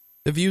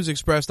The views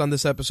expressed on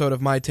this episode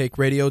of My Take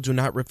Radio do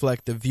not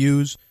reflect the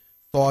views,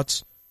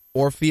 thoughts,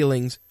 or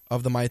feelings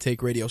of the My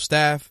Take Radio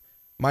staff,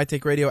 My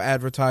Take Radio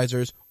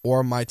advertisers,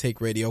 or My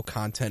Take Radio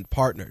content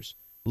partners.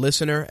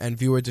 Listener and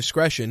viewer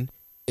discretion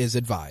is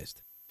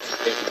advised.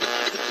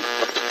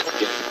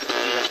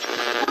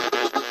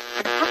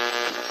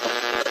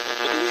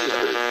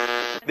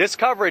 This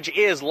coverage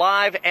is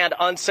live and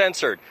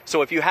uncensored,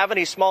 so if you have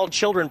any small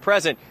children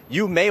present,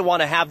 you may want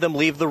to have them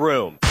leave the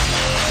room.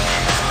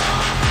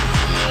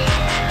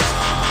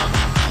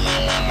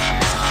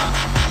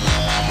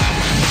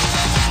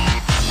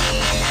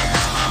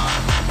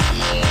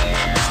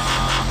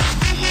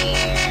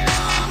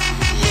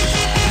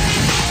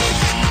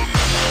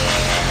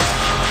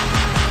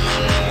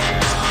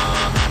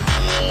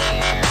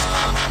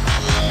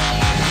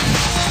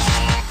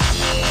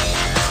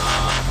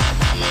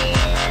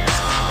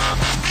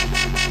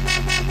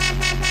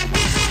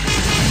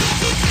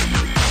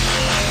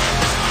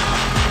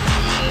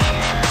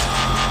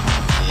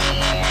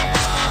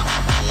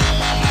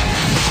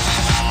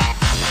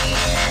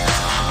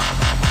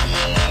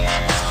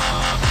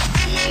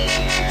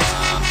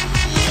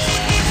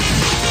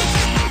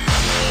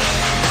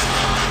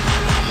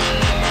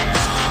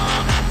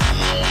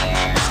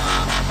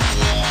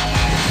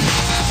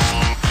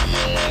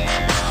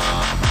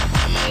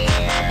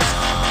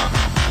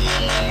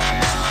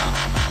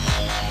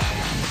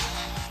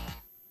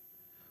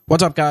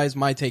 What's up, guys?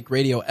 My Take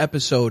Radio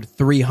episode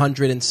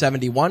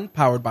 371,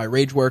 powered by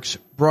Rageworks,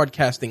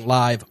 broadcasting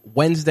live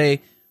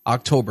Wednesday,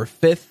 October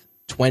 5th,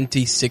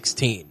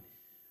 2016.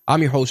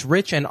 I'm your host,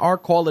 Rich, and our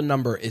call-in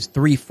number is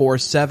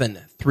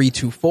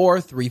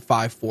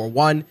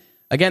 347-324-3541.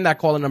 Again, that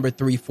call-in number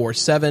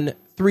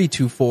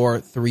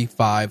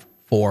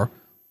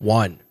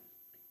 347-324-3541.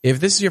 If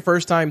this is your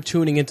first time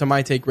tuning into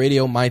My Take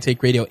Radio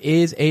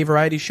is a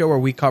variety show where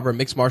we cover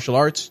mixed martial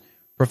arts,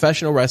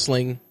 professional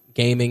wrestling,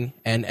 gaming,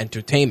 and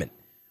entertainment.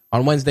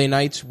 On Wednesday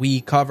nights,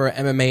 we cover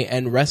MMA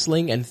and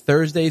wrestling, and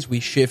Thursdays, we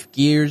shift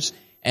gears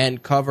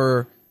and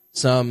cover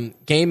some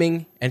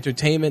gaming,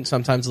 entertainment,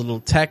 sometimes a little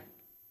tech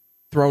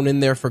thrown in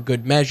there for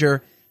good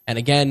measure. And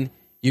again,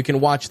 you can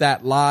watch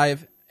that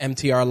live.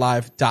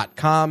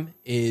 MTRlive.com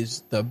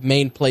is the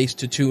main place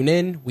to tune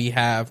in. We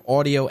have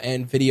audio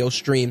and video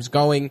streams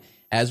going,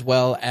 as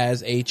well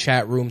as a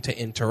chat room to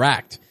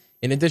interact.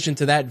 In addition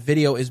to that,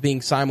 video is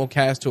being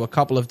simulcast to a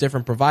couple of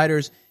different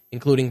providers,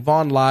 including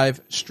Vaughn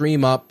Live,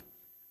 StreamUp,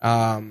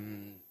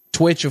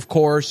 Twitch, of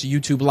course,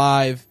 YouTube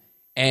Live,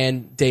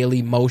 and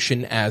Daily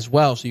Motion as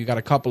well. So you got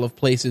a couple of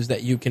places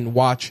that you can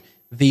watch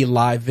the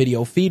live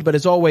video feed. But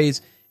as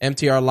always,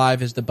 MTR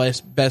Live is the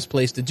best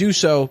place to do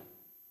so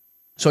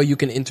you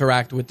can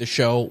interact with the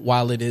show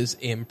while it is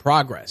in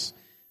progress.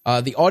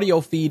 The audio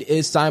feed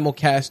is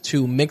simulcast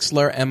to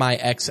Mixlr,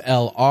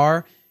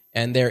 MIXLR,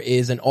 and there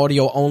is an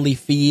audio-only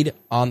feed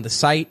on the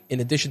site.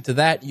 In addition to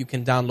that, you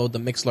can download the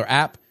Mixlr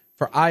app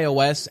for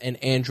iOS and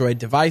Android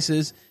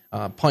devices.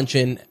 Punch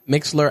in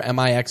Mixlr,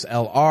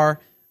 MIXLR,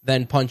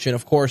 then punch in,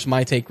 of course,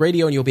 My Take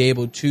Radio, and you'll be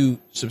able to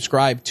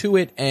subscribe to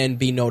it and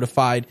be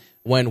notified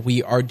when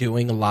we are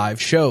doing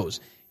live shows.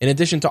 In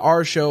addition to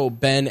our show,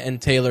 Ben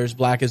and Taylor's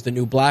Black is the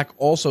New Black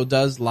also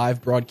does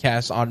live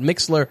broadcasts on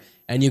Mixlr,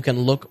 and you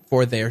can look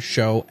for their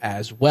show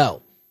as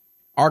well.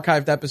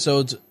 Archived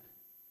episodes,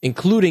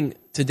 including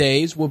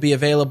today's, will be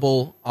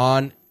available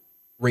on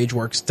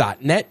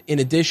Rageworks.net. In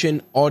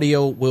addition,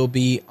 audio will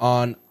be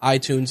on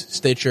iTunes,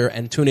 Stitcher,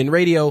 and TuneIn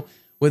Radio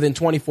within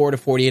 24 to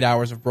 48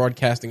 hours of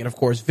broadcasting. And, of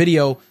course,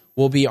 video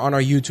will be on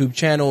our YouTube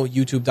channel,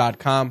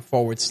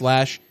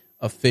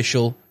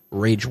 youtube.com/official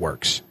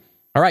Rageworks.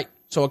 All right,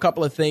 so a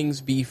couple of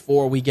things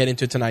before we get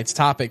into tonight's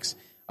topics.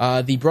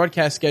 The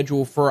broadcast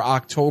schedule for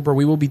October,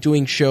 we will be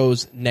doing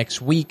shows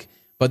next week,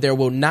 but there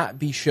will not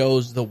be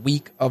shows the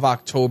week of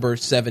October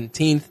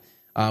 17th.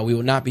 We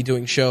will not be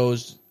doing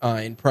shows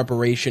in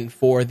preparation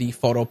for the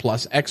Photo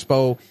Plus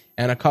Expo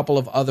and a couple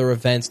of other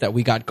events that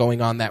we got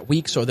going on that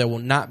week, so there will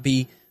not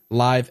be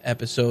live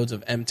episodes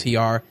of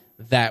MTR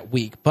that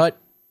week. But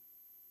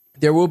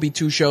there will be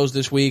two shows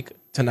this week,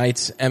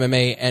 tonight's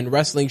MMA and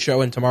wrestling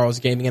show and tomorrow's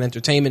gaming and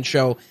entertainment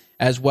show,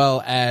 as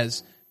well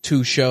as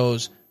two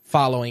shows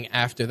following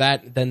after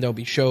that. Then there'll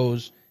be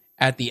shows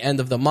at the end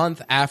of the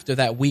month after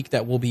that week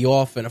that will be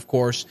off, and of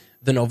course,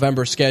 the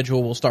November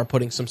schedule, we'll start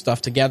putting some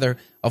stuff together.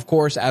 Of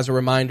course, as a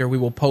reminder, we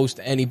will post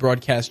any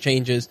broadcast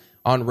changes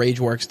on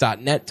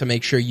Rageworks.net to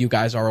make sure you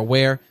guys are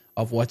aware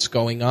of what's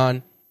going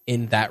on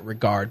in that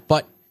regard.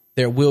 But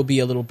there will be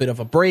a little bit of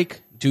a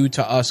break due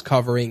to us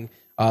covering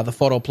the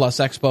Photo Plus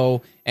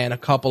Expo and a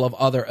couple of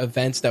other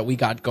events that we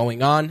got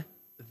going on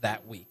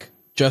that week.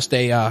 Just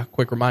a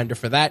quick reminder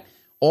for that.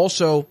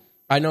 Also,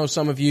 I know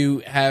some of you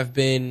have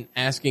been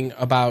asking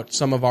about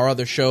some of our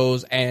other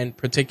shows and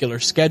particular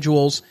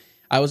schedules.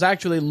 I was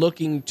actually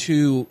looking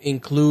to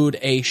include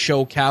a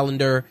show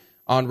calendar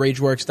on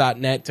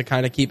Rageworks.net to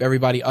kind of keep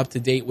everybody up to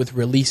date with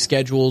release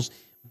schedules.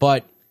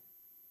 But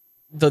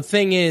the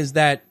thing is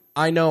that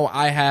I know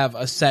I have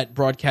a set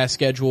broadcast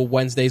schedule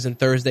Wednesdays and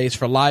Thursdays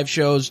for live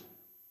shows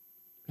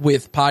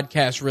with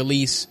podcast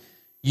release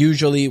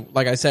usually,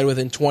 like I said,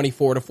 within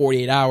 24 to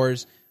 48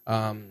 hours.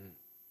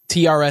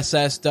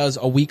 TRSS does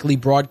a weekly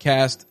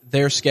broadcast.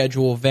 Their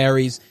schedule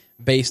varies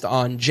based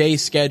on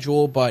Jay's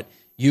schedule, but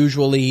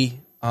usually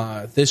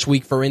this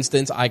week, for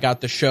instance, I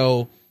got the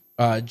show,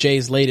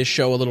 Jay's latest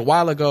show a little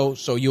while ago,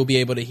 so you'll be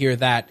able to hear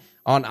that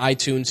on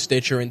iTunes,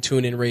 Stitcher, and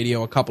TuneIn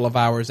Radio a couple of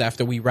hours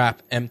after we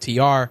wrap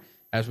MTR,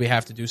 as we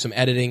have to do some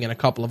editing and a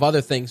couple of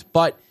other things.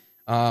 But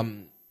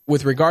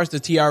with regards to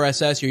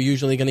TRSS, you're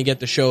usually going to get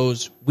the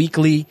shows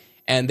weekly,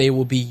 and they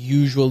will be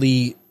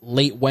usually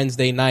late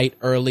Wednesday night,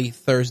 early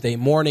Thursday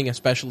morning,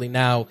 especially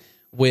now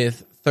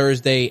with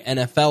Thursday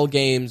NFL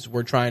games.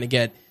 We're trying to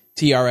get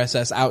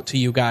TRSS out to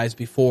you guys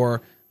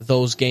before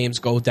those games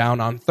go down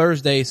on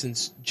Thursday,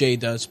 since Jay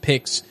does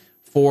picks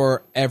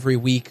for every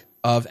week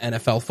of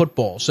NFL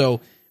football.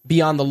 So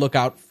be on the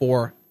lookout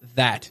for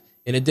that.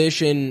 In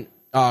addition,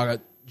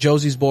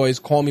 Josie's Boys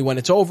Call Me When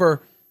It's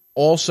Over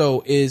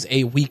also is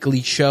a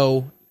weekly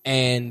show,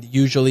 and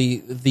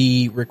usually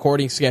the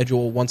recording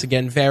schedule once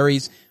again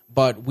varies,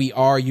 but we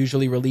are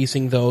usually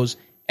releasing those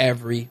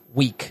every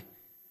week.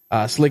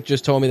 Slick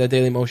just told me that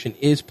Daily Motion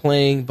is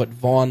playing, but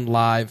Vaughn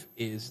Live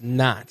is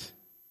not.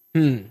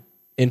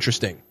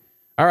 Interesting.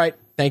 All right.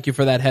 Thank you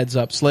for that heads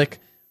up, Slick.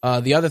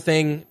 The other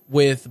thing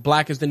with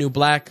Black is the New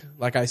Black,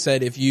 like I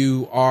said, if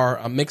you are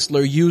a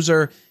Mixlr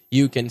user,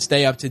 you can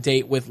stay up to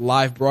date with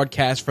live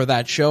broadcasts for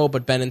that show,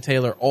 but Ben and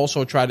Taylor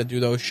also try to do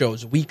those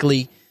shows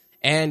weekly.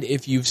 And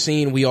if you've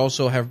seen, we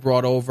also have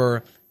brought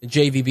over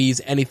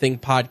JVB's Anything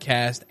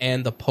podcast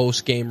and the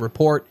post-game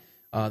report.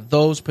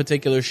 Those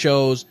particular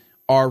shows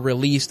are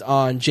released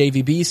on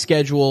JVB's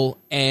schedule,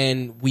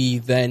 and we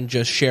then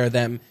just share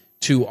them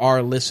to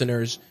our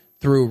listeners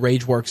through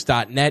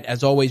RageWorks.net.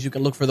 As always, you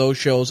can look for those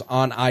shows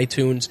on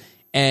iTunes,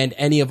 and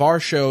any of our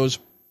shows,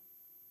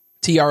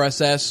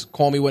 TRSS,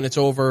 Call Me When It's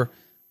Over,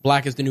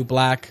 Black is the New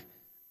Black,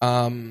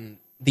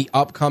 the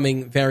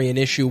upcoming variant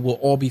issue will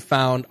all be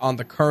found on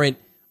the current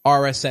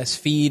RSS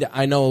feed.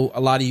 I know a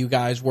lot of you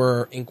guys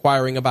were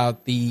inquiring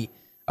about the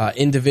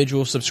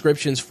individual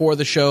subscriptions for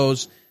the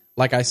shows.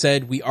 Like I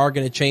said, we are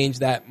going to change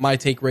that My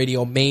Take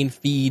Radio main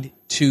feed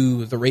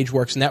to the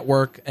RageWorks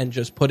network and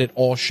just put it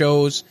all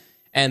shows.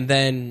 And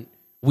then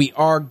we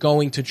are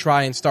going to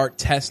try and start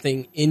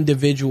testing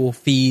individual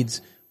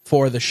feeds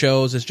for the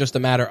shows. It's just a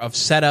matter of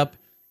setup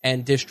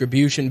and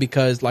distribution,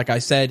 because, like I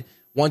said,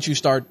 once you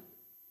start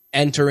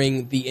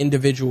entering the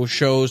individual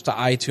shows to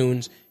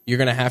iTunes, you're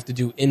going to have to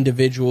do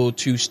individual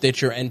to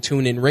Stitcher and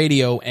TuneIn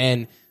Radio,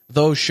 and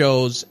those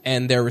shows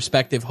and their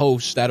respective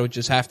hosts, that'll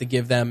just have to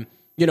give them,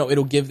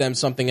 it'll give them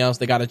something else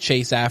they got to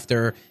chase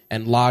after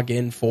and log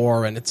in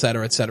for, and et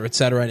cetera, et cetera, et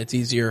cetera. And it's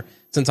easier,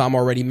 since I'm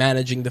already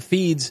managing the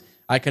feeds,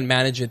 I can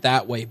manage it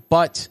that way.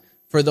 But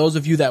for those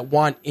of you that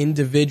want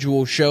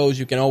individual shows,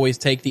 you can always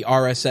take the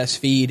RSS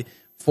feed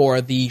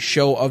for the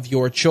show of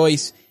your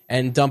choice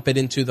and dump it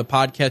into the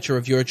podcatcher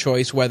of your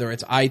choice, whether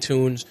it's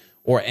iTunes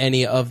or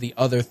any of the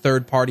other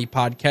third-party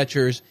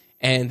podcatchers,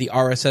 and the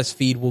RSS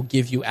feed will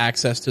give you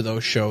access to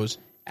those shows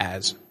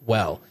as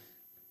well.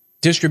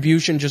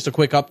 Distribution, just a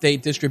quick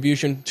update,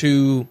 distribution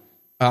to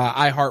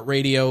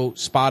iHeartRadio,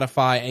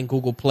 Spotify, and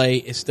Google Play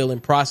is still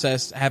in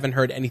process. I haven't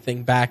heard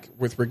anything back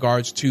with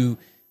regards to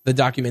the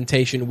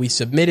documentation we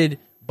submitted,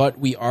 but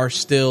we are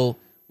still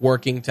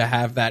working to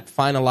have that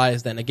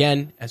finalized. And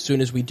again, as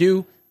soon as we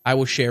do, I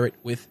will share it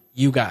with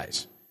you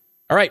guys.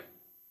 All right.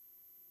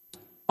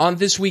 On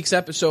this week's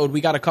episode,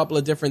 we got a couple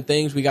of different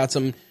things. We got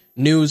some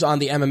news on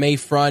the MMA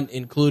front,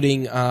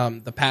 including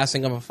the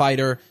passing of a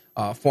fighter,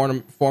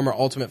 former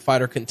Ultimate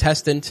Fighter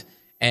contestant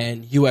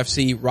and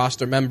UFC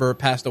roster member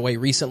passed away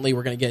recently.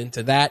 We're going to get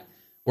into that.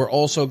 We're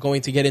also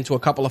going to get into a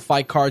couple of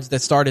fight cards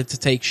that started to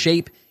take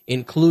shape,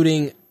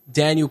 including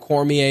Daniel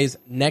Cormier's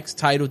next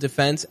title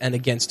defense and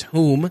against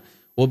whom.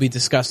 We'll be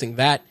discussing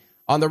that.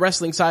 On the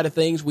wrestling side of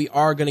things, we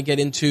are going to get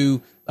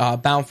into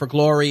Bound for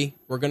Glory.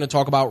 We're going to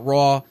talk about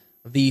Raw,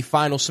 the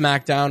final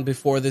SmackDown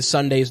before this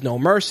Sunday's No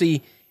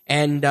Mercy,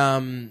 and,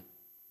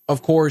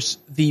 of course,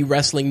 the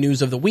wrestling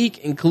news of the week,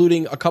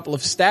 including a couple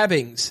of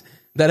stabbings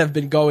that have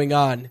been going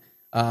on,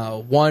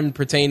 one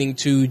pertaining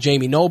to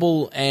Jamie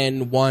Noble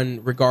and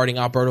one regarding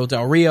Alberto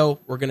Del Rio.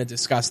 We're going to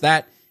discuss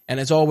that. And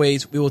as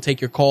always, we will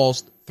take your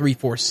calls,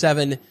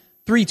 347-324-3541,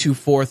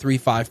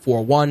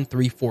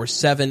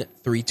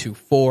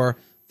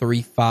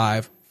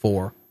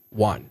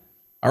 347-324-3541.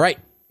 All right,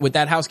 with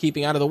that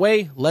housekeeping out of the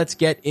way, let's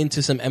get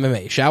into some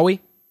MMA, shall we?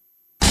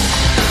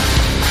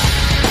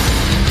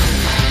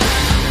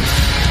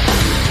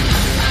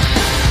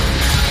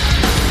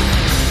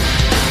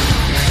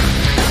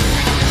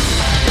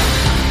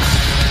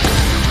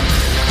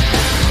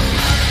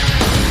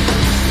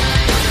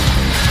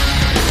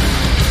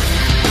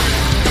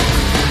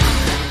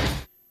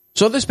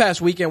 So this past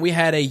weekend, we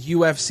had a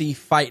UFC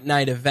Fight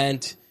Night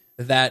event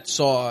that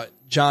saw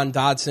John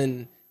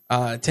Dodson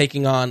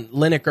taking on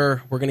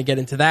Lineker. We're going to get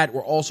into that.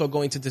 We're also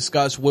going to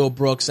discuss Will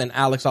Brooks and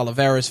Alex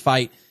Oliveira's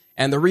fight.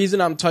 And the reason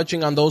I'm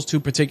touching on those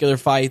two particular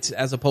fights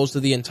as opposed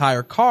to the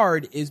entire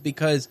card is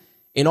because,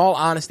 in all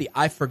honesty,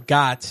 I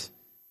forgot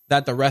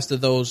that the rest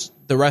of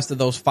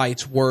those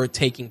fights were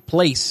taking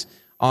place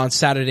on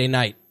Saturday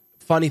night.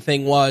 Funny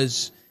thing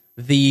was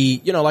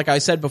like I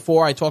said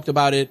before, I talked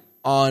about it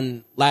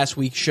on last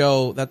week's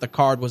show that the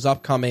card was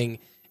upcoming,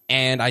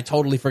 and I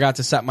totally forgot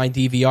to set my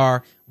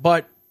DVR,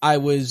 but I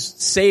was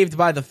saved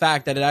by the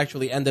fact that it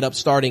actually ended up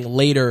starting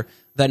later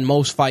than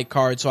most fight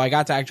cards, so I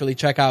got to actually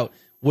check out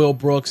Will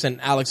Brooks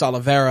and Alex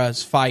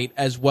Oliveira's fight,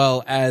 as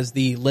well as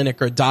the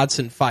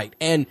Lineker-Dodson fight.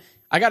 And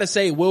I got to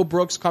say, Will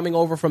Brooks coming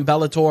over from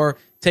Bellator,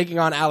 taking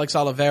on Alex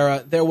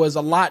Oliveira, there was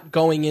a lot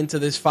going into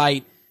this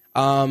fight.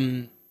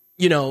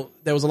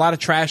 There was a lot of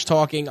trash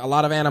talking, a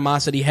lot of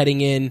animosity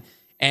heading in,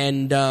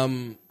 and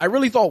I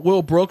really thought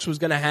Will Brooks was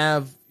going to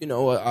have,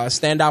 a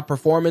standout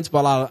performance,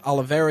 but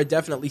Oliveira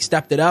definitely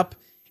stepped it up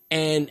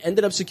and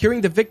ended up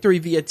securing the victory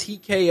via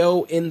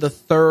TKO in the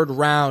third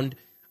round.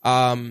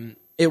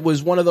 It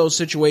was one of those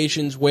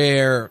situations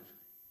where,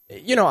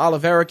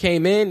 Oliveira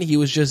came in, he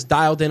was just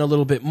dialed in a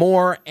little bit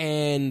more,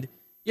 and,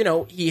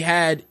 he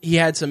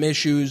had some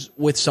issues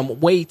with some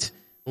weight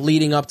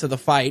leading up to the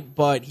fight,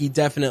 but he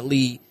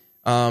definitely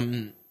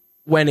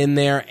went in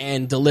there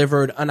and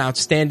delivered an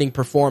outstanding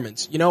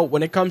performance.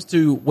 When it comes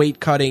to weight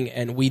cutting,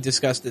 and we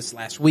discussed this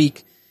last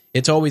week,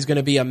 it's always going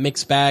to be a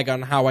mixed bag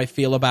on how I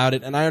feel about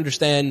it, and I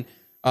understand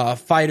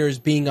fighters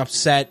being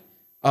upset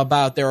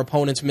about their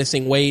opponents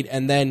missing weight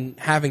and then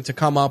having to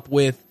come up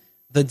with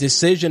the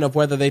decision of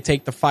whether they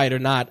take the fight or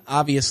not.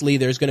 Obviously,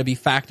 there's going to be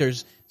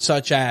factors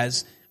such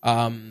as,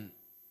 getting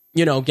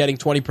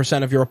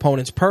 20% of your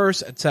opponent's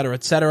purse, et cetera,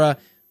 et cetera.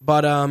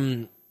 But,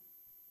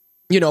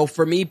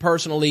 for me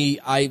personally,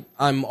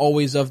 I'm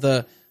always of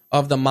the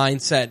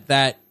mindset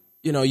that,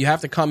 you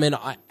have to come in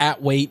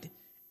at weight,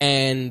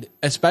 and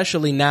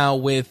especially now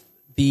with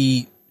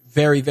the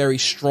very, very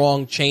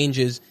strong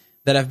changes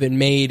that have been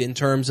made in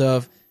terms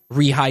of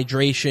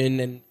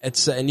rehydration and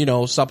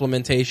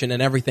supplementation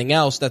and everything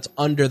else that's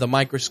under the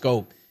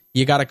microscope.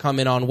 You got to come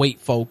in on weight,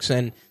 folks.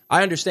 And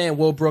I understand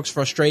Will Brooks'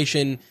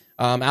 frustration.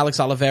 Alex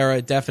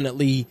Oliveira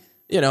definitely,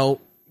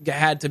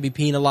 had to be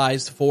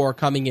penalized for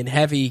coming in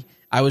heavy.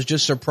 I was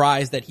just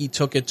surprised that he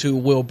took it to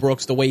Will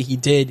Brooks the way he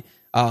did.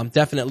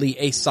 Definitely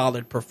a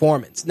solid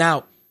performance.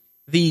 Now,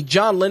 the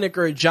John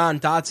Lineker-John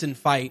Dodson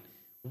fight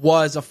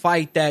was a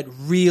fight that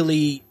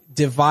really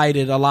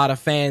divided a lot of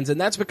fans, and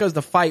that's because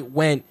the fight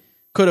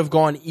could have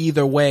gone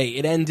either way.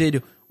 It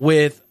ended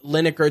with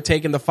Lineker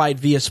taking the fight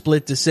via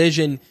split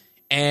decision,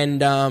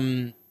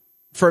 and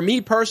for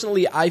me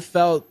personally, I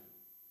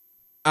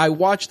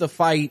watched the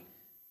fight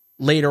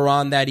later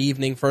on that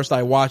evening. First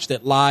I watched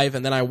it live,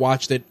 and then I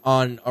watched it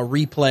on a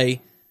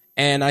replay,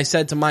 and I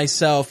said to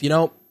myself,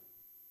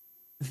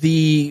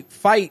 the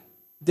fight,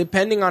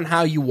 depending on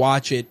how you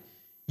watch it,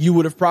 you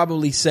would have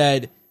probably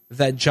said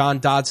that John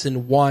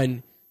Dodson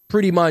won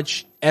pretty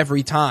much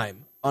every time.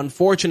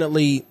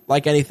 Unfortunately,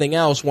 like anything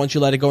else, once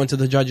you let it go into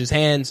the judge's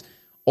hands,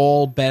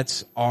 all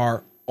bets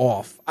are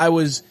off. I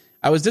was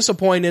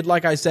disappointed,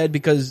 like I said,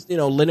 because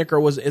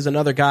Lineker is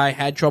another guy,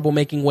 had trouble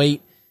making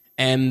weight,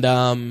 and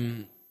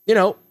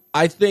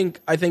I think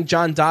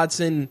John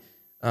Dodson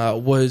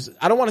was,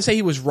 I don't want to say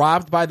he was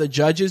robbed by the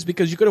judges,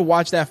 because you could have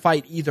watched that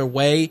fight either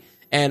way,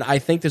 and I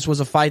think this was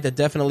a fight that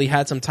definitely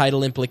had some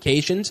title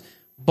implications.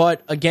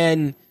 But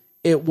again,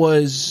 it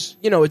was,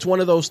 it's one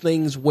of those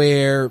things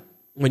where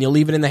when you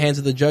leave it in the hands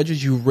of the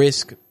judges, you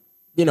risk,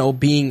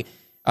 being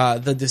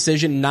the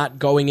decision not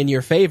going in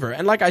your favor.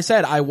 And like I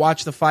said, I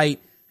watched the fight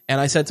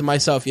and I said to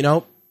myself,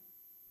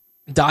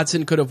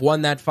 Dodson could have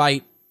won that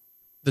fight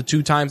the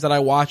two times that I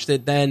watched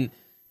it. Then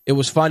it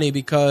was funny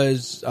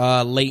because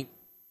late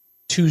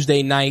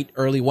Tuesday night,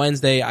 early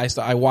Wednesday,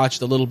 I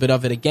watched a little bit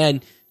of it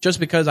again just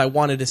because I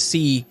wanted to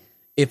see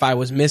if I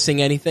was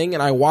missing anything.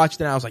 And I watched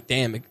it and I was like,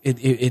 damn,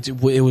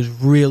 it was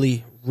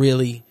really,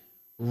 really,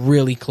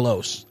 really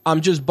close.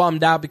 I'm just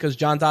bummed out because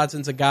John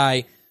Dodson's a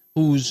guy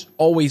who's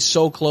always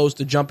so close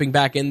to jumping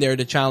back in there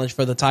to challenge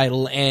for the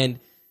title, and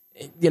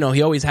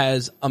he always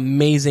has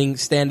amazing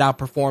standout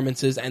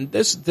performances, and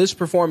this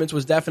performance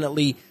was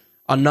definitely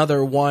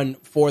another one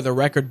for the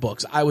record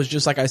books. I was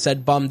just, like I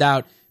said, bummed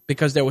out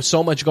because there was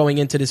so much going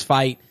into this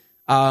fight.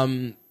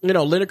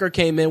 Lineker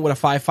came in with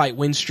a 5-fight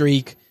win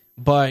streak,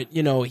 but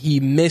he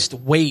missed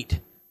weight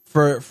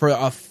for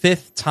a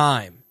fifth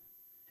time.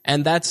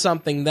 And that's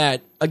something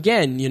that,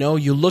 again,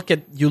 you look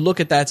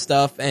at that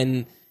stuff,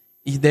 and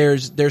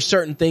there's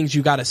certain things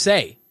you got to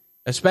say,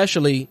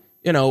 especially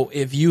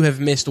if you have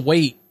missed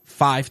weight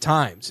 5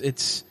 times.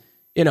 It's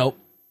the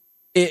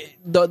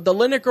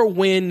Lineker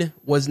win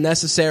was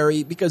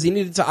necessary because he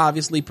needed to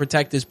obviously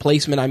protect his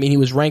placement. I mean, he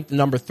was ranked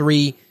number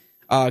 3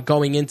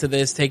 going into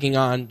this, taking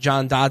on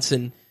John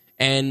Dodson,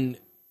 and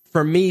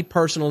for me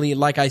personally,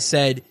 like I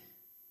said,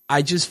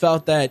 I just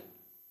felt that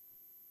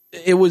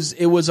it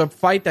was a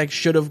fight that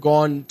should have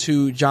gone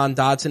to John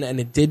Dodson, and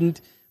it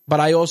didn't. But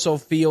I also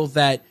feel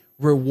that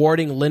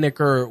rewarding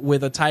Lineker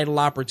with a title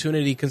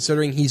opportunity,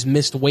 considering he's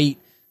missed weight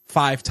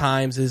 5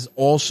 times, is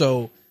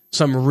also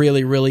some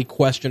really, really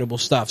questionable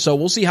stuff. So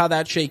we'll see how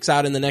that shakes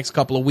out in the next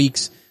couple of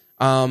weeks.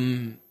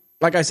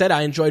 Like I said,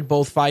 I enjoyed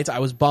both fights. I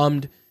was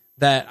bummed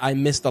that I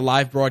missed the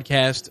live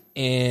broadcast,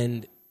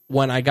 and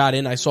when I got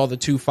in, I saw the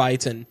two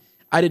fights, and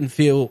I didn't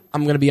feel,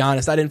 I'm going to be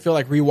honest, I didn't feel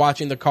like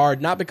rewatching the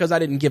card, not because I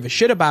didn't give a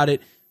shit about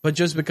it, but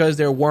just because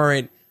there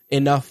weren't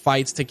enough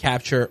fights to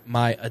capture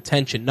my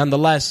attention.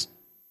 Nonetheless,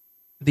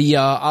 the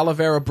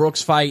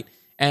Oliveira-Brooks fight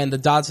and the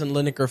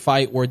Dodson-Lineker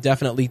fight were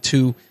definitely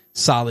two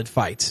solid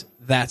fights.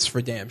 That's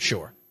for damn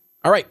sure.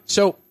 All right,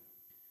 so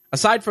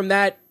aside from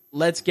that,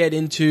 let's get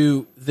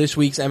into this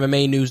week's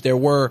MMA news. There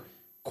were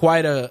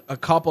quite a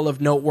couple of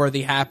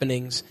noteworthy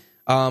happenings.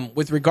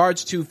 With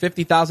regards to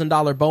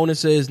 $50,000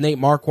 bonuses, Nate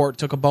Marquardt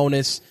took a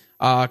bonus,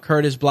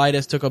 Curtis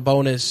Bleides took a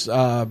bonus,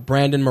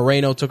 Brandon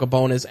Moreno took a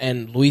bonus,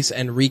 and Luis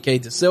Enrique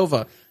da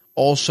Silva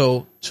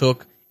also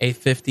took a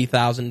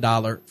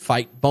 $50,000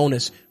 fight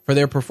bonus for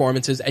their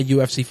performances at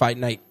UFC Fight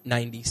Night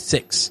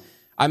 96.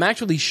 I'm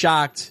actually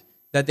shocked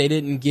that they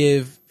didn't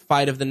give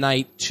Fight of the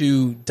Night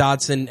to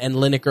Dodson and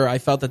Lineker. I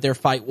felt that their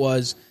fight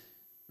was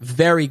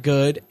very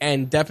good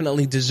and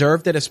definitely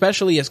deserved it,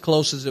 especially as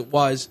close as it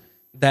was,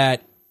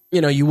 that,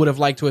 you know, you would have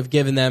liked to have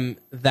given them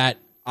that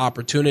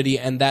opportunity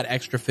and that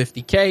extra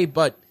 $50K,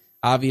 but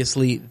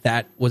obviously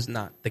that was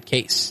not the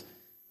case.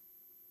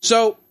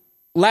 So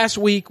last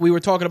week we were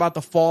talking about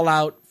the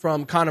fallout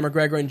from Conor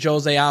McGregor and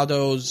Jose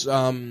Aldo's,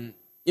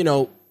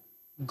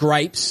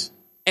 gripes.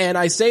 And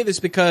I say this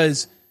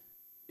because,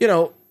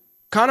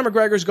 Conor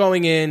McGregor's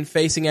going in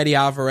facing Eddie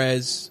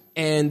Alvarez,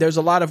 and there's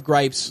a lot of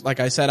gripes, like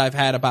I said, I've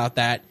had about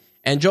that.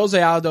 And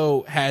Jose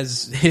Aldo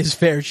has his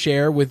fair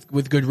share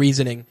with good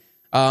reasoning.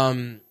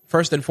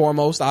 First and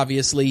foremost,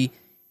 obviously,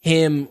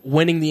 him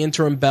winning the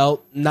interim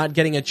belt, not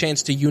getting a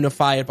chance to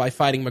unify it by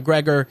fighting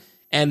McGregor,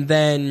 and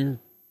then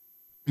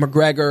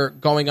McGregor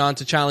going on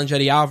to challenge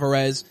Eddie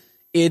Alvarez.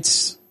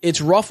 It's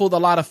ruffled a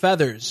lot of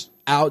feathers.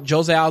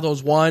 Jose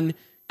Aldo's one,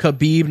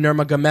 Khabib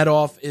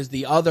Nurmagomedov is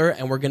the other,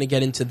 and we're going to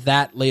get into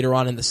that later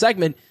on in the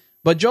segment.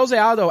 But Jose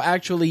Aldo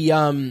actually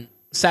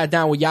sat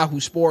down with Yahoo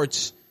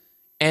Sports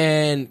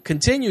and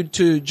continued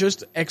to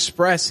just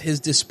express his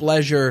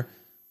displeasure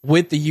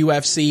with the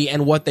UFC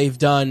and what they've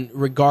done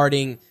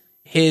regarding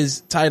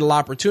his title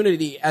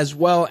opportunity, as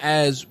well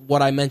as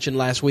what I mentioned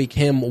last week,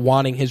 him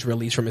wanting his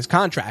release from his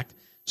contract.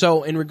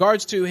 So in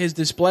regards to his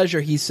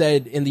displeasure, he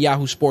said in the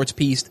Yahoo Sports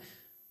piece,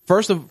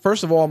 First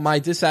of all, my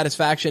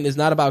dissatisfaction is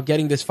not about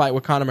getting this fight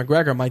with Conor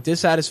McGregor. My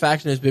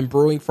dissatisfaction has been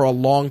brewing for a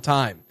long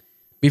time.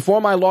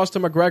 Before my loss to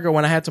McGregor,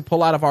 when I had to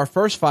pull out of our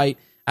first fight,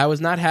 I was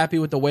not happy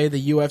with the way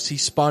the UFC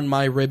spun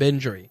my rib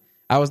injury.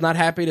 I was not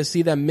happy to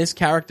see them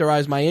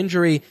mischaracterize my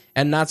injury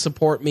and not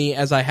support me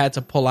as I had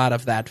to pull out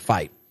of that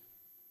fight.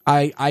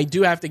 I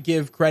do have to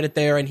give credit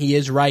there, and he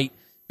is right,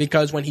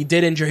 because when he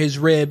did injure his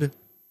rib,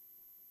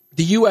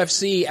 the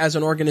UFC as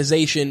an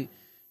organization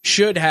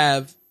should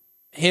have,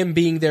 him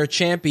being their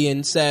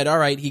champion, said, all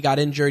right, he got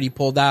injured, he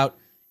pulled out,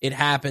 it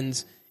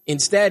happens.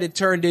 Instead, it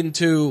turned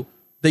into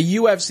the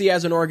UFC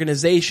as an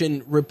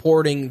organization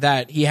reporting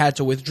that he had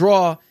to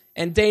withdraw,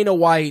 and Dana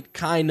White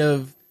kind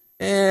of,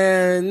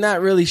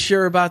 not really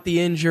sure about the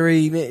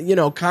injury,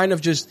 kind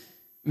of just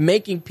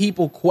making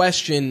people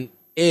question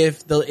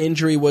if the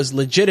injury was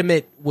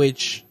legitimate,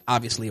 which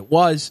obviously it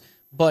was,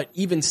 but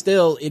even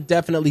still, it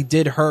definitely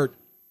did hurt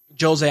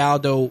Jose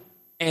Aldo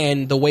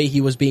and the way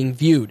he was being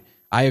viewed.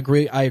 I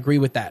agree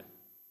with that.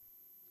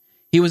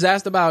 He was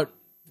asked about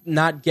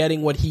not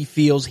getting what he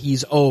feels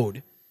he's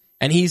owed,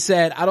 and he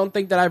said, I don't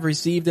think that I've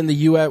received in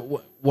the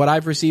what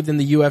I've received in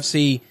the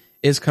UFC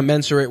is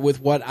commensurate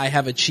with what I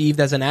have achieved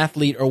as an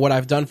athlete or what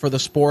I've done for the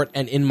sport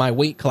and in my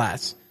weight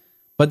class.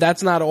 But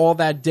that's not all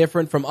that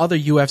different from other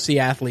UFC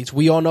athletes.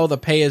 We all know the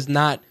pay is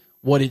not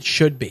what it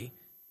should be.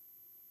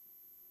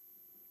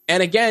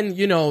 And again,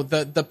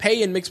 the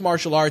pay in mixed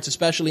martial arts,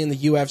 especially in the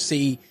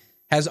UFC,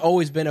 has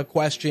always been a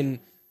question,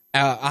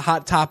 a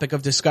hot topic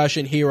of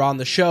discussion here on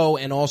the show,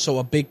 and also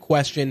a big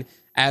question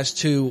as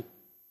to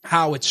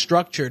how it's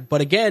structured.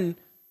 But again,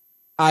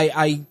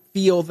 I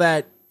feel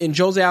that in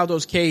Jose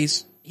Aldo's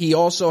case, he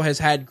also has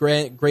had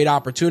great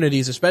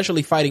opportunities,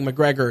 especially fighting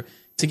McGregor,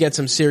 to get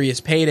some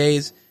serious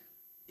paydays.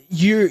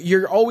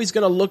 You're always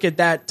going to look at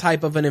that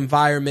type of an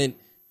environment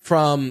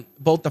from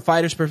both the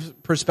fighter's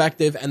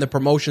perspective and the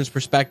promotion's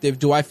perspective.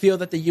 Do I feel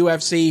that the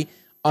UFC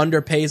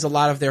underpays a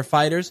lot of their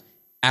fighters?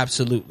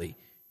 Absolutely.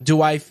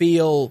 Do I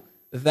feel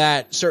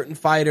that certain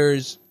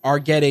fighters are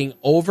getting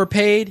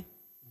overpaid?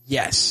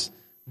 Yes.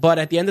 But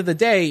at the end of the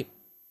day,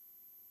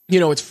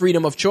 it's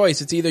freedom of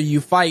choice. It's either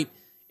you fight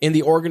in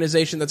the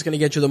organization that's going to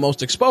get you the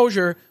most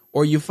exposure,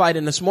 or you fight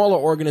in a smaller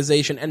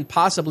organization and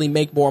possibly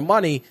make more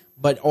money,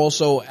 but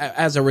also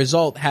as a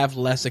result have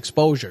less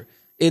exposure.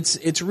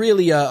 It's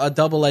really a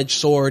double-edged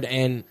sword,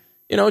 and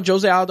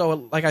Jose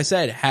Aldo, like I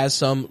said, has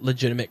some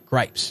legitimate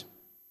gripes.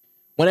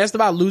 When asked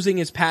about losing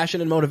his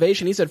passion and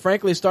motivation, he said,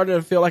 frankly, it started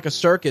to feel like a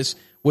circus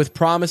with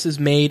promises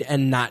made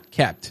and not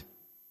kept.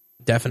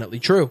 Definitely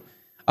true.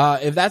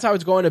 If that's how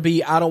it's going to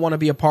be, I don't want to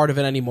be a part of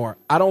it anymore.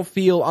 I don't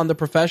feel on the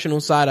professional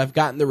side I've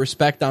gotten the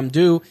respect I'm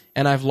due,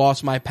 and I've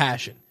lost my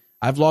passion.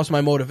 I've lost my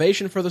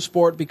motivation for the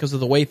sport because of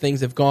the way things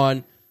have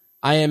gone.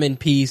 I am in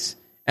peace,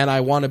 and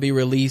I want to be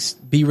released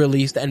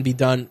and be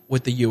done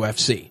with the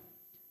UFC.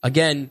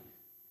 Again,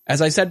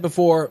 as I said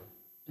before,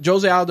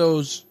 Jose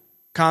Aldo's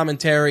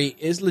commentary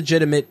is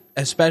legitimate,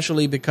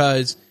 especially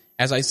because,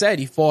 as I said,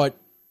 he fought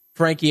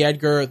Frankie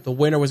Edgar. The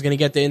winner was going to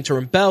get the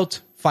interim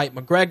belt, fight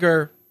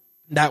McGregor.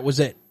 That was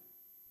it.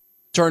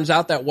 Turns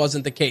out that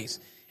wasn't the case.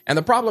 And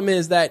the problem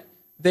is that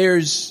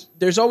there's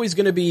always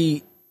going to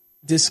be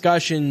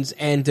discussions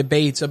and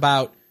debates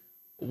about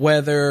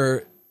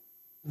whether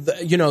the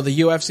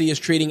UFC is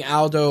treating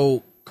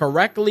Aldo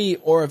correctly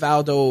or if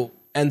Aldo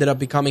ended up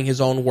becoming his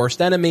own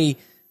worst enemy.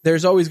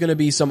 There's always going to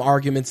be some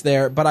arguments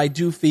there, but I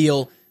do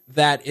feel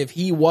that if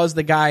he was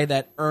the guy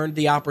that earned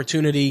the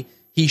opportunity,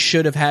 he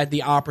should have had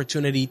the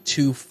opportunity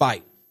to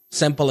fight.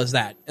 Simple as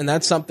that. And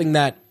that's something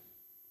that,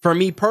 for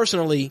me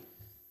personally,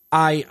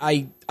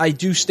 I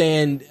do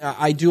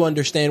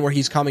understand where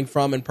he's coming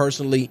from, and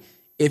personally,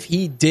 if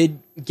he did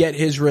get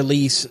his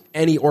release,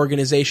 any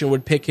organization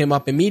would pick him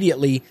up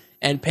immediately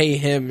and pay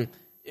him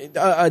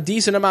a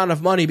decent amount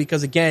of money,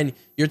 because, again,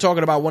 you're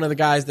talking about one of the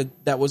guys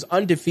that was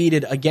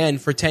undefeated, again,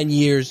 for 10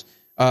 years,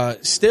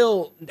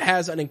 still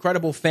has an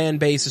incredible fan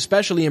base,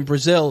 especially in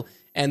Brazil,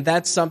 and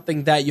that's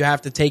something that you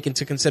have to take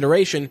into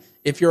consideration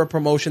if you're a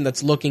promotion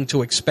that's looking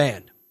to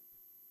expand.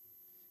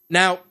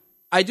 Now,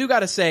 I do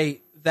got to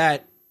say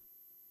that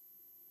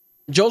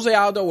Jose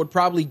Aldo would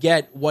probably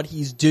get what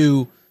he's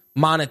due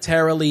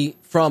monetarily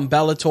from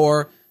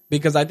Bellator,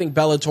 because I think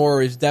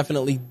Bellator is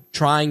definitely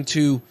trying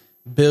to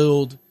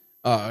build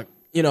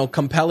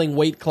compelling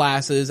weight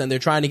classes, and they're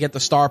trying to get the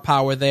star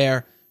power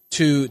there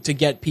to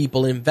get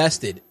people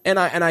invested. And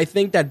I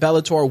think that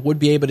Bellator would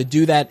be able to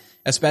do that,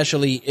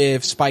 especially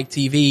if Spike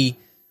TV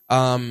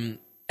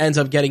ends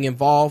up getting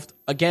involved.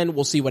 Again,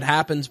 we'll see what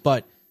happens,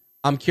 but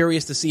I'm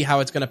curious to see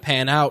how it's going to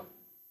pan out.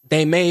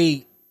 They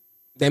may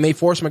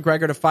force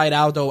McGregor to fight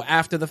Aldo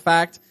after the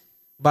fact,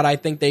 but I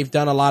think they've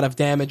done a lot of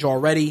damage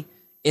already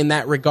in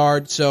that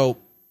regard. So,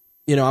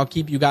 I'll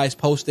keep you guys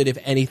posted if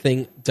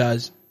anything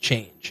does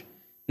change.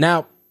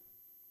 Now,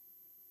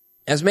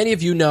 as many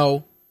of you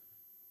know,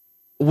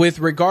 with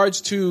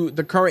regards to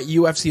the current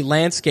UFC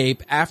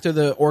landscape, after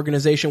the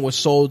organization was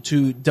sold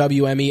to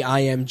WME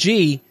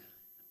IMG,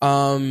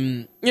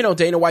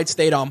 Dana White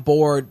stayed on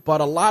board, but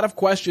a lot of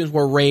questions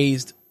were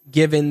raised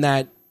given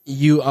that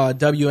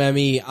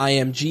WME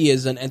IMG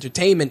is an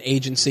entertainment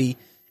agency,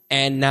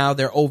 and now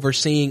they're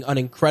overseeing an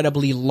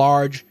incredibly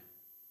large,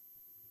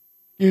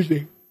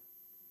 they're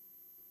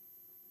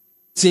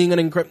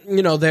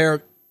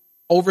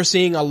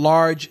overseeing a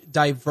large,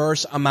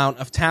 diverse amount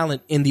of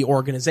talent in the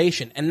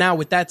organization. And now,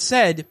 with that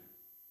said,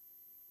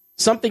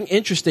 something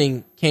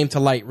interesting came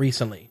to light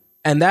recently,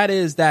 and that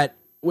is that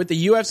with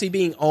the UFC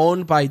being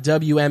owned by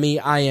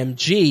WME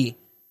IMG,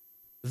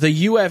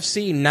 the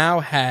UFC now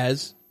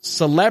has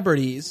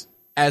celebrities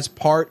as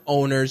part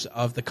owners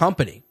of the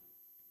company.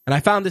 And I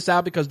found this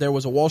out because there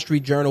was a Wall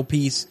Street Journal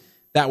piece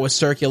that was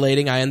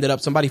circulating.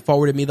 Somebody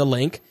forwarded me the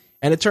link,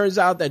 and it turns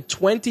out that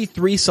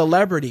 23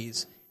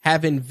 celebrities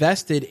have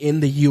invested in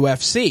the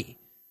UFC.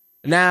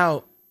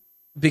 Now,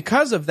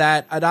 because of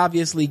that, it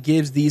obviously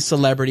gives these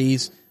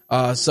celebrities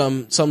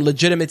some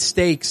legitimate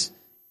stakes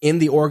in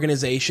the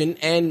organization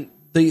and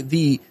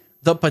the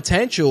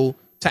potential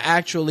to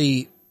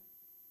actually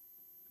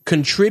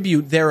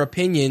contribute their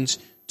opinions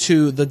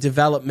to the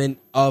development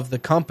of the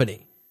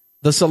company.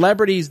 The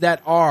celebrities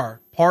that are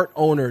part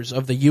owners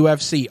of the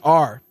UFC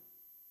are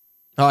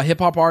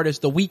hip-hop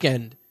artist The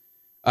Weeknd,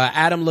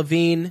 Adam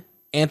Levine,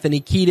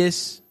 Anthony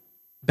Kiedis,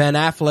 Ben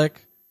Affleck,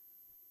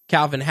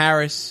 Calvin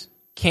Harris,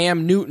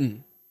 Cam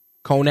Newton,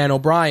 Conan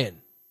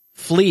O'Brien,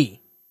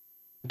 Flea,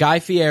 Guy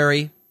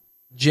Fieri,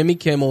 Jimmy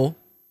Kimmel,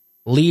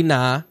 Lee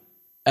Na,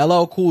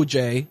 LL Cool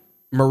J,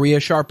 Maria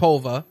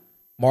Sharapova,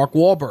 Mark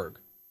Wahlberg,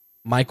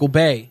 Michael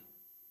Bay,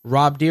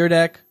 Rob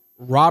Dyrdek,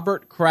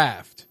 Robert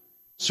Kraft,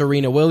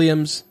 Serena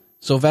Williams,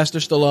 Sylvester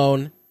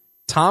Stallone,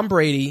 Tom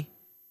Brady,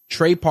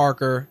 Trey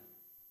Parker,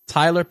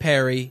 Tyler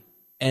Perry,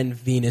 and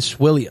Venus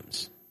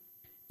Williams.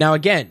 Now,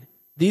 again,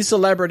 these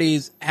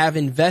celebrities have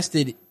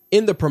invested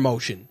in the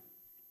promotion,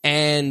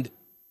 and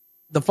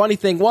the funny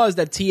thing was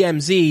that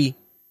TMZ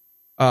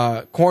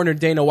cornered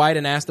Dana White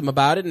and asked him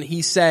about it, and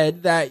he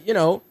said that,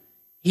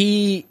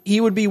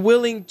 he would be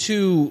willing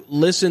to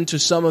listen to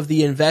some of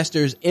the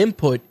investors'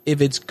 input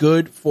if it's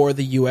good for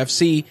the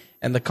UFC,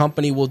 and the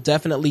company will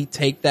definitely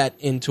take that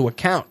into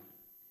account.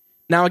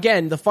 Now,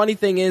 again, the funny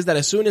thing is that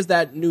as soon as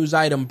that news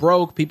item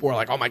broke, people were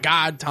like, "Oh my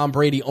God, Tom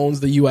Brady owns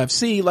the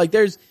UFC." Like,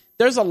 there's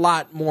a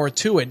lot more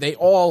to it. They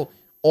all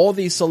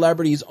these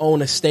celebrities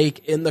own a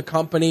stake in the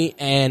company,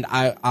 and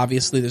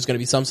obviously there's going to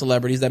be some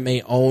celebrities that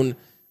may own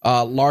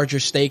larger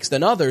stakes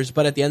than others,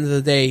 but at the end of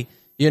the day,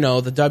 the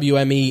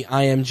WME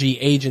IMG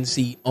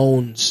agency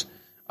owns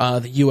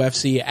the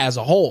UFC as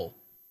a whole.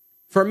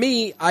 For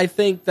me, I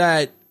think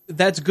that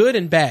that's good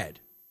and bad.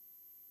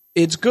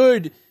 It's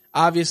good,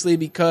 obviously,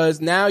 because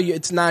now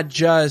it's not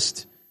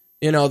just,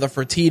 the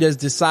Fertittas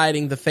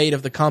deciding the fate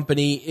of the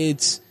company.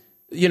 It's,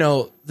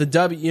 the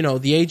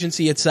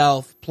agency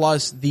itself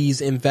plus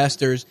these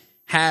investors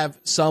have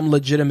some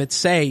legitimate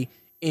say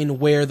in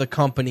where the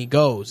company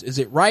goes. Is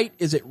it right?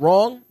 Is it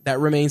wrong? That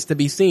remains to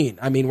be seen.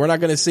 I mean, we're not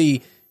going to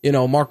see,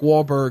 Mark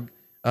Wahlberg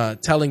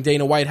telling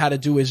Dana White how to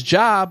do his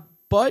job,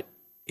 but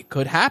it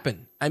could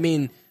happen. I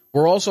mean,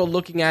 we're also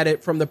looking at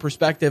it from the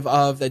perspective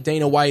of that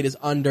Dana White is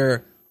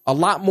under a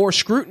lot more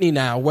scrutiny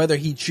now, whether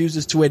he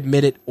chooses to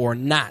admit it or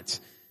not.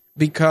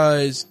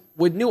 Because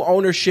with new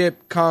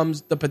ownership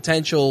comes the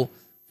potential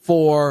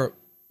for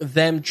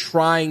them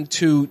trying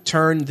to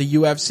turn the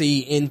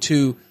UFC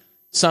into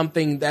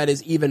something that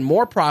is even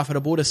more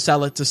profitable to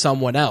sell it to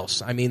someone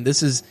else. I mean,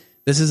 this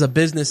is a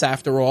business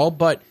after all,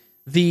 but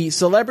the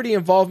celebrity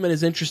involvement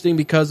is interesting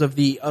because of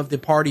the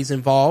parties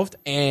involved,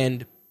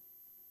 and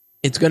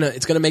it's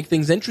gonna make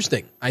things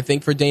interesting. I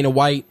think for Dana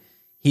White,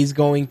 he's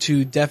going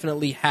to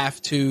definitely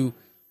have to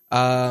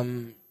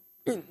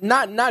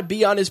not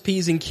be on his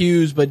P's and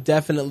Q's, but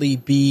definitely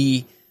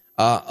be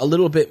a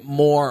little bit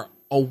more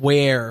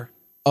aware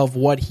of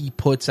what he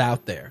puts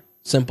out there.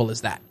 Simple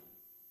as that.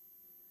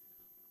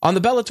 On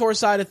the Bellator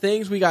side of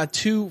things, we got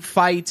 2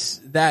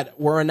 fights that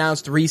were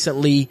announced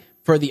recently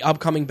for the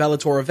upcoming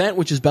Bellator event,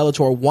 which is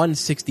Bellator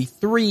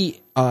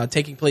 163,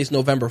 taking place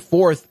November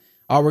 4th.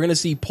 We're going to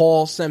see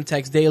Paul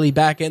Semtex Daly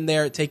back in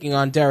there taking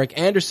on Derek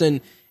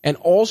Anderson. And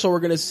also we're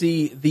going to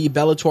see the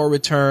Bellator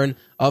return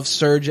of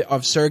Sergey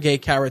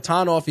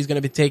Karatanov. He's going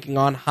to be taking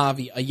on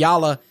Javi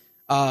Ayala.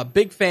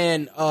 Big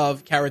fan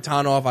of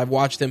Karatanov. I've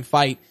watched him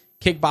fight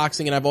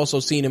kickboxing, and I've also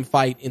seen him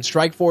fight in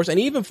Strikeforce, and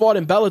he even fought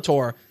in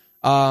Bellator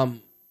a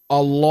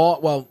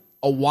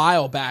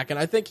while back. And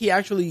I think he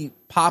actually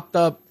popped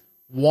up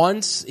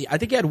once. I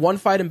think he had one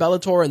fight in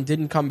Bellator and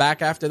didn't come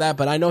back after that,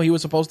 but I know he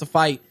was supposed to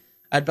fight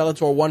at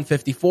Bellator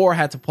 154,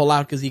 had to pull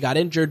out because he got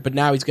injured, but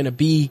now he's going to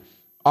be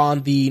on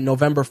the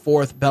November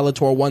 4th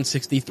Bellator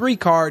 163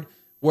 card,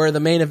 where the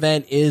main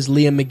event is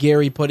Liam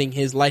McGeary putting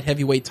his light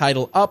heavyweight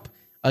title up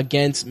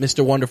against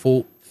Mr.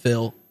 Wonderful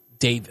Phil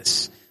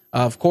Davis.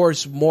 Of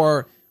course,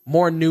 more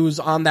news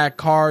on that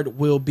card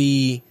will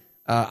be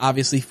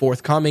obviously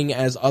forthcoming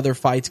as other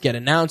fights get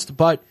announced,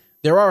 but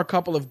there are a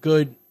couple of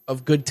good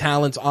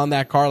talents on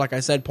that card. Like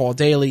I said, Paul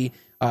Daly,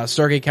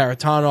 Sergey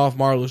Karatanov,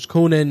 Marlus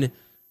Kunin,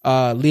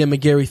 Liam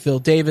McGeary, Phil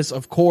Davis,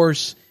 of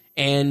course.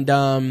 And,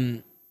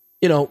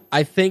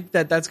 I think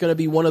that that's going to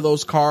be one of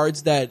those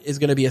cards that is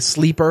going to be a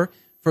sleeper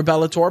for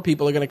Bellator.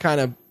 People are going to kind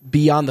of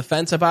be on the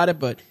fence about it,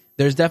 but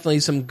there's definitely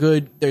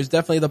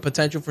the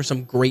potential for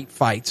some great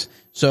fights.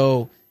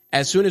 So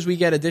as soon as we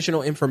get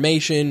additional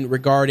information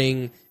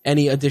regarding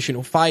any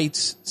additional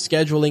fights,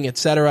 scheduling,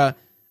 etc.,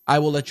 I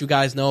will let you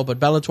guys know. But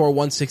Bellator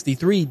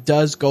 163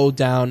 does go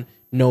down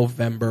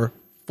November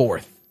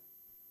 4th.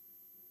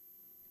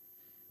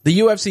 The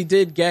UFC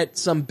did get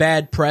some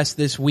bad press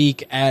this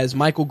week as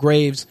Michael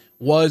Graves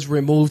was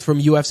removed from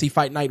UFC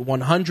Fight Night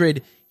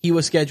 100. He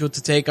was scheduled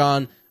to take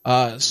on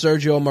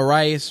Sergio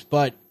Moraes,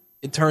 but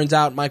it turns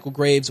out Michael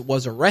Graves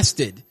was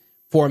arrested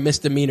for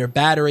misdemeanor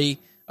battery.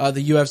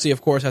 The UFC,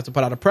 of course, has to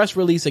put out a press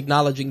release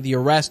acknowledging the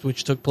arrest,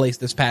 which took place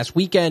this past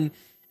weekend.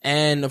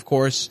 And, of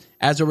course,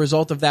 as a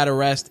result of that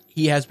arrest,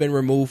 he has been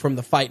removed from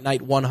the Fight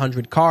Night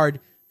 100 card.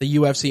 The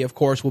UFC, of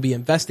course, will be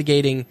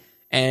investigating,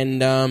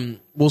 and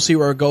we'll see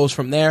where it goes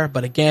from there.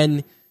 But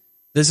again,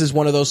 this is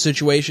one of those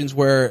situations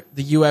where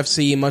the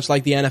UFC, much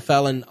like the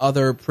NFL and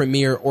other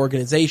premier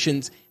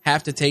organizations,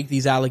 have to take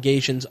these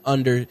allegations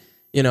under,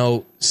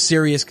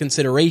 serious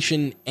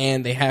consideration,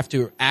 and they have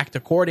to act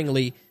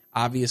accordingly,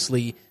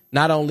 obviously,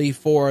 not only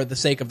for the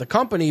sake of the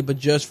company, but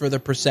just for the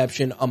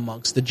perception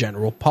amongst the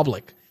general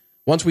public.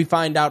 Once we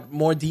find out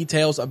more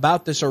details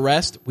about this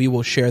arrest, we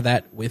will share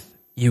that with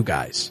you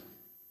guys.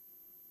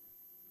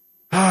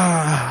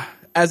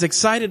 As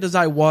excited as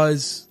I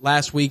was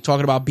last week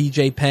talking about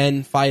BJ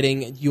Penn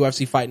fighting at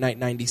UFC Fight Night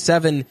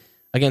 97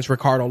 against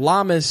Ricardo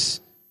Lamas,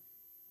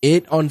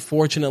 it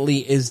unfortunately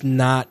is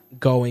not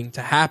going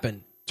to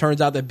happen.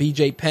 Turns out that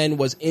BJ Penn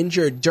was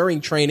injured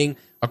during training,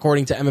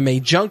 according to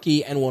MMA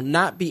Junkie, and will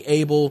not be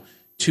able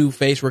to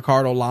face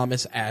Ricardo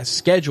Lamas as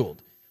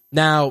scheduled.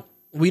 Now,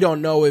 we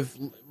don't know if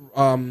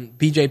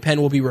BJ Penn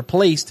will be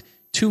replaced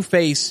to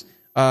face,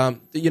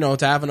 to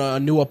have a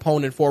new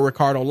opponent for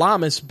Ricardo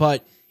Lamas,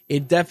 but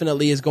it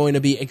definitely is going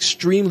to be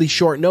extremely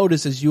short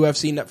notice as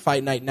UFC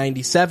Fight Night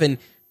 97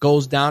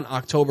 goes down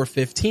October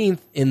 15th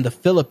in the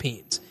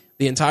Philippines.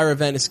 The entire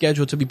event is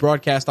scheduled to be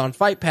broadcast on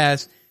Fight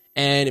Pass,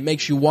 and it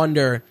makes you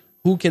wonder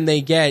who can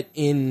they get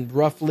in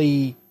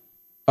roughly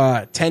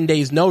 10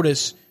 days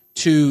notice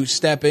to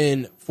step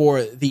in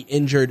for the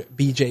injured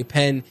BJ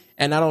Penn.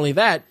 And not only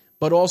that,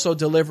 but also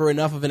deliver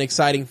enough of an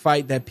exciting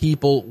fight that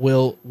people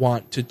will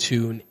want to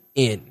tune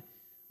in.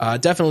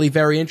 Definitely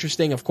very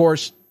interesting. Of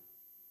course,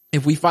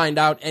 if we find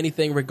out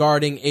anything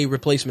regarding a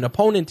replacement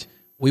opponent,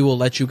 we will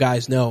let you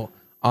guys know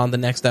on the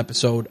next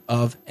episode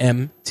of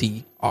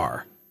MTR.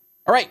 All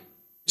right.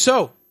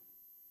 So,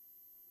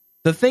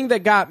 the thing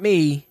that got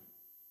me,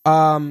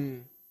 what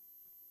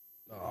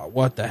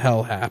the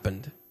hell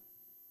happened?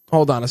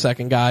 Hold on a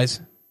second,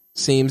 guys.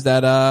 Seems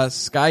that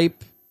Skype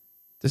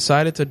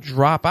decided to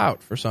drop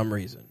out for some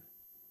reason.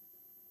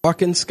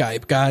 Fucking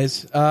Skype,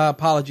 guys.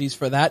 Apologies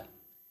for that.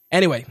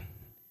 Anyway,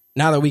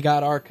 now that we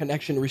got our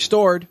connection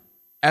restored,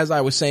 as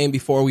I was saying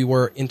before we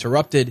were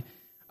interrupted,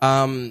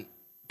 Khabib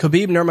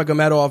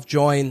Nurmagomedov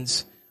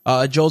joins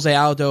Jose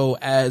Aldo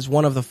as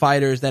one of the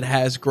fighters that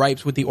has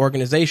gripes with the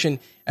organization.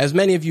 As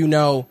many of you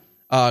know,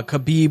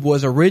 Khabib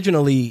was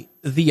originally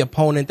the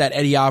opponent that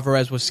Eddie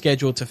Alvarez was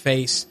scheduled to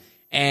face,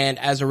 and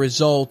as a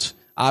result,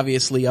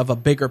 obviously, of a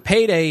bigger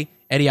payday,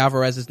 Eddie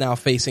Alvarez is now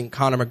facing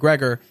Conor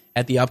McGregor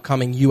at the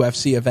upcoming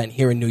UFC event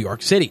here in New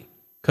York City.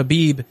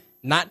 Khabib,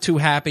 not too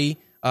happy.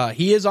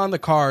 He is on the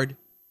card,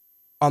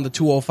 on the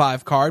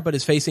 205 card, but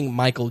is facing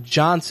Michael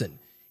Johnson.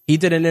 He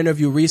did an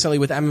interview recently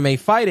with MMA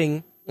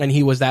Fighting, and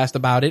he was asked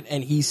about it,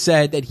 and he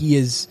said that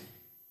he's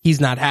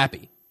not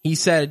happy. He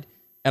said,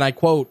 and I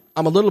quote,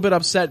 "I'm a little bit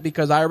upset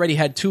because I already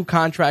had 2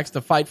 contracts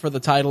to fight for the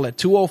title at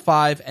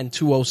 205 and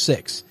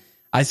 206.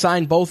 I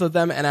signed both of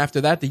them, and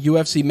after that, the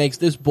UFC makes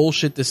this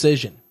bullshit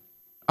decision.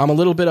 I'm a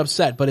little bit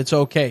upset, but it's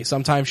okay.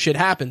 Sometimes shit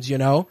happens, you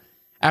know?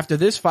 After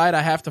this fight,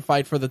 I have to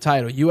fight for the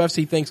title.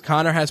 UFC thinks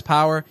Conor has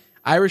power.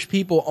 Irish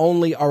people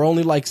are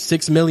only like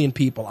 6 million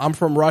people. I'm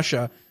from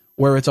Russia,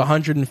 where it's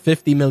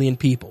 150 million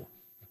people.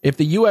 If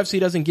the UFC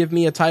doesn't give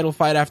me a title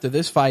fight after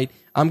this fight,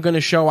 I'm going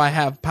to show I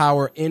have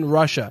power in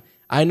Russia.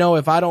 I know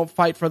if I don't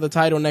fight for the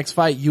title next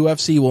fight,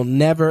 UFC will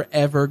never,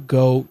 ever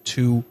go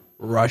to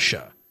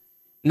Russia."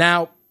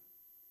 Now,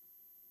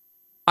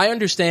 I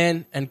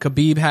understand, and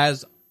Khabib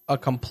has a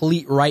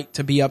complete right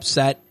to be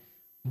upset,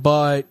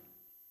 but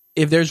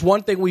if there's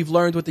one thing we've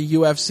learned with the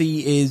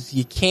UFC is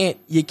you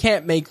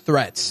can't make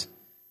threats.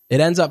 It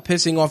ends up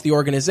pissing off the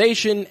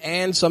organization,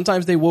 and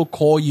sometimes they will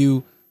call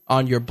you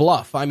on your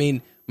bluff. I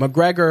mean,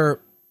 McGregor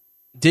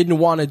didn't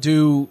want to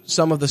do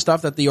some of the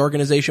stuff that the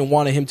organization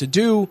wanted him to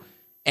do,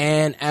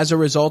 and as a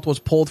result was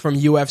pulled from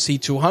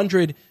UFC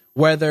 200.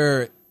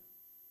 Whether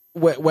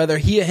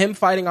him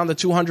fighting on the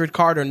 200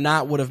 card or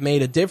not would have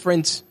made a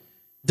difference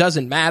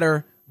doesn't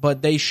matter,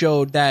 but they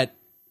showed that,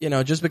 you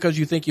know, just because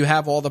you think you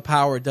have all the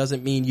power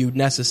doesn't mean you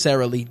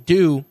necessarily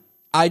do.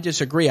 I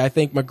disagree. I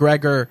think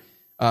McGregor,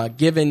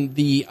 given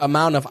the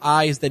amount of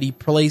eyes that he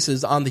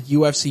places on the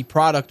UFC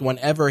product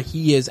whenever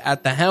he is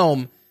at the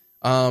helm,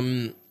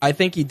 I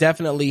think he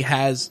definitely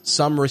has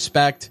some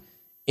respect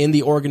in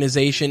the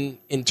organization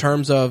in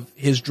terms of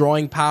his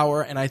drawing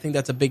power, and I think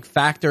that's a big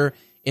factor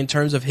in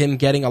terms of him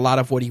getting a lot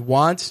of what he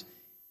wants.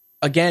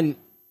 Again,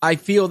 I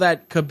feel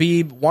that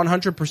Khabib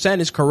 100%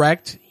 is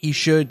correct. He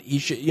should,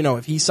 you know,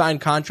 if he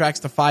signed contracts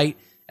to fight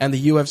and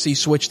the UFC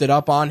switched it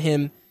up on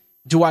him,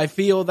 do I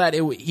feel that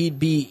he'd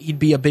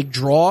be a big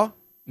draw?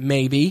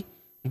 Maybe.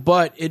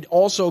 But it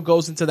also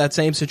goes into that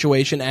same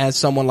situation as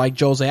someone like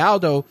Jose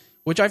Aldo,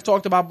 which I've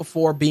talked about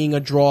before, being a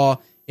draw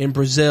in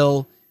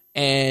Brazil,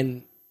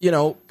 and, you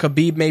know,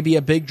 Khabib may be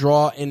a big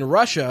draw in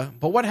Russia,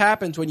 but what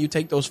happens when you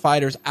take those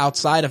fighters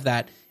outside of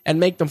that and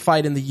make them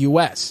fight in the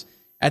U.S.?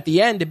 At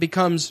the end, it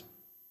becomes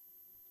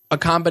a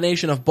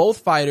combination of both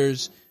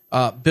fighters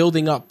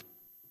building up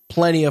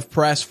plenty of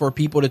press for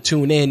people to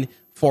tune in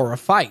for a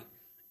fight.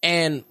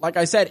 And like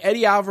I said,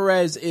 Eddie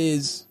Alvarez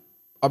is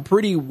a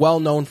pretty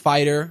well-known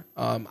fighter,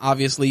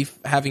 obviously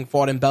having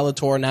fought in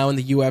Bellator, now in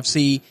the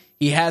UFC.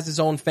 He has his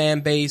own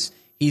fan base.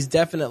 He's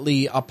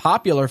definitely a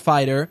popular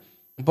fighter,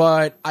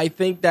 but I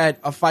think that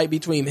a fight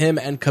between him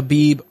and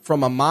Khabib,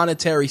 from a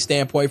monetary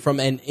standpoint, from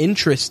an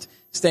interest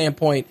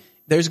standpoint,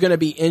 there's going to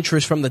be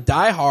interest from the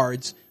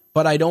diehards,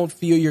 but I don't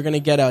feel you're going to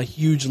get a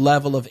huge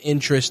level of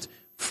interest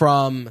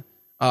from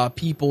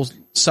people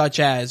such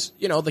as,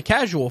 you know, the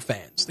casual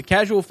fans. The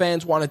casual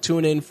fans want to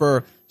tune in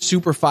for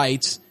super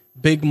fights,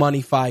 big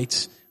money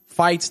fights,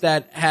 fights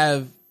that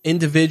have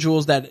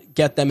individuals that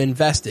get them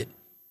invested.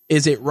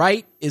 Is it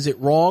right? Is it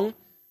wrong?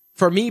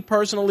 For me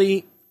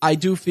personally, I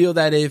do feel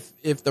that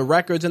if the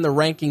records and the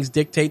rankings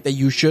dictate that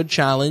you should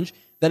challenge,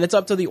 then it's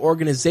up to the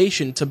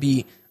organization to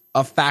be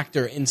a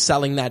factor in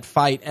selling that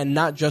fight and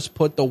not just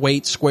put the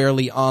weight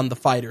squarely on the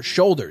fighter's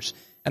shoulders.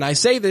 And I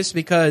say this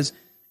because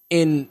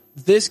in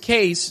this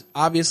case,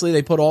 obviously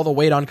they put all the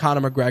weight on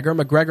Conor McGregor.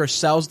 McGregor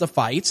sells the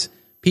fights.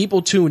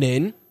 People tune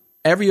in.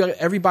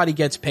 Everybody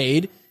gets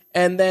paid.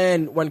 And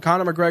then when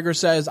Conor McGregor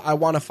says, I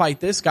want to fight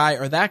this guy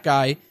or that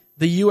guy,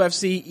 the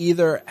UFC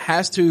either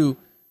has to,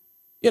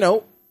 you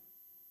know,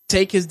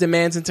 take his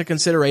demands into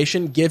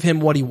consideration, give him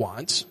what he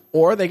wants,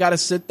 or they got to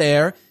sit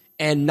there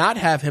and not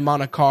have him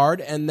on a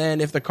card. And then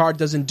if the card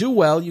doesn't do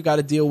well, you got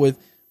to deal with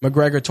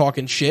McGregor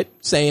talking shit,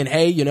 saying,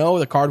 hey, you know,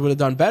 the card would have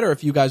done better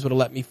if you guys would have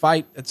let me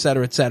fight, et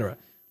cetera, et cetera.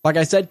 Like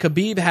I said,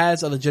 Khabib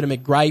has a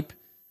legitimate gripe.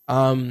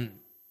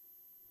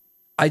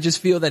 I just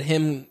feel that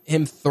him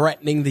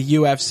threatening the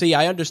UFC,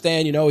 I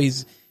understand,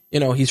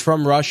 he's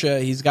from Russia.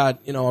 He's got,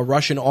 a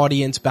Russian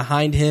audience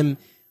behind him.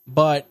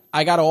 But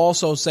I got to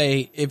also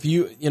say, if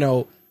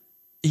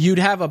you'd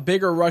have a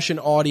bigger Russian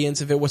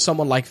audience if it was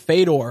someone like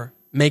Fedor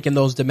making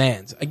those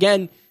demands.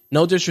 Again,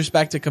 no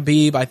disrespect to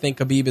Khabib. I think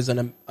Khabib is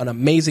an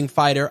amazing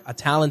fighter, a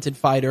talented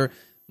fighter,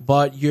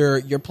 but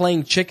you're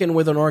playing chicken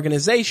with an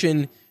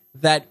organization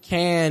that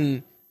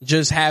can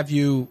just have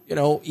you,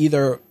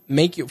 either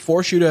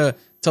force you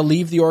to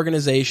leave the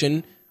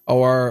organization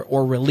or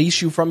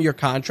release you from your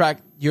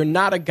contract. You're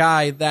not a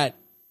guy that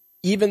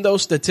even though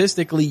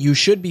statistically you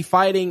should be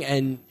fighting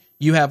and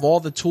you have all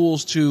the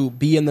tools to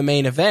be in the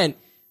main event,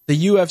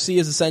 the UFC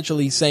is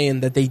essentially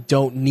saying that they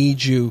don't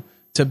need you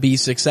to be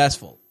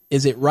successful.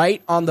 Is it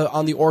right on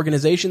the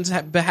organization's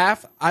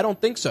behalf? I don't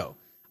think so.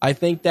 I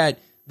think that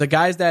the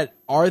guys that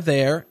are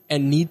there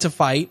and need to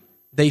fight,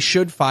 they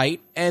should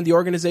fight, and the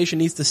organization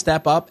needs to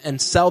step up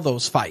and sell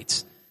those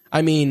fights.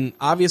 I mean,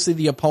 obviously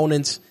the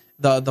opponents,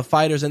 the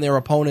fighters and their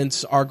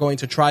opponents are going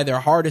to try their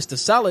hardest to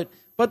sell it,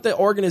 but the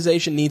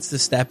organization needs to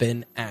step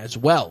in as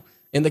well.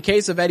 In the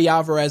case of Eddie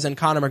Alvarez and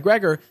Conor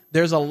McGregor,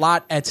 there's a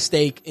lot at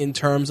stake in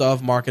terms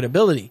of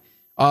marketability.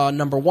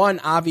 Number one,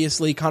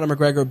 obviously, Conor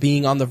McGregor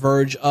being on the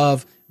verge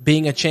of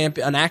being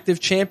an active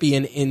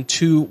champion in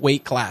 2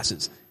 weight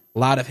classes. A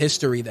lot of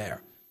history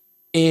there.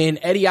 In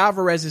Eddie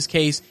Alvarez's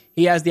case,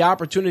 he has the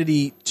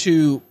opportunity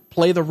to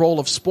play the role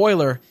of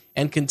spoiler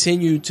and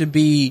continue to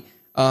be,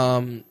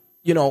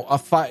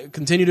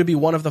 continue to be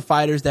one of the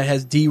fighters that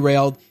has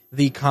derailed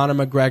the Conor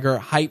McGregor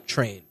hype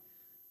train.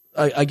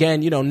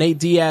 Again, Nate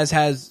Diaz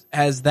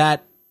has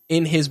that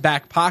in his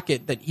back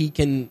pocket that he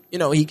can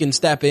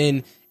step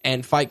in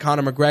and fight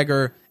Conor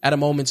McGregor at a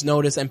moment's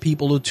notice, and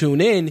people will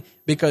tune in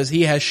because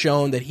he has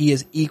shown that he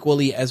is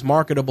equally as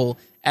marketable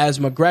as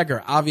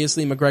McGregor.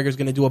 Obviously, McGregor's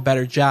going to do a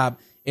better job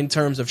in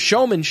terms of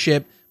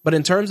showmanship, but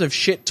in terms of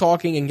shit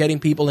talking and getting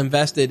people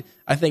invested,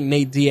 I think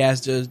Nate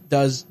Diaz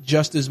does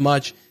just as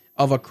much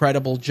of a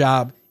credible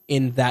job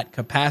in that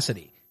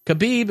capacity.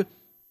 Khabib,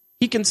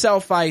 he can sell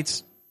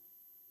fights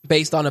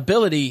based on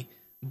ability,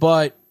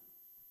 but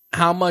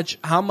how much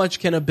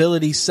can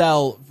ability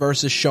sell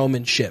versus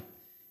showmanship?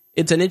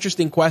 It's an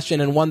interesting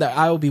question, and one that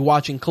I will be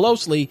watching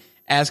closely,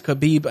 as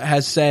Khabib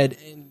has said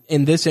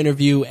in this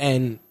interview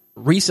and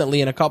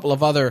recently in a couple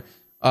of other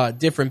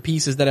different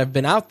pieces that have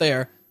been out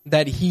there,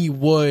 that he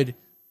would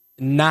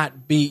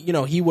not be,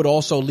 he would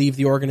also leave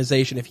the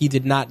organization if he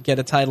did not get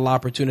a title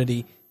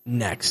opportunity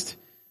next.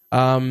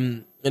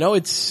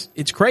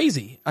 It's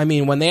crazy. I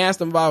mean, when they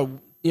asked him about,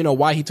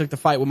 why he took the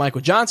fight with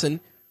Michael Johnson,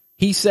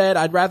 he said,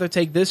 I'd rather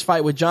take this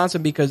fight with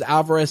Johnson because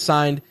Alvarez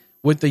signed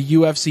with the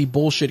UFC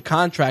bullshit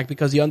contract,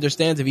 because he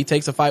understands if he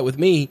takes a fight with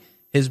me,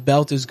 his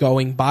belt is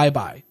going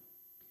bye-bye.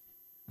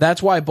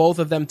 That's why both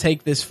of them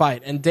take this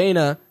fight. And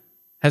Dana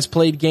has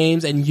played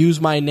games and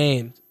used my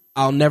name.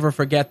 I'll never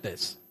forget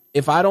this.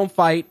 If I don't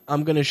fight,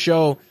 I'm going to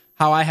show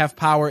how I have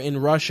power in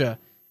Russia.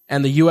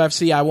 And the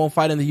UFC, I won't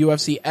fight in the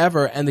UFC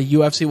ever, and the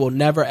UFC will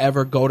never,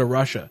 ever go to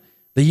Russia.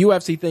 The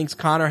UFC thinks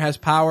Conor has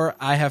power.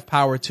 I have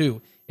power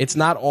too. It's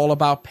not all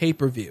about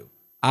pay-per-view.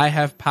 I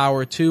have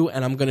power too,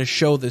 and I'm going to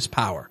show this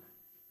power.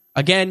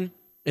 Again,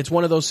 it's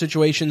one of those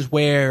situations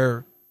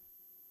where,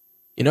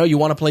 you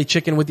want to play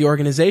chicken with the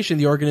organization.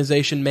 The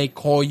organization may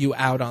call you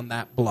out on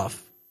that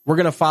bluff.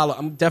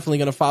 I'm definitely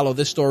going to follow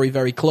this story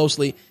very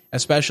closely,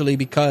 especially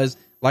because,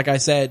 like I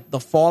said, the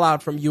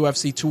fallout from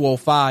UFC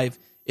 205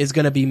 is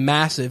going to be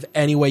massive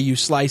any way you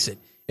slice it.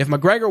 If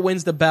McGregor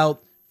wins the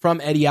belt from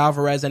Eddie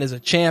Alvarez and is a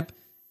champ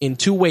in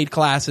 2 weight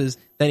classes,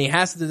 then he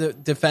has to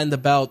defend the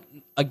belt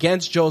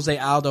against Jose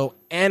Aldo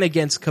and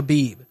against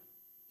Khabib.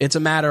 It's a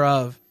matter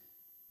of,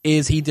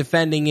 is he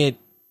defending it?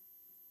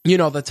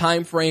 The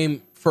time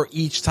frame for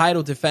each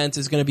title defense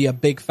is going to be a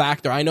big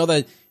factor. I know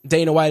that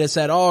Dana White has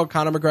said,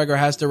 Conor McGregor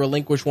has to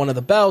relinquish one of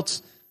the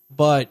belts,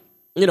 but,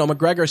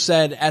 McGregor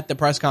said at the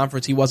press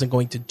conference he wasn't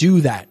going to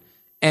do that.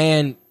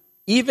 And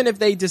even if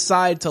they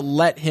decide to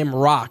let him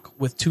rock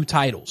with 2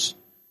 titles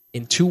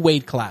in 2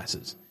 weight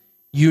classes,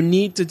 you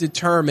need to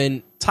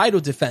determine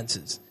title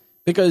defenses.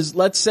 Because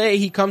let's say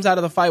he comes out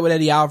of the fight with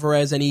Eddie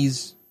Alvarez and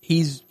he's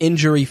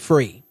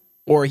injury-free,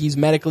 or he's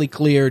medically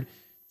cleared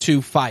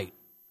to fight.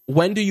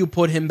 When do you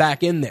put him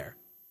back in there?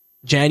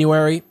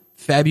 January,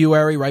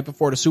 February, right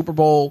before the Super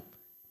Bowl?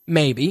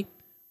 Maybe.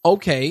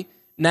 Okay,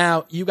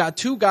 now you got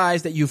 2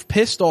 guys that you've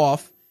pissed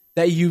off,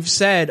 that you've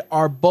said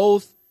are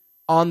both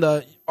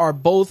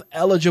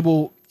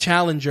eligible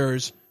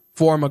challengers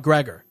for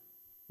McGregor.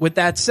 With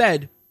that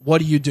said,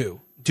 what do?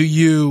 Do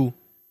you,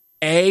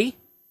 A,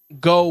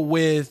 go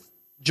with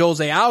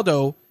Jose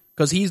Aldo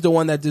because he's the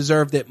one that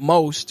deserved it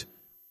most,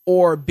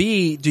 or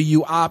B, do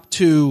you opt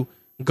to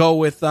go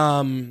with,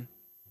 do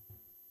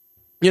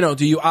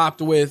you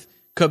opt with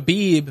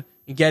Khabib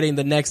getting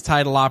the next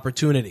title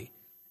opportunity?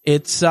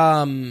 It's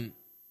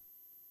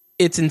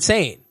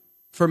insane.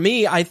 For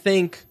me, I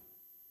think,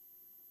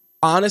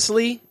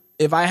 honestly,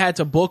 if I had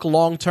to book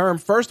long term,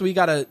 first we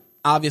got to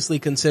obviously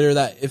consider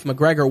that if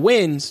McGregor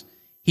wins,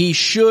 he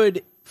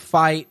should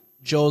fight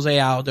Jose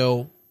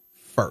Aldo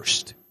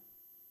first.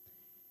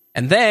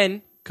 And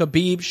then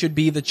Khabib should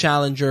be the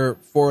challenger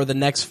for the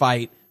next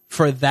fight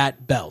for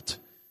that belt.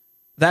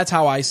 That's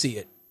how I see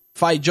it.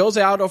 Fight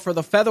Jose Aldo for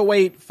the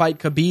featherweight, fight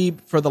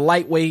Khabib for the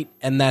lightweight,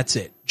 and that's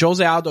it.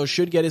 Jose Aldo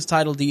should get his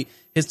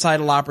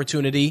title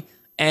opportunity,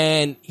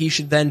 and he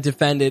should then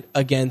defend it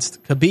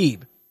against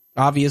Khabib.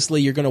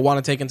 Obviously, you're going to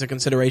want to take into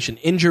consideration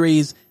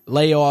injuries,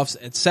 layoffs,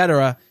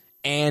 etc.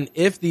 And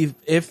if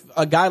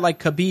a guy like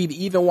Khabib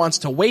even wants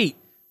to wait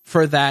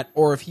for that,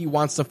 or if he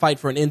wants to fight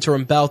for an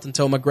interim belt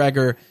until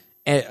McGregor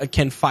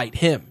can fight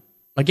him,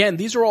 Again,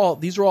 these are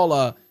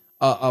all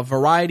a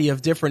variety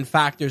of different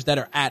factors that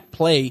are at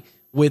play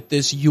with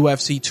this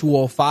UFC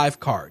 205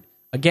 card.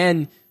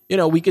 Again,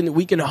 we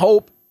can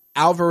hope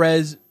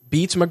Alvarez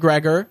beats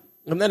McGregor,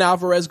 and then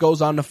Alvarez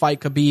goes on to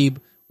fight Khabib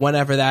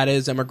whenever that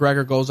is, and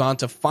McGregor goes on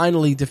to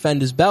finally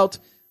defend his belt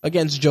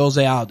against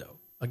Jose Aldo.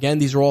 Again,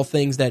 these are all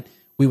things that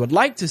we would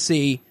like to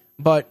see,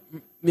 but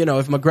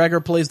if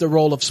McGregor plays the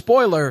role of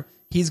spoiler,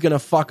 he's going to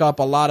fuck up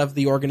a lot of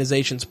the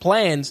organization's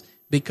plans,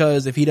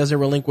 because if he doesn't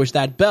relinquish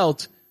that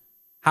belt,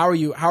 how are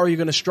you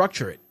going to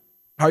structure it?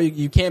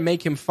 You can't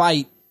make him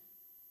fight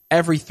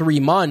every 3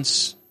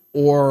 months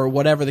or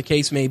whatever the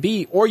case may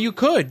be, or you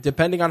could,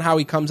 depending on how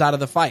he comes out of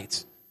the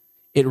fights.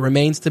 It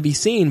remains to be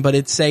seen, but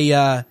it's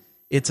a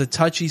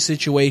touchy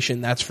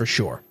situation, that's for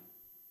sure.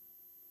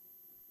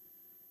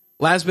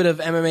 Last bit of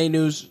MMA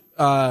news,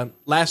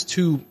 last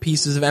two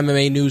pieces of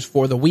MMA news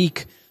for the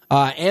week.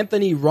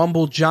 Anthony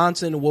Rumble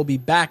Johnson will be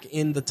back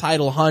in the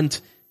title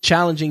hunt,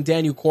 challenging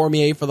Daniel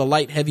Cormier for the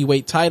light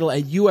heavyweight title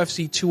at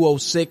UFC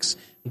 206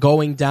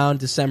 going down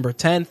December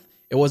 10th.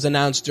 It was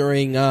announced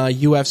during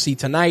UFC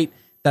Tonight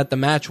that the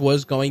match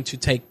was going to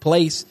take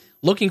place.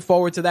 Looking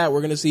forward to that.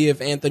 We're going to see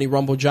if Anthony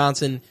Rumble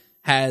Johnson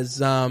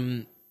has,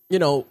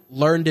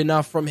 learned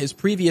enough from his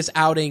previous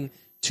outing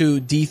to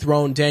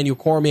dethrone Daniel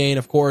Cormier. And,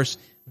 of course,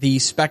 the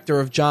specter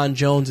of John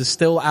Jones is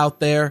still out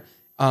there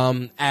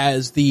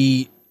as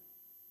the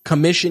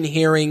commission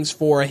hearings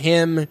for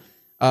him,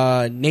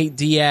 Nate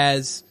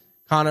Diaz,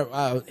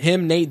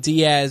 Nate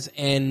Diaz,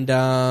 and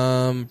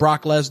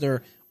Brock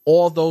Lesnar,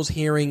 all those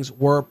hearings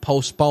were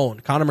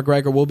postponed. Conor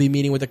McGregor will be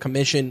meeting with the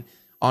commission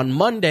on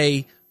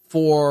Monday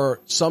for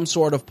some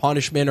sort of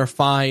punishment or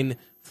fine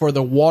for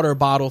the water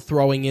bottle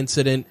throwing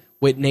incident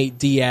with Nate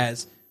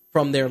Diaz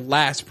from their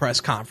last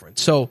press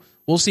conference. So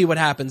we'll see what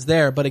happens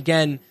there. But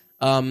again,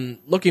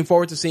 looking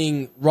forward to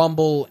seeing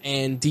Rumble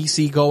and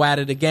DC go at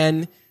it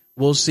again.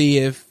 We'll see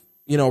if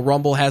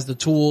Rumble has the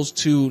tools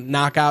to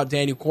knock out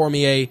Daniel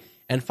Cormier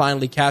and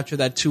finally capture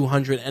that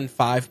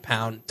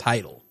 205-pound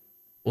title.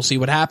 We'll see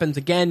what happens.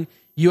 Again,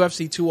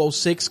 UFC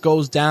 206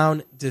 goes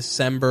down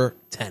December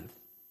 10th.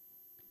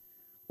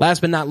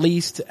 Last but not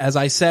least, as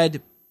I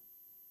said,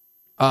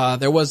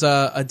 there was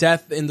a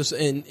death in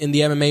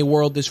the MMA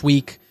world this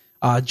week.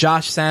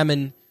 Josh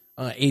Salmon,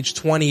 age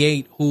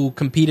 28, who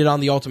competed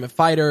on The Ultimate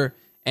Fighter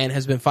and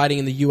has been fighting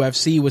in the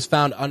UFC, was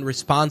found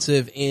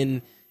unresponsive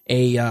in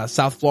a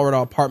South Florida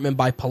apartment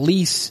by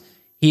police.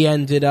 He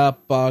ended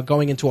up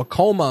going into a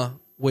coma,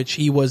 which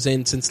he was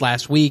in since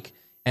last week,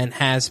 and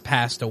has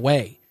passed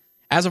away.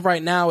 As of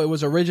right now, it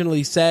was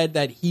originally said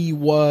that he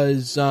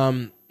was,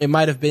 it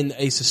might have been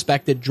a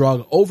suspected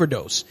drug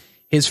overdose.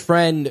 His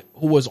friend,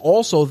 who was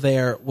also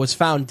there, was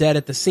found dead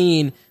at the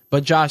scene,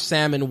 but Josh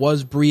Salmon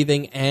was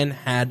breathing and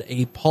had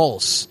a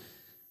pulse.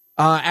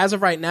 As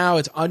of right now,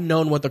 it's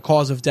unknown what the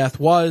cause of death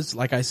was.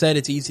 Like I said,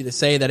 it's easy to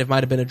say that it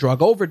might have been a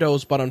drug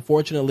overdose, but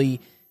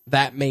unfortunately,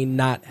 that may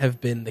not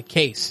have been the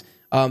case.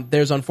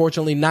 There's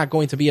unfortunately not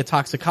going to be a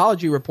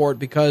toxicology report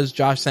because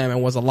Josh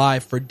Salmon was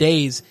alive for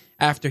days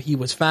after he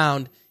was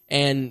found,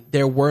 and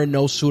there were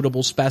no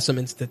suitable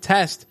specimens to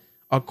test,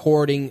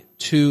 according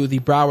to the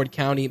Broward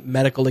County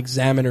Medical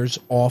Examiner's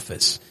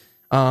Office.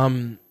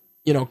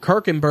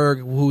 Kirkenberg,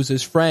 who's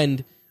his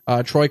friend,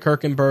 Troy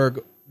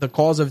Kirkenberg, the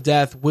cause of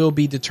death will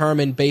be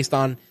determined based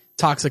on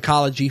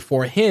toxicology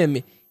for him.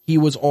 He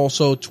was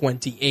also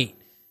 28.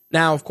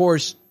 Now, of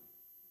course,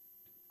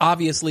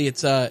 obviously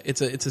it's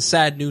a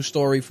sad news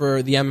story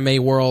for the MMA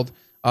world.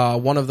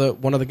 One of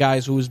the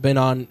guys who's been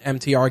on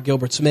MTR,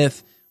 Gilbert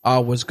Smith,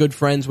 was good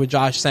friends with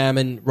Josh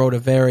Salmon, wrote a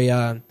very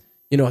a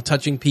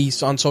touching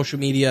piece on social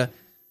media.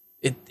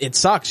 It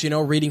sucks,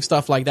 reading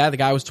stuff like that. The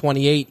guy was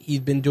 28.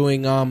 He'd been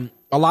doing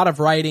a lot of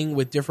writing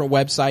with different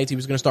websites. He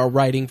was going to start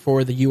writing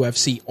for the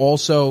UFC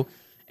also.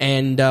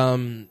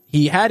 And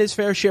he had his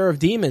fair share of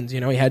demons. He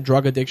had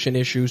drug addiction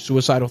issues,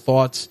 suicidal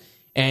thoughts.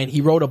 And he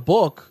wrote a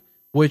book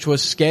which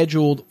was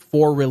scheduled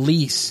for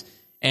release.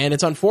 And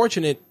it's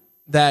unfortunate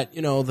that,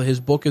 his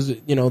book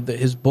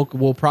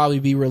will probably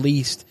be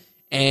released.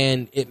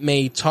 And it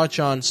may touch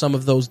on some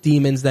of those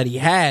demons that he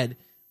had.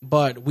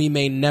 But we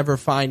may never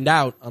find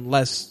out,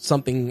 unless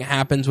something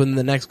happens within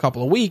the next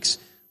couple of weeks,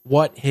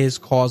 what his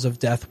cause of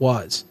death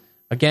was.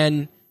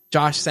 Again,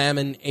 Josh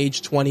Salmon,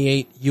 age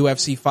 28,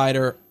 UFC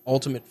fighter,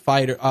 Ultimate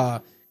Fighter,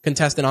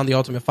 contestant on The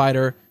Ultimate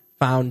Fighter,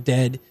 found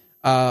dead.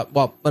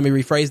 Let me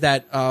rephrase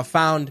that.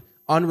 Found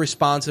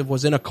unresponsive,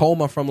 was in a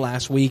coma from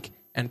last week,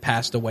 and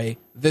passed away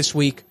this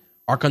week.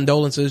 Our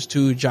condolences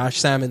to Josh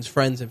Salmon's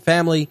friends and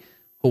family,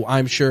 who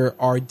I'm sure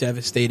are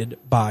devastated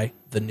by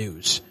the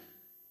news.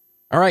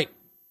 All right.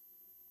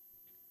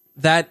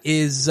 That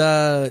is,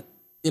 a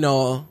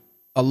low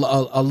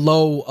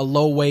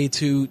way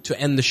to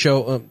end the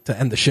show,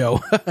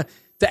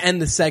 to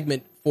end the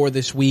segment for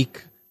this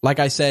week. Like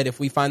I said, if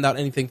we find out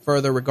anything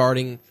further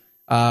regarding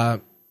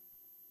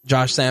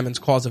Josh Salmon's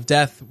cause of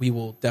death, we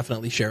will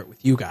definitely share it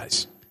with you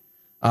guys.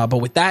 But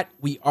with that,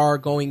 we are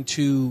going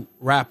to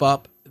wrap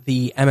up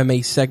the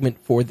MMA segment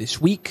for this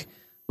week.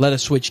 Let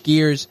us switch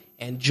gears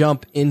and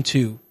jump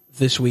into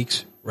this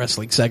week's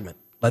wrestling segment.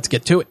 Let's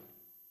get to it.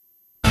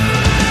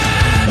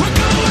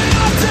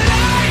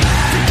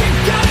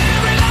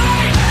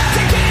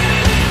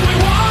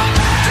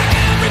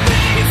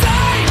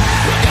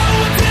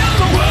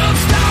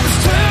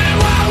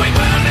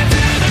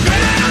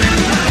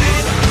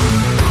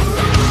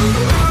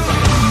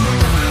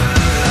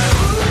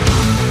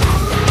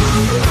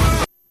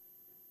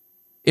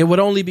 It would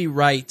only be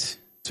right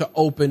to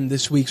open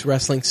this week's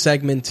wrestling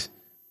segment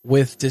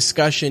with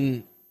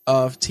discussion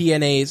of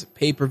TNA's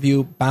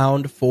pay-per-view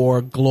Bound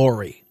for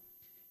Glory.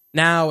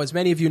 Now, as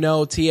many of you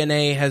know,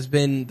 TNA has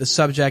been the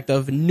subject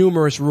of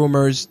numerous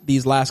rumors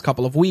these last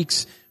couple of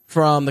weeks,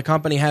 from the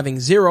company having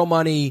zero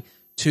money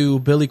to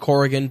Billy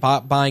Corrigan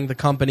buying the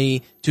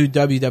company, to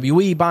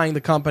WWE buying the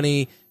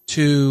company,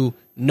 to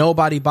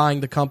nobody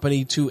buying the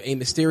company, to a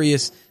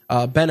mysterious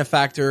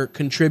benefactor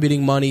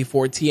contributing money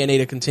for TNA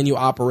to continue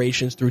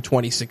operations through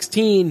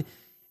 2016.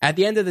 At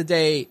the end of the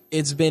day,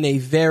 it's been a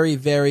very,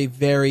 very,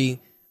 very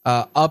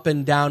up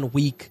and down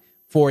week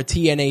for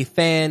TNA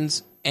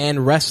fans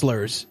and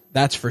wrestlers,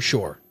 that's for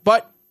sure.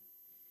 But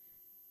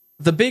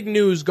the big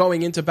news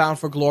going into Bound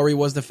for Glory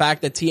was the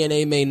fact that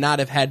TNA may not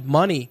have had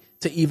money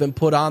to even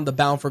put on the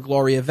Bound for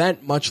Glory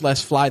event, much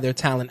less fly their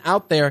talent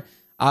out there.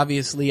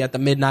 Obviously, at the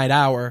midnight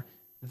hour,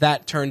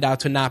 that turned out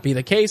to not be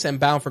the case, and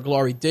Bound for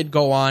Glory did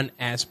go on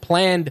as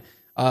planned.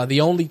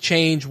 The only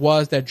change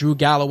was that Drew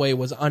Galloway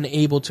was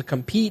unable to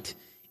compete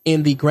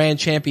in the Grand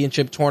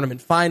Championship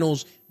Tournament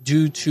Finals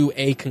due to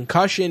a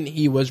concussion.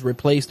 He was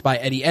replaced by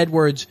Eddie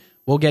Edwards.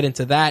 We'll get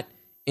into that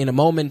in a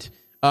moment.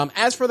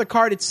 As for the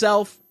card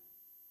itself,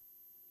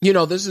 you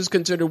know, this is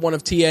considered one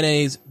of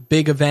TNA's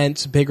bigger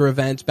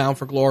events, Bound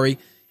for Glory.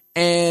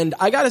 And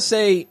I gotta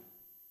say,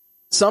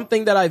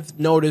 something that I've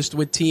noticed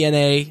with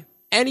TNA,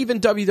 and even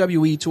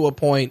WWE to a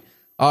point,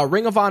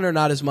 Ring of Honor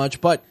not as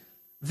much, but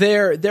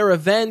their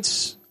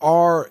events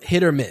are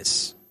hit or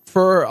miss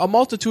for a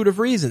multitude of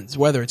reasons,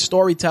 whether it's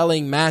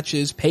storytelling,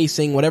 matches,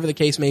 pacing, whatever the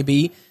case may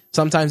be.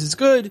 Sometimes it's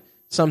good,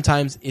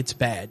 sometimes it's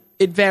bad.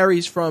 It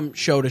varies from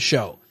show to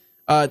show.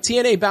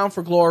 TNA Bound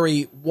for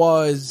Glory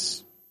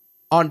was,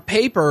 on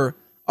paper,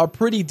 a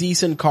pretty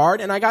decent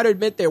card, and I gotta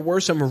admit there were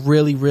some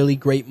really, really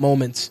great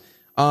moments.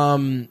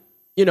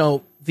 You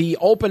know, the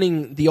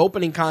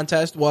opening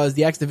contest was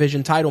the X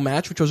Division title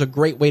match, which was a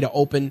great way to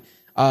open.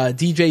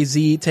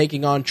 DJZ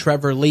taking on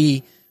Trevor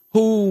Lee,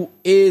 who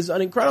is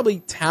an incredibly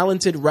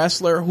talented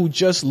wrestler who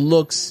just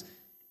looks,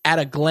 at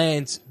a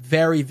glance,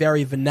 very,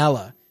 very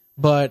vanilla.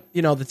 But,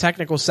 you know, the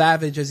Technical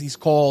Savage, as he's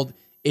called,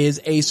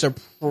 is a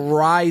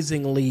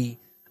surprisingly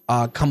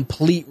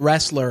complete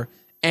wrestler,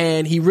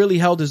 and he really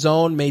held his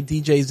own, made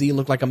DJZ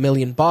look like $1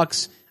 million.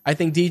 I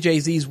think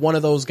DJZ is one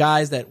of those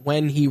guys that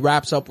when he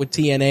wraps up with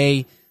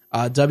TNA,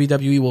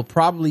 WWE will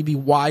probably be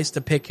wise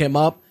to pick him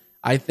up.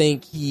 I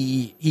think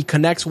he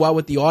connects well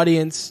with the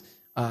audience,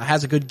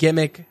 has a good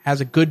gimmick,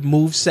 has a good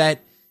move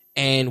set,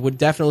 and would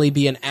definitely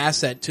be an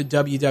asset to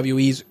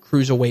WWE's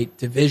Cruiserweight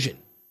division.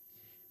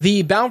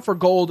 The Bound for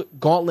Gold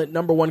Gauntlet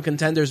 #1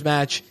 Contenders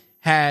match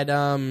had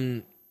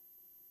a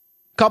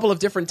couple of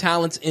different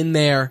talents in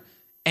there,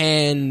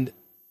 and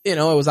you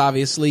know, it was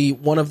obviously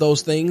one of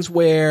those things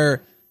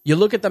where you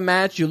look at the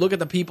match, you look at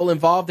the people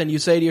involved, and you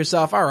say to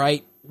yourself, all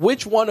right,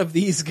 which one of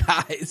these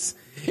guys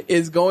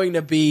is going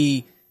to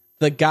be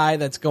the guy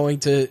that's going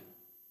to,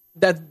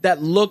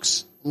 that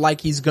looks like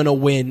he's going to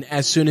win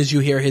as soon as you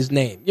hear his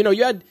name? You know,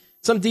 you had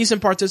some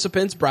decent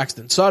participants,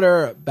 Braxton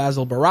Sutter,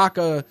 Basil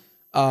Baraka,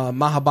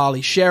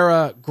 Mahabali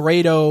Shera,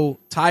 Grado,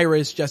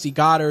 Tyrus, Jesse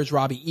Goddard,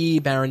 Robbie E.,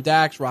 Baron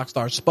Dax,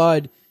 Rockstar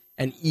Spud,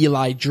 and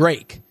Eli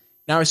Drake.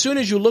 Now, as soon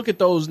as you look at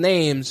those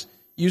names,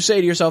 you say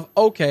to yourself,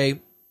 okay,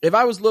 if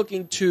I was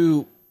looking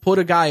to put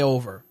a guy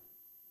over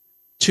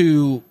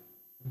to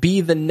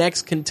be the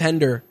next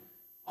contender,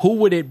 who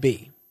would it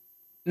be?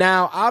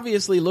 Now,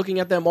 obviously, looking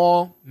at them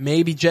all,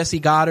 maybe Jesse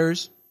Goddard,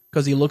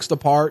 because he looks the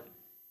part.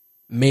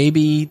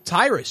 Maybe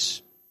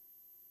Tyrus.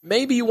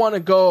 Maybe you want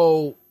to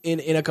go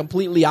in a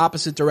completely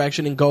opposite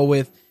direction and go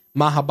with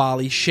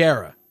Mahabali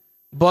Shera.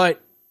 But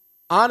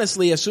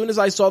honestly, as soon as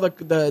I saw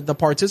the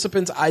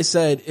participants, I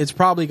said it's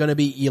probably going to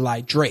be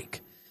Eli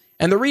Drake.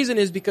 And the reason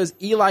is because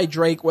Eli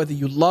Drake, whether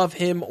you love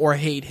him or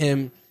hate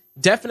him,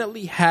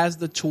 definitely has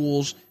the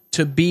tools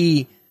to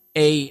be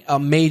a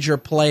major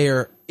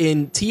player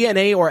in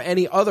TNA or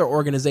any other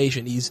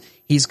organization.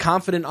 He's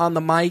confident on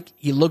the mic.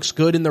 He looks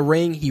good in the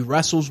ring. He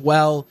wrestles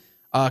well,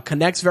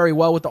 connects very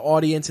well with the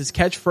audience. His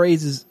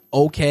catchphrase is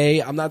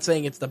okay. I'm not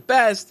saying it's the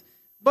best,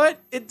 but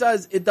it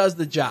does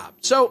the job.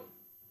 So,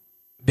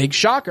 big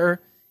shocker,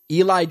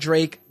 Eli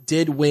Drake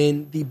did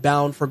win the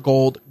Bound for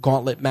Gold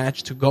Gauntlet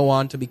match to go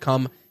on to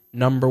become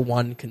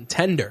 #1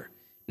 contender.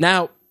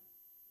 Now,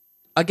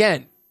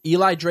 again,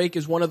 Eli Drake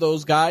is one of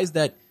those guys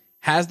that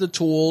has the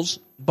tools,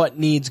 but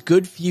needs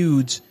good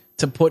feuds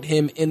to put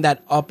him in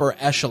that upper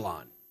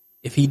echelon.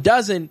 If he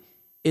doesn't,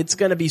 it's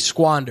going to be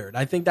squandered.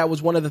 I think that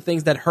was one of the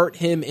things that hurt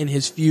him in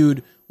his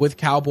feud with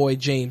Cowboy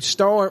James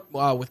Storm.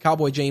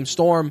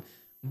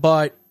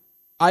 But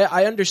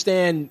I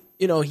understand,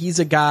 you know, he's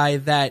a guy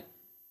that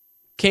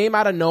came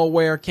out of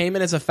nowhere, came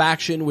in as a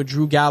faction with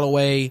Drew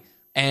Galloway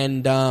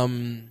and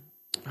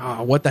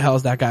what the hell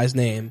is that guy's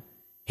name?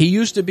 He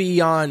used to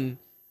be on,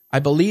 I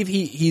believe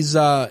he's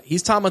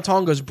Tama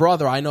Tonga's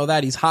brother. I know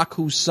that. He's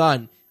Haku's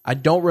son. I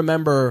don't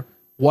remember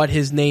what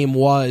his name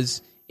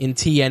was in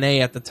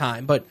TNA at the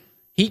time, but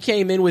he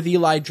came in with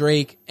Eli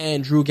Drake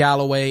and Drew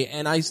Galloway,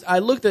 and I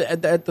looked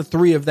at the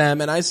three of them,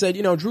 and I said,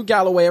 Drew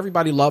Galloway,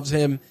 everybody loves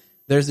him.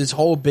 There's this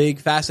whole big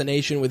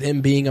fascination with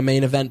him being a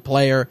main event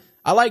player.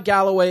 I like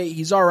Galloway.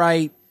 He's all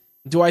right.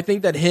 Do I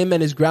think that him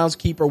and his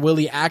groundskeeper,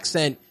 Willie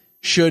Accent,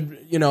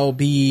 should,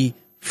 be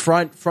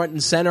front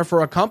and center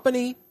for a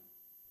company?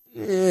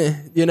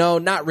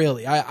 Not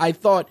really. I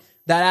thought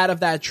that out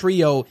of that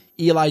trio,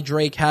 Eli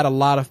Drake had a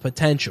lot of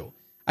potential.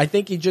 I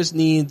think he just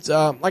needs,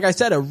 like I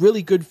said, a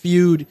really good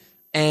feud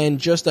and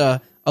just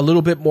a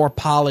little bit more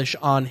polish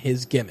on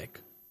his gimmick.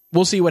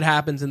 We'll see what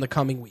happens in the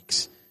coming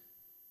weeks.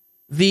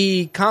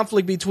 The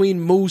conflict between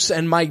Moose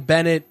and Mike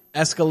Bennett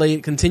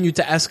continued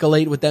to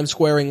escalate with them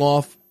squaring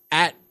off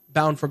at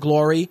Bound for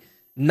Glory.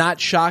 Not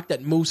shocked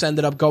that Moose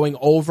ended up going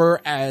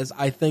over, as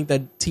I think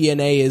that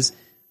TNA is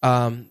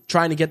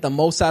trying to get the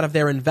most out of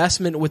their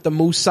investment with the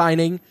Moose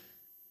signing.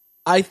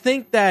 I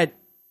think that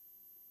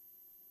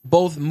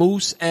both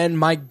Moose and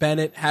Mike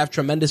Bennett have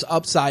tremendous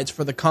upsides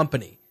for the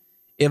company.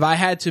 If I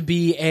had to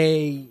be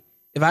a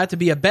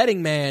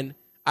betting man,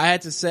 I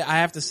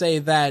have to say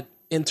that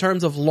in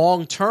terms of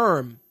long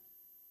term,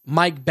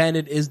 Mike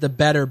Bennett is the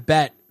better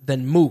bet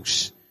than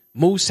Moose.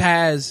 Moose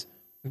has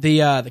the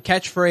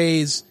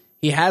catchphrase,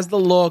 he has the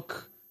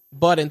look,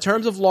 but in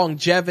terms of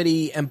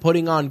longevity and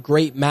putting on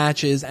great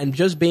matches and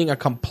just being a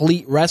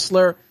complete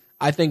wrestler,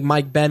 I think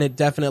Mike Bennett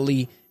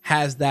definitely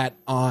has that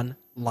on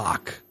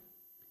lock.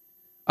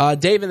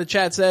 Dave in the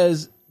chat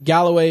says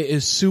Galloway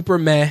is super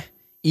meh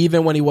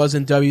even when he was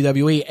in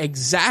WWE.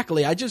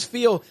 Exactly.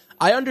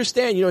 I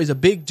understand, he's a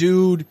big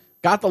dude,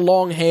 got the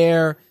long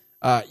hair,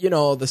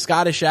 the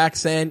Scottish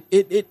accent.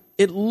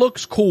 It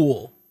looks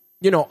cool,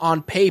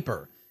 on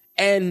paper.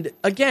 And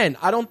again,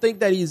 I don't think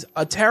that he's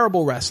a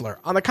terrible wrestler.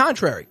 On the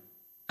contrary,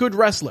 good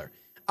wrestler.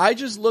 I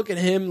just look at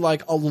him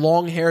like a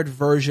long-haired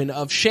version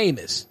of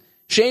Sheamus.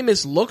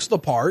 Sheamus looks the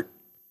part,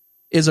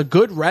 is a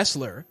good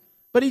wrestler,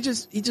 but he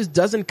just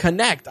doesn't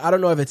connect. I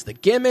don't know if it's the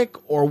gimmick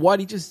or what.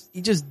 He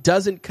just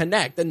doesn't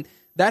connect. And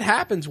that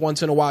happens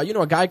once in a while.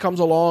 A guy comes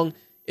along,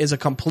 is a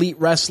complete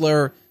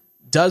wrestler,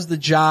 does the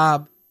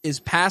job, is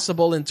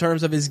passable in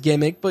terms of his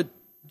gimmick, but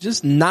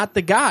just not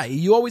the guy.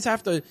 You always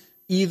have to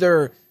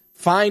either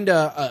find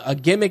a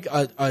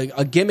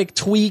gimmick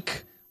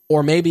tweak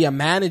or maybe a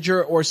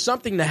manager or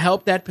something to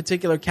help that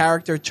particular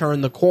character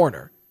turn the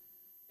corner.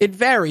 It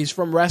varies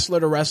from wrestler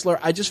to wrestler.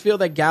 I just feel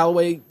that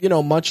Galloway,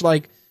 much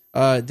like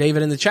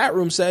David in the chat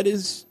room said,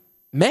 is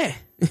meh.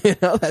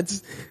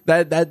 That's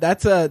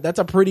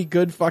a pretty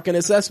good fucking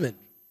assessment.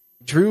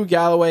 Drew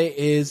Galloway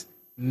is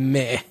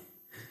meh.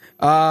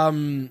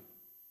 I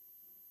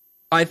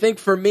think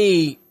for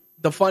me,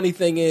 the funny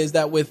thing is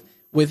that with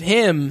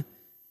him,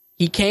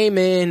 he came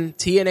in,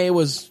 TNA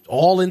was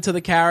all into the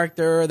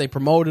character. They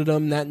promoted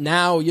him. That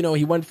now,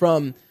 he went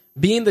from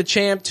being the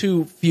champ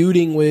to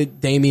feuding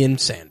with Damian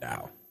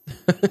Sandow.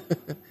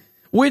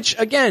 Which,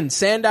 again,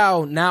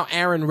 Sandow, now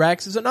Aaron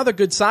Rex, is another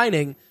good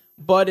signing.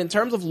 But in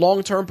terms of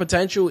long-term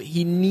potential,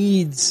 he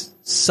needs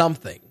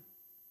something.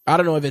 I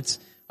don't know if it's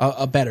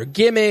a better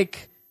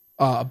gimmick,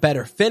 a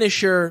better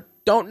finisher.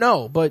 Don't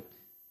know. But,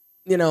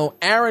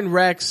 Aaron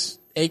Rex,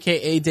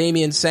 a.k.a.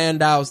 Damian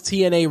Sandow's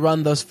TNA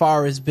run thus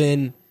far has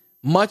been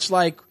much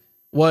like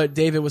what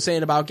David was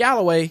saying about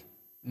Galloway,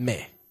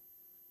 meh.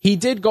 He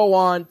did go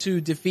on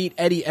to defeat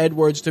Eddie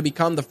Edwards to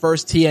become the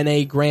first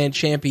TNA Grand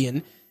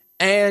Champion.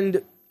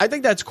 And I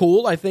think that's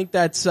cool. I think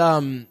that's,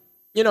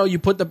 you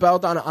put the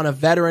belt on a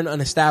veteran, an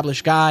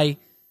established guy.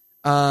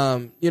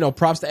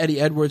 Props to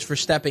Eddie Edwards for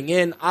stepping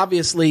in.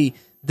 Obviously,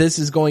 this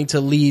is going to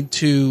lead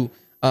to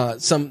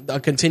a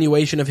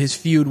continuation of his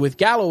feud with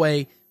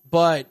Galloway.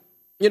 But,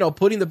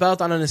 putting the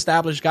belt on an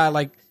established guy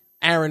like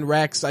Aaron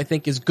Rex, I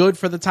think, is good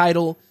for the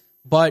title.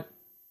 But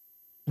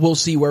we'll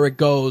see where it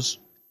goes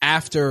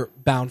after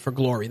Bound for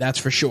Glory. That's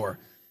for sure.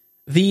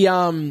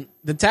 The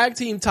tag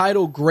team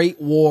title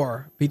Great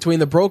War between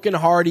the Broken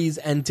Hardys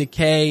and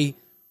Decay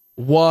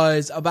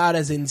was about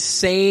as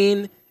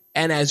insane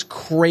and as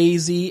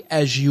crazy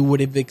as you would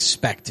have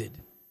expected.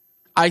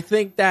 I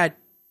think that,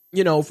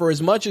 for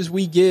as much as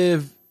we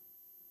give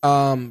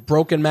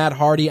Broken Matt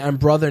Hardy and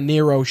Brother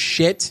Nero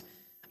shit,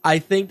 I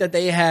think that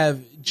they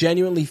have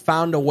genuinely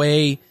found a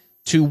way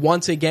to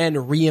once again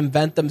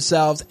reinvent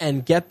themselves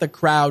and get the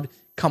crowd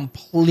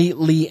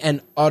completely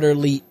and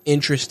utterly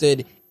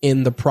interested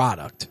in the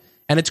product.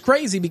 And it's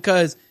crazy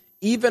because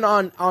even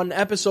on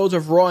episodes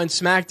of Raw and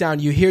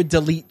SmackDown, you hear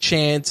delete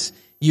chants,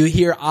 you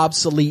hear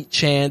obsolete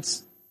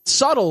chants,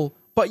 subtle,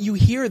 but you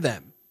hear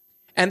them.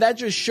 And that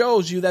just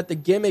shows you that the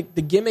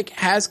gimmick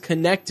has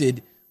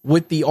connected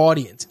with the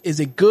audience. Is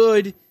it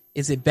good?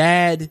 Is it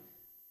bad?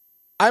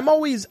 I'm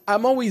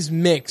always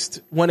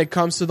mixed when it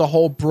comes to the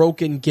whole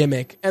broken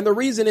gimmick. And the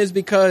reason is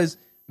because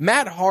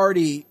Matt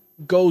Hardy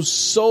goes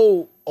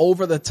so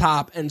over the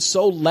top and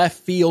so left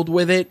field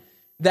with it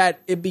that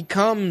it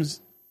becomes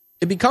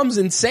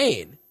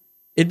insane.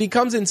 It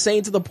becomes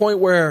insane to the point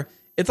where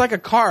it's like a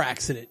car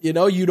accident. You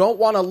know, you don't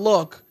want to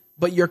look,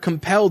 but you're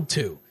compelled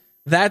to.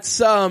 That's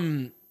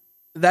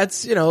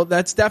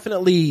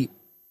definitely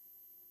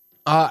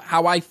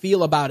how I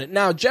feel about it.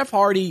 Now, Jeff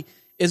Hardy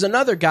is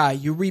another guy.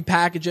 You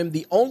repackage him.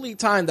 The only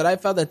time that I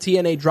felt that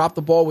TNA dropped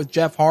the ball with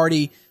Jeff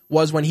Hardy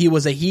was when he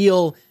was a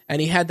heel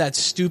and he had that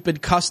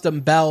stupid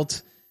custom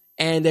belt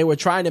and they were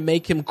trying to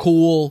make him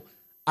cool.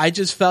 I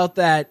just felt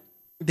that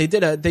they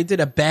did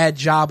a bad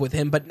job with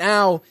him. But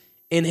now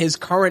in his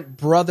current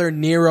Brother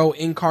Nero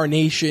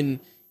incarnation,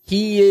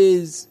 he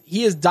is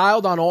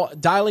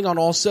dialing on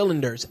all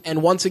cylinders.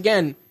 And once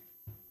again,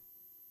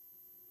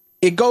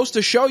 it goes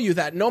to show you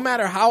that no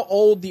matter how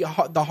old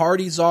the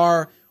Hardys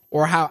are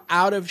or how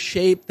out of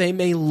shape they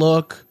may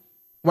look,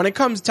 when it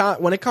comes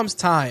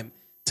time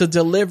to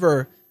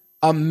deliver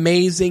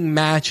amazing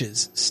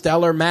matches,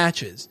 stellar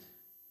matches,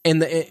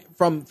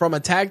 from a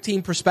tag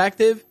team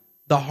perspective,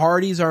 the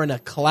Hardys are in a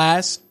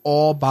class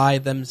all by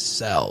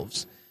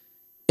themselves.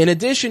 In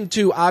addition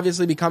to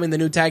obviously becoming the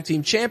new tag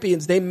team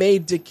champions, they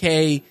made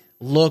Decay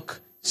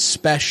look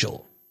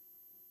special.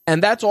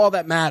 And that's all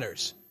that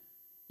matters.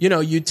 You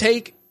know,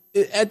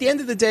 at the end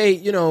of the day,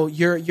 you know,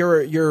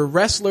 your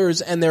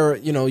wrestlers and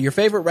your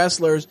favorite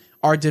wrestlers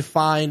are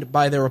defined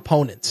by their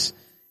opponents.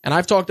 And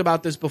I've talked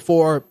about this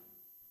before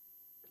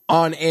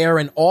on air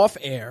and off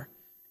air.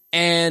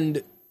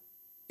 And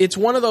it's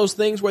one of those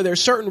things where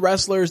there's certain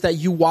wrestlers that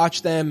you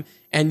watch them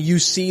and you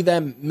see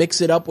them mix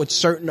it up with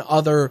certain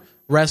other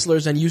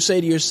wrestlers and you say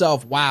to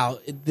yourself, wow,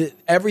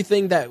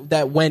 everything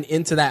that went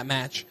into that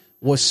match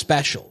was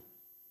special.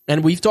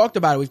 And we've talked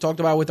about it. We've talked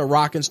about it with The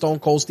Rock and Stone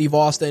Cold Steve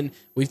Austin.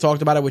 We've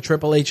talked about it with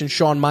Triple H and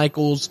Shawn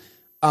Michaels.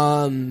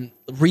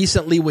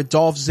 Recently with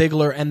Dolph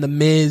Ziggler and The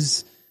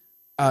Miz.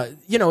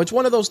 It's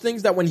one of those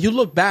things that when you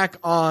look back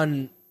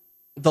on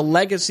the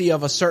legacy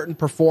of a certain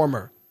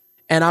performer,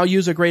 and I'll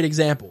use a great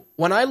example.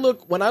 When I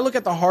look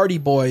at the Hardy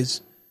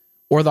Boys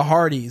or the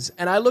Hardys,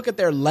 and I look at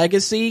their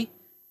legacy,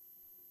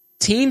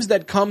 teams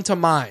that come to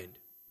mind,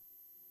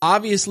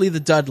 obviously the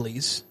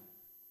Dudleys,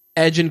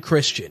 Edge and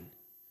Christian.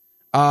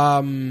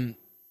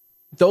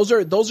 Those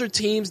are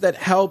teams that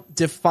help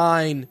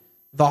define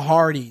the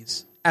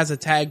Hardys as a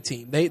tag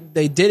team.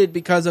 They did it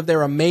because of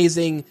their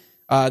amazing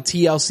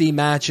TLC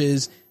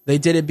matches. They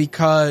did it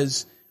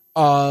because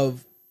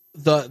of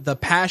the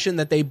passion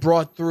that they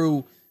brought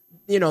through,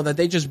 that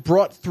they just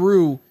brought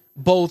through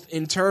both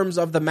in terms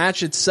of the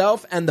match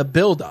itself and the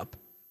build-up.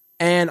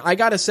 And I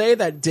got to say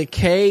that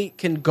Decay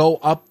can go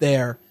up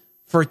there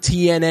for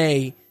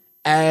TNA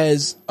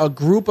as a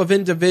group of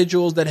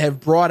individuals that have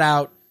brought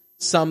out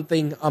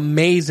something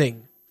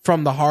amazing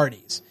from the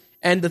Hardys.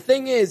 And the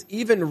thing is,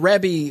 even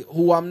Rebby,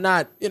 who I'm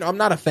not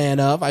a fan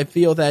of, I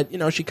feel that,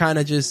 she kind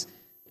of just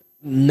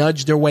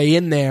nudged her way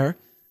in there.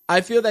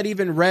 I feel that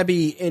even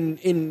Rebby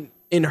in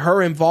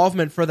her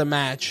involvement for the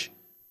match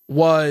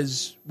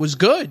was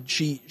good.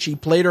 She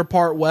played her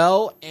part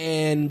well,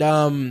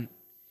 and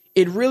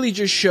it really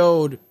just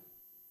showed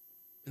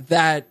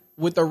that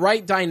with the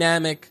right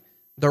dynamic,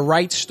 the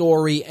right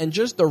story, and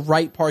just the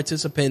right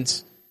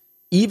participants,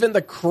 even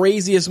the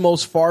craziest,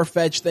 most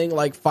far-fetched thing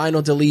like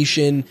Final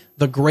Deletion,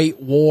 The Great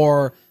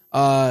War,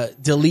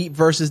 Delete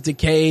versus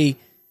Decay,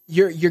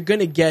 you're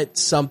going to get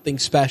something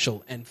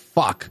special. And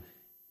fuck,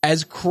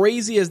 as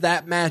crazy as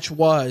that match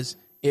was,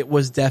 it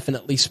was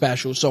definitely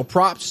special. So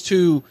props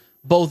to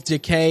both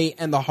Decay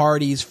and the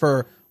Hardys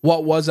for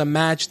what was a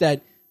match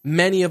that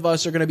many of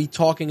us are going to be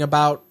talking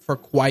about for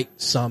quite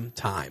some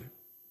time.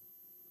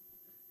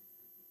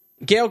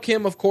 Gail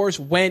Kim, of course,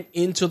 went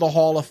into the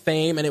Hall of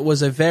Fame, and it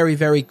was a very,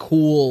 very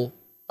cool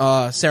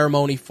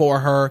ceremony for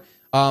her.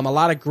 A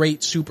lot of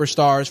great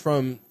superstars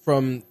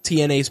from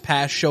TNA's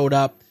past showed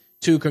up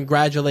to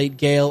congratulate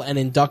Gail and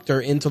induct her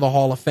into the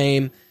Hall of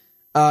Fame.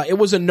 It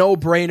was a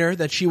no-brainer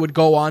that she would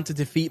go on to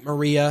defeat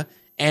Maria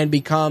and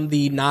become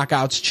the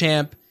Knockouts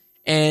champ.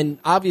 And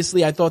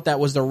obviously, I thought that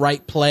was the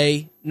right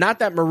play. Not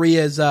that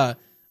Maria is a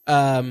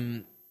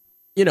bad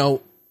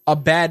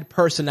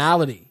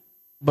personality,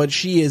 but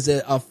she is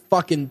a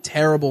fucking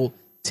terrible,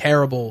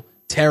 terrible,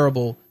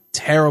 terrible,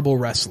 terrible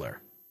wrestler.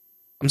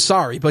 I'm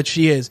sorry, but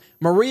she is.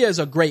 Maria is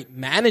a great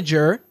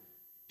manager.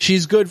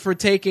 She's good for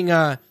taking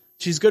a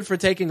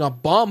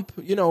bump,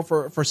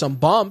 for some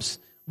bumps.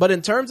 But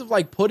in terms of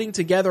like putting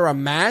together a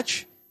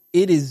match,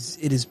 it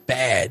is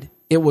bad.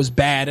 It was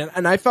bad.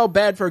 And I felt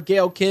bad for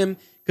Gail Kim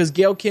because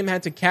Gail Kim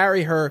had to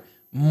carry her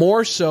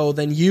more so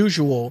than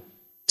usual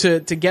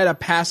to get a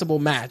passable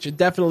match. It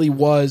definitely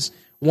was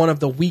one of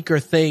the weaker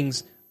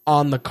things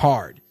on the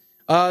card.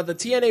 The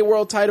TNA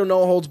World Title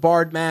No Holds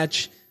Barred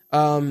match,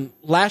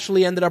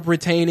 Lashley ended up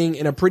retaining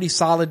in a pretty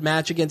solid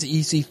match against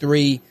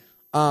EC3.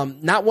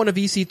 Not one of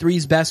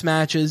EC3's best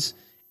matches,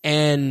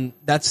 and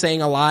that's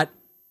saying a lot.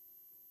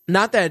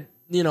 Not that,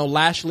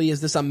 Lashley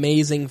is this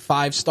amazing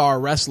 5-star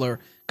wrestler,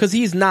 because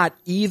he's not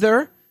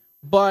either,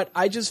 but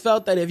I just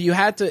felt that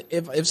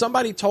if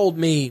somebody told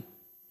me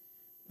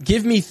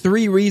give me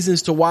 3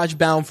 reasons to watch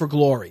Bound for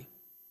Glory.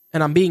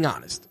 And I'm being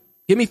honest.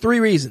 Give me 3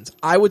 reasons.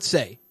 I would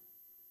say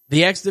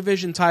the X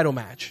Division title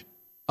match,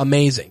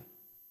 amazing.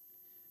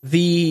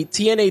 The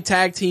TNA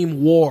Tag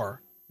Team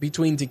War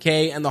between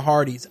Decay and the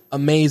Hardys,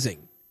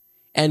 amazing.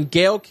 And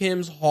Gail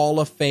Kim's Hall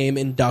of Fame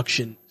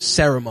induction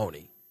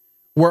ceremony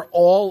were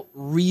all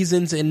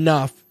reasons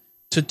enough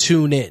to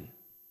tune in.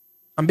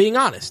 I'm being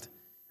honest.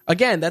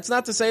 Again, that's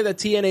not to say that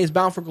TNA's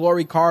Bound for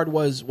Glory card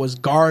was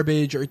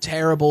garbage or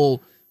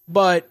terrible,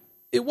 but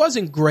it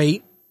wasn't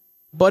great.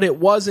 But it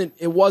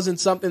wasn't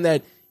something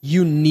that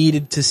you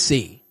needed to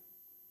see.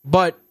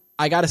 But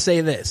I gotta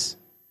say this.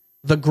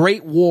 The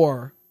Great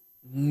War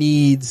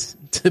needs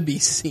to be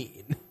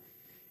seen.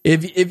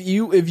 If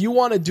you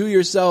want to do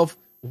yourself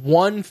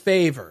one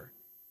favor,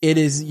 it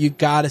is you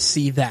gotta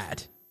see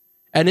that.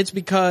 And it's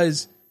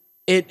because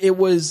it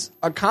was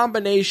a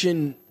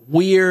combination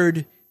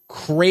weird,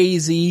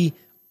 crazy,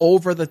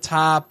 over the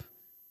top,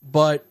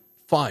 but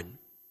fun.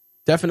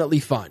 Definitely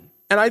fun.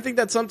 And I think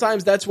that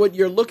sometimes that's what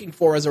you're looking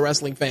for as a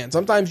wrestling fan.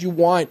 Sometimes you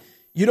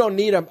don't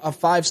need a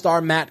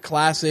 5-star mat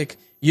classic.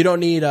 You don't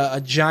need a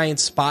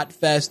giant spot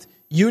fest.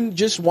 You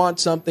just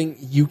want something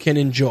you can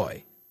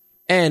enjoy.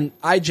 And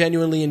I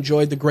genuinely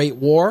enjoyed the Great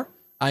War.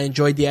 I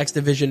enjoyed the X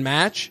Division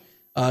match.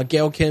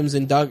 Gail Kim's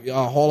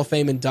Hall of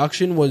Fame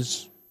induction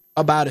was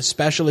about as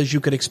special as you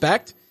could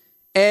expect.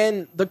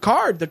 And the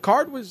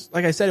card was,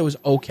 like I said, it was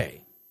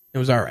okay. It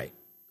was all right.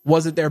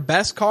 Was it their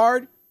best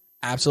card?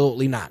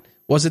 Absolutely not.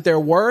 Was it their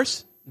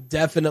worst?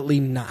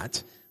 Definitely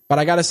not. But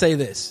I got to say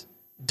this.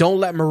 Don't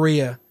let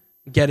Maria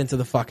get into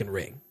the fucking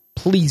ring.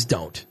 Please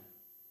don't.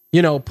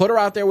 Put her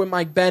out there with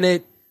Mike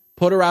Bennett.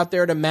 Put her out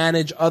there to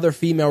manage other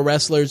female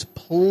wrestlers.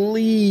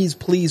 Please,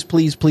 please,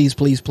 please, please,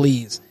 please,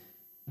 please.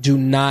 Do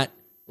not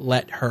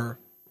let her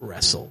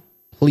wrestle.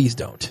 Please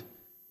don't.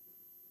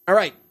 All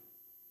right.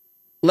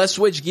 Let's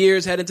switch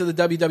gears, head into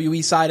the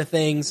WWE side of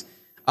things.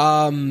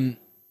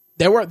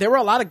 There were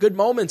a lot of good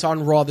moments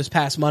on Raw this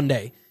past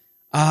Monday.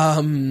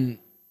 Brian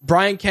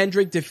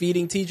Kendrick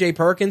defeating TJ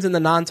Perkins in the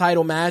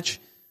non-title match.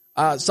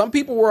 Some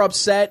people were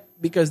upset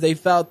because they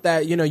felt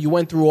that, you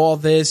went through all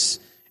this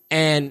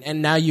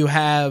and now you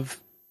have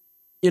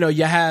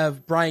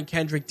Brian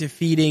Kendrick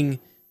defeating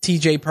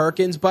TJ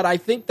Perkins. But I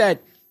think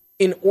that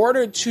in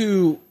order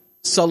to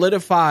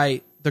solidify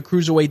the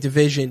Cruiserweight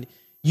division,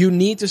 you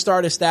need to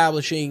start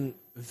establishing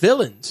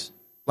villains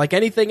like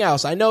anything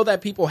else. I know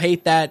that people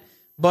hate that,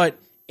 but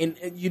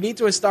you need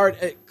to start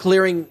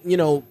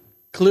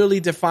clearly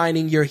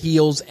defining your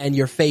heels and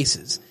your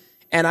faces.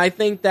 And I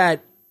think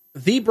that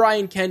the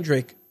Brian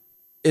Kendrick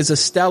is a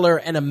stellar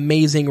and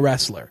amazing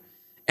wrestler.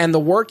 And the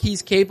work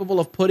he's capable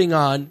of putting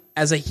on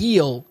as a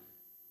heel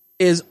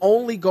is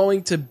only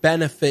going to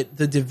benefit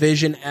the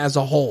division as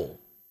a whole.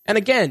 And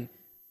again,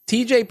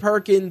 TJ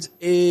Perkins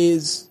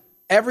is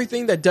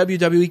everything that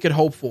WWE could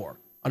hope for.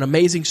 An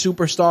amazing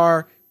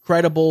superstar,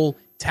 credible,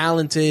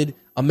 talented,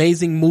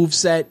 amazing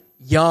moveset,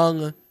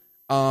 young,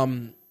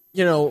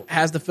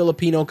 has the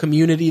Filipino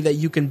community that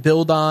you can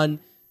build on.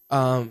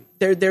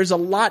 There's a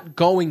lot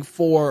going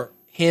for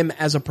him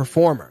as a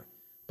performer.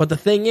 But the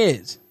thing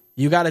is,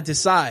 you got to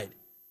decide,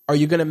 are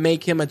you going to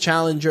make him a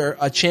challenger,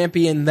 a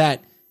champion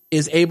that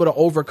is able to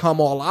overcome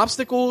all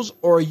obstacles,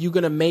 or are you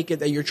going to make it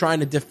that you're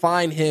trying to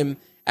define him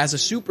as a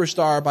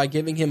superstar by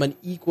giving him an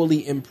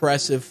equally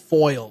impressive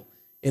foil,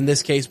 in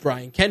this case,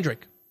 Brian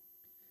Kendrick?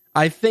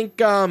 I think,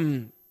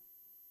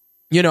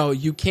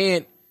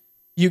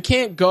 you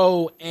can't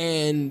go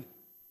and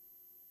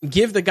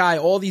give the guy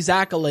all these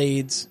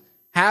accolades,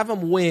 have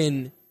him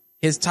win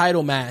his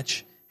title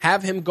match,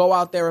 have him go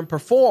out there and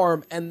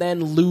perform, and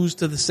then lose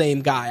to the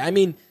same guy. I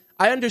mean,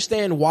 I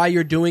understand why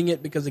you're doing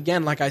it because,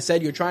 again, like I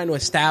said, you're trying to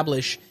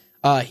establish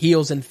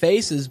heels and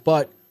faces,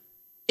 but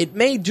it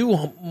may do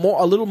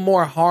a little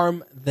more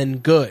harm than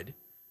good.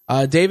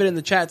 David in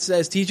the chat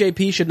says,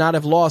 TJP should not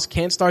have lost.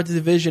 Can't start the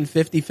division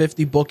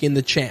 50-50 booking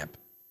the champ.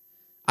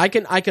 I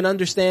can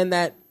understand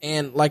that,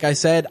 and like I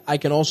said, I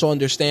can also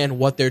understand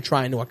what they're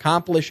trying to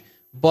accomplish,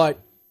 but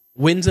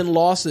wins and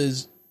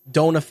losses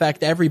don't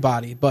affect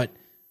everybody. But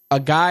a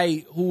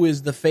guy who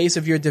is the face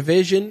of your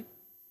division,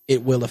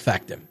 it will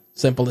affect him.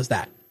 Simple as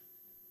that.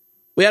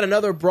 We had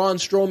another Braun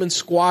Strowman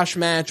squash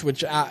match,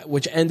 which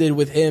ended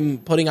with him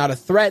putting out a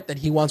threat that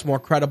he wants more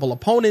credible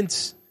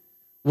opponents.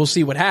 We'll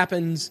see what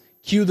happens.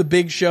 Cue the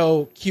Big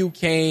Show, cue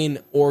Kane,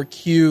 or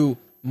cue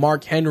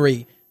Mark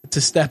Henry to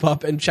step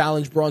up and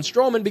challenge Braun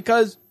Strowman,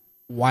 because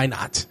why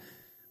not?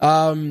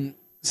 Sami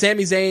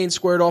Zayn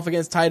squared off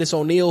against Titus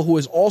O'Neil, who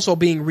is also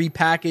being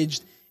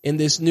repackaged in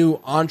this new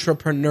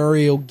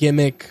entrepreneurial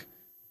gimmick.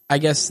 I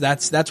guess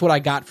that's what I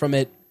got from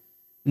it.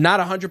 Not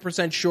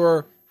 100%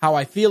 sure how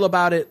I feel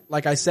about it.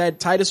 Like I said,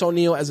 Titus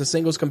O'Neil as a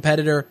singles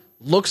competitor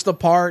looks the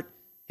part.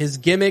 His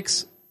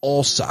gimmicks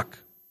all suck.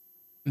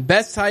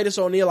 Best Titus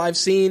O'Neil I've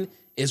seen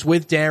is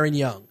with Darren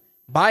Young.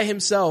 By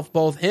himself,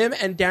 both him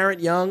and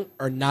Darren Young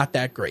are not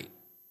that great.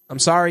 I'm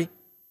sorry,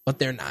 but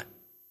they're not.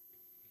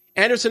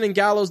 Anderson and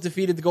Gallows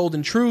defeated the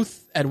Golden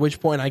Truth, at which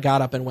point I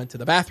got up and went to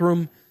the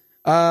bathroom.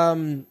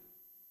 The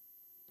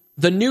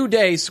The New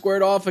Day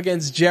squared off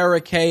against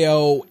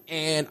Jericho,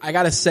 and I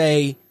gotta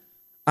say,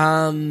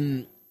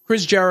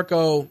 Chris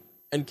Jericho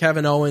and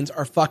Kevin Owens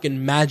are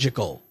fucking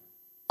magical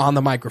on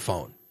the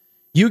microphone.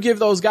 You give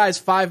those guys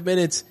 5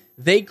 minutes,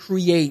 they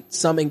create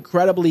some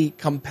incredibly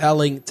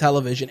compelling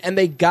television, and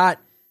they got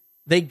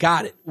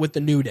it with the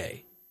New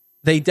Day.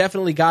 They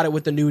definitely got it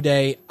with the New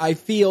Day. I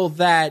feel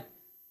that,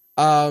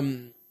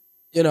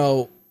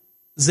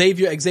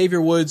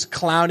 Xavier Woods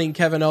clowning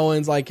Kevin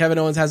Owens, like Kevin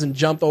Owens hasn't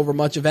jumped over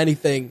much of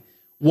anything,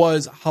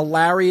 was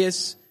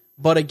hilarious.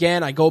 But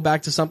again, I go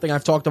back to something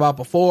I've talked about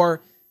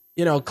before.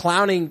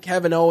 Clowning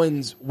Kevin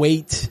Owens'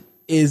 weight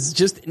is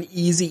just an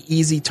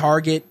easy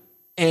target.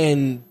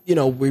 And,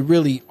 we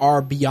really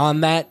are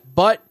beyond that.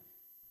 But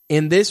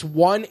in this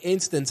one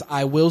instance,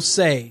 I will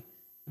say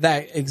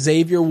that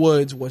Xavier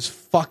Woods was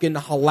fucking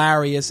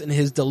hilarious in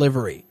his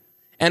delivery.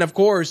 And of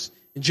course,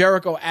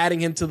 Jericho adding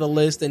him to the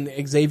list and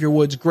Xavier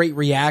Woods' great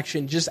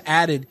reaction just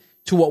added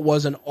to what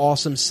was an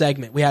awesome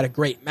segment. We had a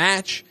great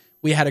match.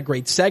 We had a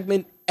great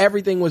segment.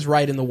 Everything was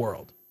right in the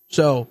world.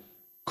 So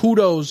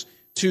kudos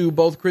to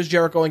both Chris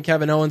Jericho and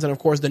Kevin Owens, and of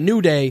course the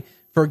New Day,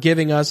 for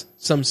giving us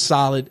some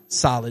solid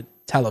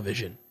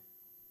television.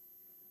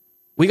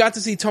 We got to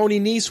see Tony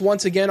Nese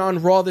once again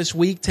on Raw this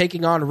week,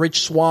 taking on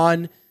Rich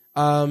Swann.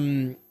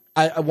 Once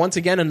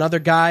again, another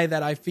guy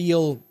that I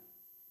feel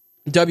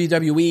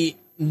WWE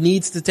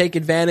needs to take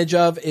advantage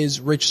of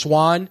is Rich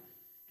Swann.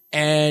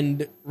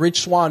 And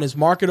Rich Swann is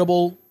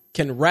marketable,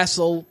 can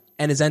wrestle,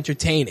 and is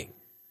entertaining.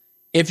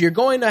 If you're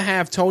going to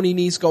have Tony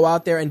Nese go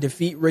out there and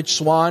defeat Rich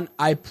Swann,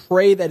 I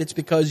pray that it's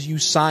because you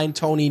signed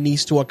Tony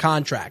Nese to a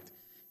contract.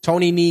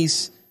 Tony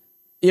Nese,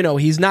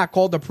 he's not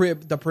called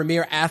the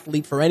premier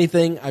athlete for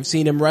anything. I've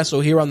seen him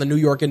wrestle here on the New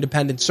York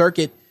independent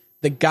circuit.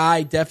 The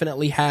guy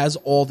definitely has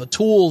all the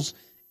tools.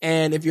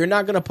 And if you're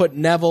not going to put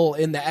Neville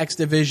in the X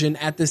division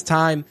at this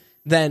time,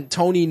 then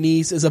Tony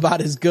Nese is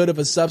about as good of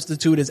a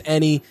substitute as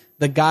any.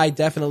 The guy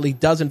definitely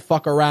doesn't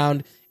fuck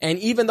around. And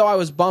even though I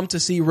was bummed to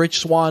see Rich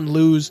Swann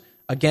lose,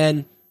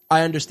 again,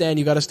 I understand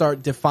you got to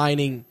start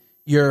defining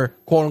your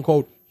quote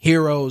unquote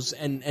heroes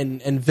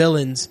and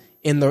villains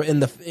in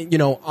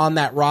the on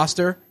that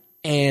roster.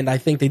 And I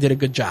think they did a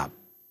good job.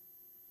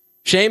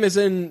 Sheamus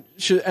and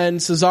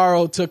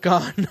Cesaro took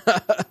on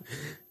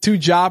two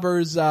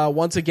jobbers,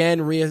 once again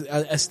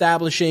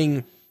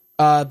establishing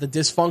the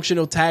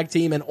dysfunctional tag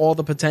team and all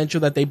the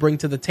potential that they bring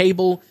to the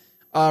table.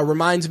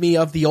 Reminds me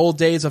of the old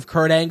days of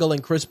Kurt Angle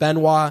and Chris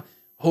Benoit,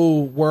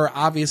 who were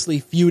obviously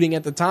feuding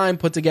at the time,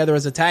 put together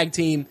as a tag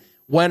team,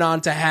 went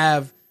on to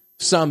have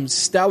some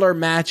stellar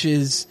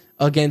matches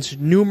against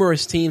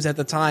numerous teams at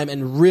the time,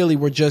 and really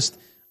were just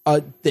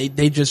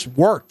they just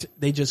worked.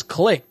 They just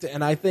clicked.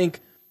 And I think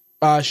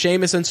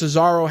Sheamus and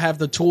Cesaro have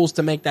the tools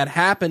to make that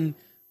happen,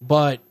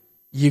 but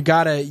you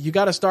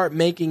gotta start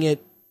making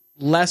it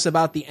less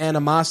about the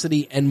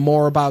animosity and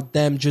more about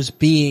them just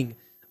being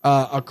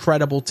a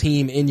credible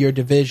team in your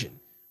division.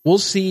 We'll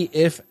see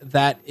if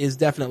that is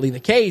definitely the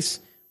case,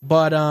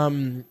 but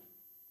I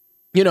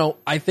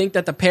think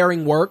that the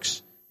pairing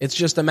works. It's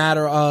just a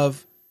matter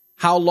of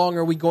how long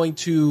are we going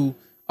to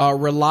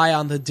rely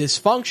on the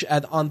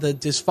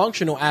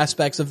dysfunctional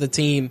aspects of the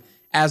team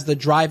as the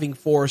driving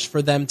force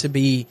for them to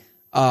be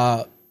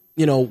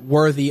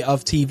worthy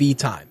of TV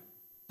time.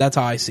 That's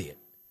how I see it.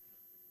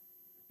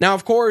 Now,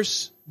 of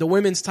course, the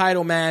women's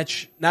title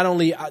match, not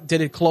only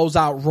did it close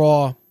out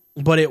Raw,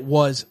 but it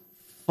was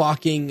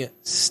fucking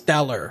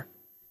stellar.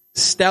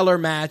 Stellar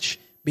match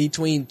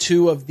between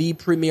two of the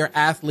premier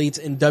athletes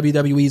in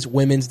WWE's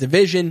women's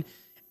division.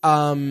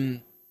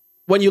 When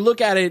you look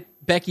at it,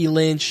 Becky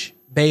Lynch,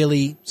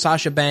 Bayley,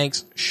 Sasha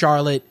Banks,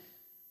 Charlotte,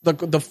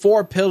 the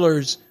four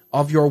pillars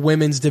of your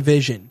women's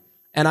division.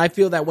 And I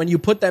feel that when you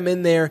put them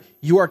in there,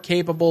 you are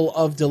capable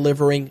of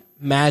delivering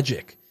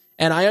magic.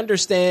 And I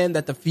understand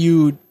that the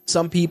feud,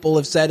 some people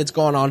have said it's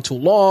gone on too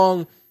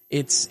long.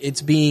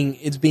 It's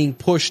being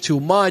pushed too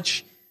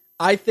much.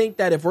 I think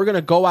that if we're going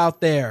to go out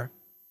there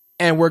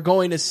and we're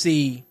going to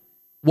see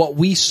what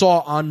we saw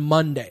on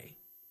Monday,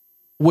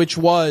 which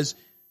was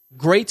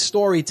great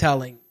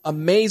storytelling,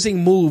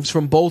 amazing moves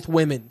from both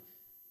women,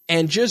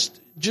 and just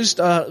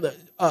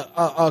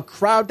a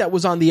crowd that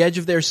was on the edge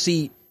of their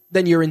seat,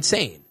 then you're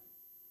insane.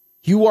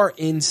 You are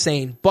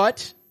insane.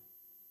 But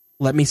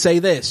let me say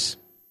this.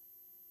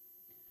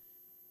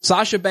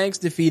 Sasha Banks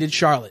defeated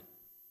Charlotte.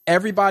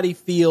 Everybody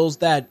feels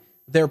that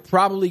they're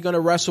probably going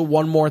to wrestle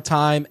one more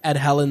time at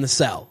Hell in the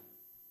Cell.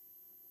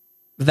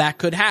 That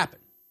could happen.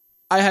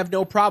 I have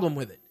no problem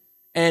with it.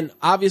 And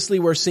obviously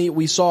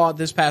we saw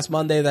this past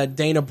Monday that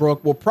Dana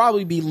Brooke will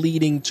probably be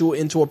leading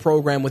into a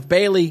program with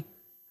Bayley.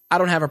 I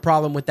don't have a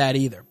problem with that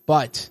either.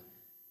 But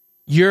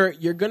you're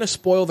going to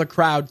spoil the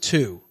crowd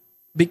too,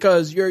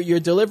 because you're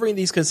delivering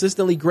these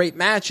consistently great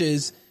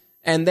matches,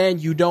 and then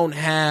you don't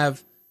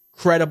have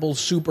credible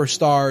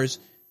superstars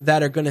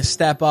that are going to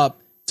step up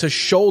to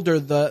shoulder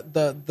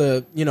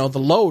the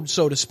load,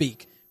 so to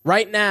speak.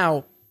 Right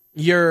now,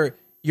 you're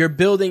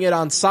building it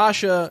on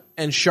Sasha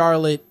and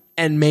Charlotte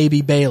and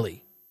maybe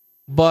Bayley.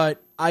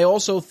 But I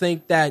also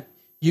think that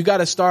you got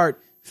to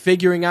start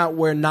figuring out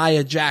where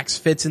Nia Jax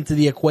fits into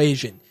the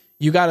equation.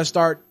 You got to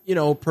start,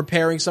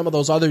 preparing some of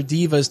those other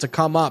divas to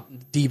come up,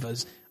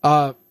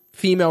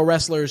 female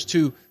wrestlers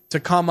to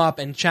come up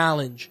and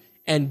challenge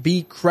and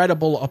be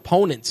credible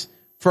opponents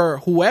for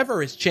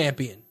whoever is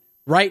champion.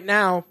 Right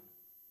now,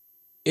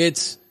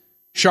 it's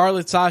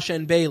Charlotte, Sasha,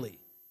 and Bayley.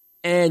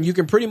 And you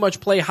can pretty much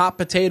play hot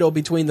potato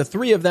between the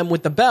three of them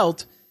with the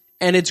belt,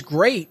 and it's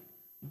great,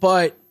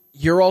 but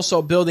you're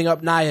also building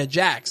up Nia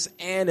Jax,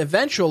 and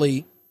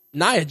eventually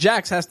Nia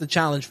Jax has to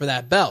challenge for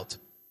that belt.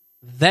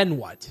 Then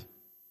what?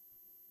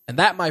 And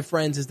that, my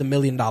friends, is the $1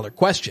 million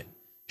question.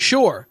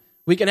 Sure,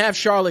 we can have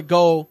Charlotte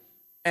go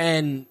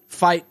and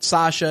fight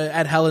Sasha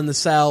at Hell in the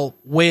Cell,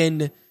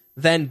 win,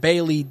 then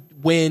Bayley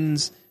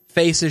wins,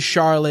 faces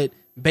Charlotte,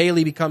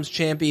 Bayley becomes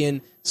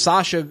champion,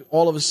 Sasha,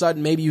 all of a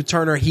sudden, maybe you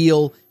turn her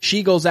heel,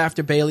 she goes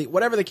after Bayley,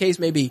 whatever the case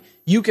may be.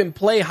 You can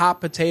play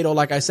hot potato,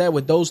 like I said,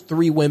 with those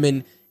three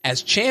women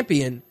as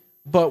champion,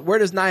 but where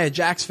does Nia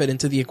Jax fit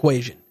into the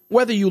equation?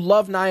 Whether you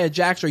love Nia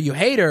Jax or you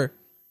hate her,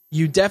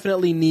 you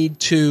definitely need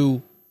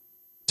to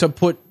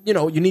put,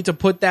 you need to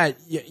put that,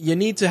 you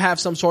need to have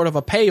some sort of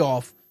a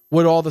payoff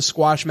with all the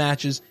squash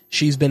matches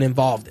she's been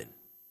involved in.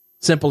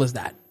 Simple as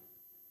that.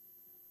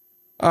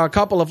 A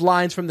couple of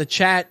lines from the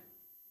chat.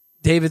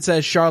 David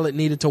says Charlotte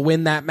needed to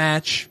win that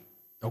match.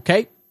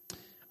 Okay.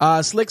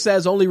 Slick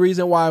says, only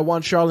reason why I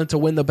want Charlotte to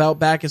win the belt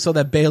back is so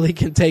that Bayley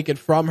can take it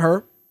from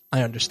her.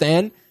 I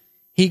understand.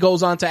 He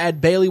goes on to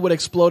add, Bayley would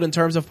explode in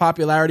terms of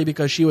popularity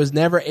because she was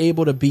never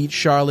able to beat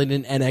Charlotte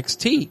in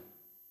NXT.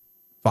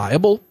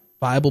 Viable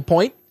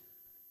point.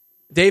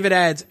 David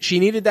adds, she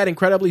needed that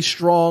incredibly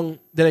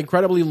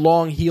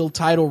long heel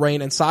title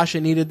reign, and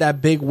Sasha needed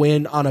that big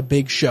win on a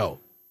big show.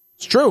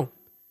 It's true.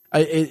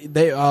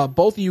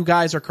 Both of you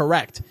guys are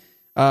correct.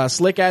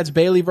 Slick adds,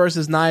 Bayley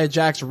versus Nia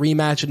Jax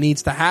rematch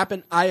needs to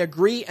happen. I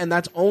agree, and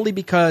that's only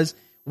because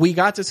we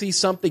got to see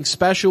something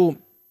special.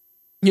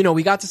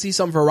 We got to see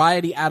some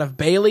variety out of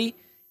Bayley,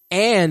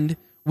 and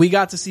we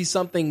got to see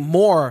something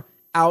more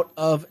out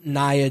of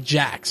Nia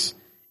Jax.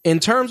 In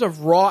terms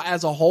of Raw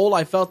as a whole,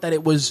 I felt that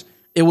it was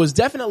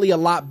definitely a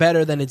lot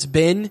better than it's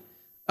been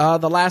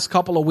the last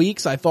couple of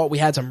weeks. I thought we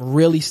had some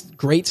really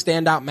great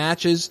standout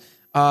matches.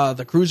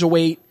 The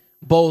Cruiserweight,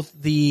 both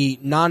the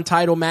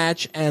non-title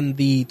match and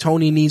the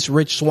Tony Nese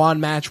Rich Swann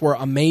match were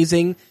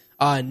amazing.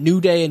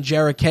 New Day and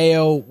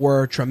Jericho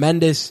were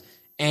tremendous.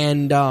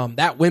 And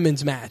that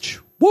women's match,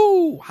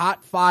 woo,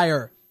 hot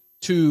fire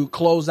to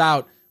close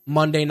out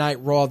Monday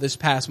Night Raw this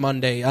past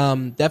Monday.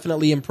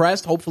 Definitely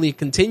impressed. Hopefully it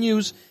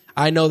continues.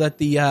 I know that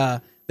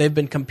they've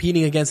been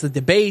competing against the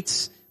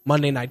debates,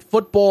 Monday Night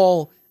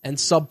Football, and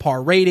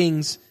subpar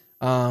ratings.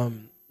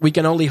 We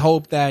can only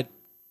hope that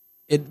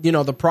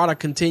the product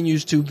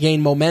continues to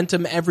gain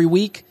momentum every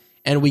week,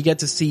 and we get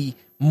to see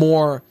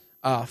more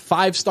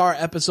 5-star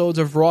episodes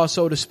of Raw,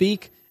 so to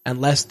speak,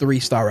 and less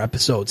 3-star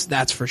episodes.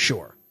 That's for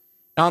sure.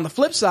 Now, on the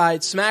flip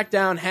side,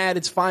 SmackDown had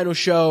its final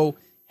show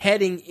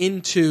heading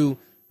into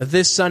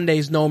this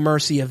Sunday's No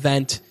Mercy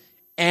event,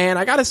 and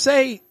I gotta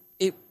say,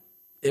 it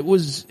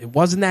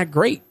wasn't that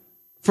great.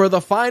 For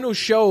the final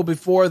show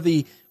before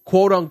the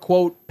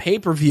quote-unquote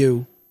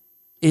pay-per-view,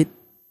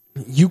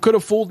 you could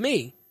have fooled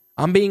me.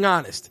 I'm being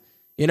honest.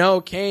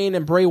 Kane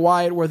and Bray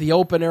Wyatt were the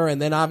opener,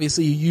 and then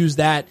obviously you use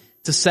that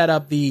to set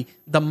up the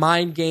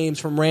mind games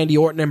from Randy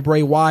Orton and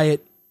Bray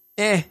Wyatt.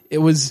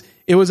 It was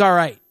all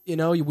right.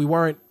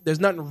 There's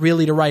nothing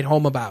really to write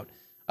home about.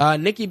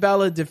 Nikki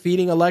Bella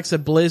defeating Alexa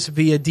Bliss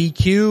via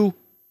DQ.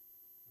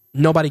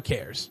 Nobody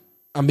cares.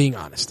 I'm being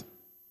honest.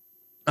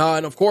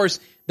 And of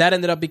course, that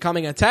ended up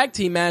becoming a tag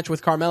team match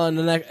with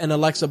Carmella and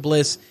Alexa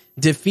Bliss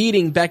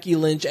defeating Becky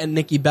Lynch and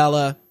Nikki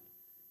Bella.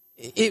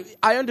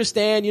 I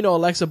understand,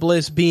 Alexa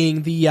Bliss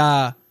being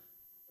the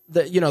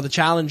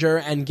challenger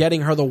and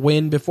getting her the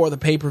win before the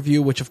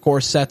pay-per-view, which of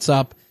course sets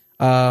up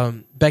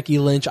Becky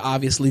Lynch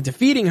obviously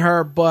defeating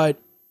her, but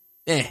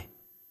The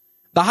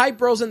Hype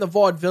Bros and the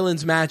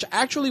Vaudevillains match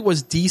actually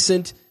was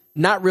decent.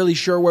 Not really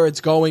sure where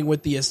it's going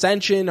with the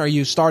Ascension. Are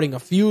you starting a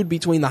feud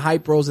between the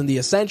Hype Bros and the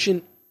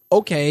Ascension?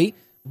 Okay,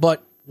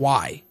 but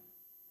why?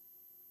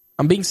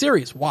 I'm being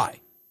serious. Why?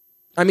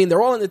 I mean,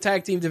 they're all in the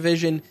tag team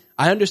division.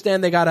 I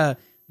understand they gotta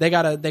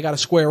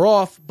square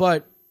off,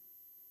 but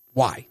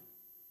why?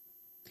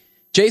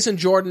 Jason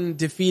Jordan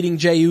defeating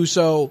Jey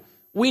Uso.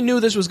 We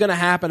knew this was going to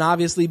happen,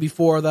 obviously,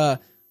 before their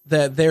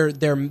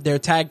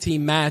tag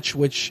team match,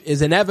 which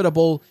is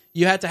inevitable.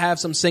 You had to have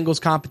some singles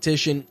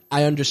competition.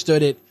 I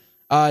understood it.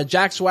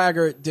 Jack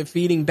Swagger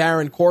defeating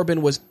Baron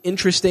Corbin was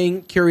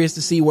interesting. Curious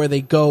to see where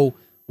they go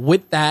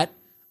with that.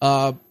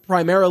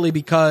 Primarily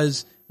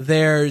because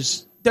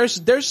there's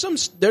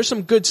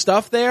some good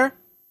stuff there.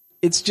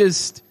 It's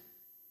just,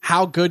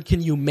 how good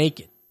can you make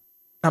it?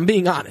 I'm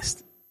being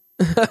honest.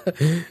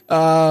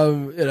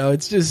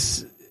 It's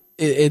just,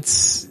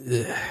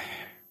 the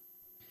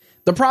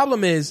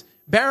problem is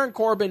Baron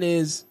Corbin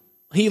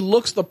he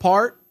looks the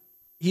part.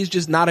 He's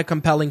just not a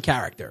compelling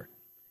character.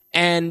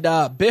 And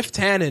Biff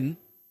Tannen,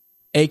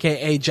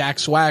 aka Jack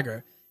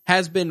Swagger,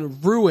 has been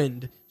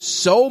ruined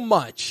so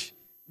much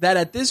that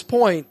at this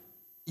point,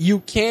 you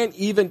can't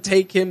even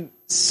take him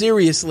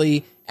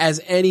seriously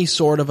as any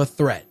sort of a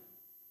threat.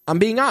 I'm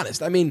being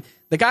honest. I mean,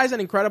 the guy's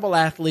an incredible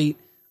athlete,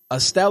 a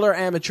stellar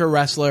amateur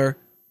wrestler,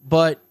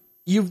 but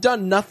you've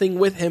done nothing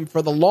with him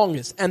for the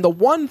longest. And the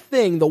one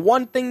thing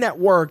that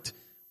worked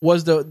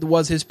was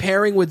his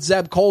pairing with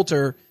Zeb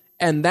Coulter,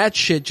 and that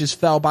shit just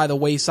fell by the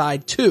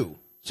wayside too.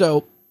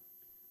 So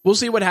we'll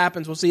see what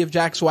happens. We'll see if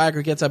Jack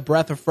Swagger gets a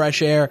breath of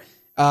fresh air,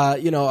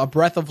 a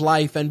breath of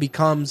life, and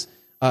becomes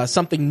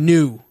something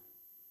new.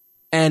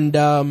 And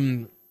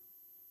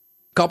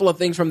couple of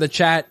things from the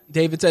chat.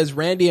 David says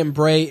Randy and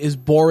Bray is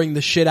boring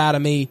the shit out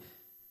of me.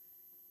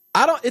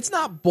 It's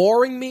not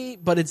boring me,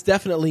 but it's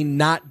definitely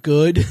not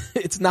good.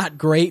 It's not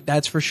great,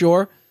 that's for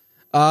sure.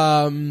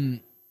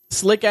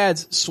 Slick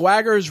adds,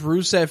 Swagger's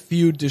Rusev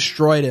feud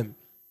destroyed him.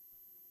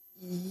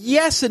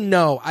 Yes and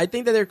no. I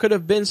think that there could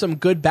have been some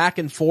good back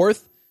and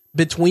forth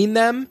between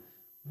them,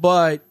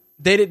 but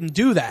they didn't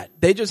do that.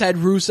 They just had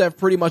Rusev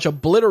pretty much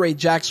obliterate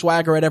Jack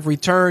Swagger at every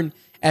turn,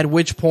 at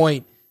which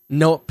point,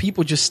 no,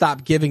 people just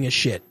stopped giving a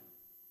shit.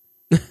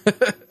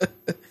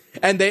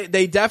 And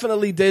they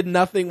definitely did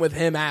nothing with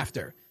him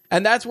after.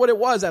 And that's what it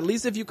was. At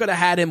least if you could have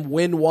had him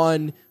win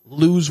one,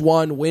 lose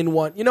one, win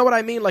one. You know what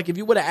I mean? Like if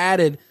you would have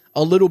added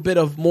a little bit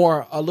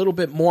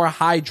more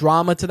high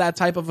drama to that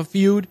type of a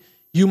feud,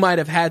 you might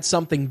have had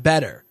something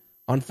better.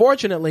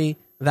 Unfortunately,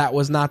 that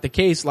was not the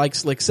case. Like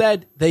Slick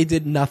said, they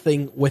did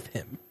nothing with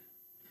him.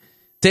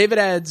 David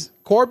adds,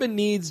 Corbin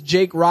needs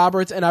Jake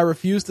Roberts, and I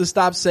refuse to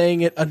stop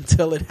saying it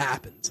until it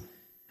happens.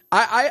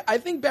 I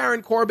think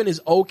Baron Corbin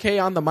is okay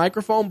on the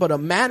microphone, but a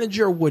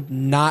manager would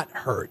not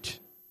hurt.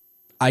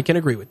 I can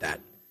agree with that.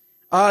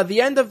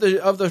 The end of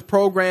the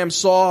program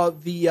saw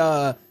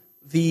the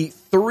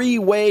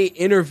three-way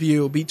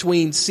interview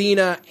between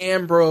Cena,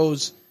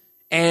 Ambrose,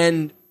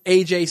 and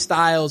AJ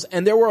Styles,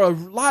 and there were a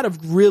lot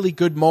of really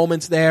good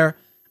moments there.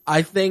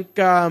 I think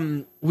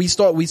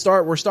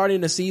we're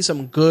starting to see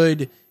some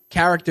good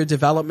character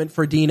development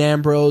for Dean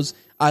Ambrose.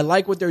 I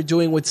like what they're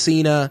doing with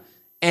Cena,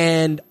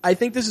 and I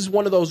think this is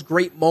one of those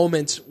great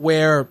moments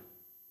where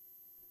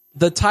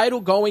the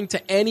title going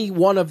to any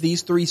one of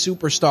these three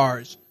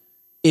superstars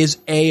is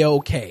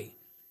A-okay.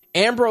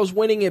 Ambrose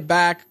winning it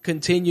back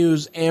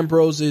continues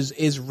Ambrose's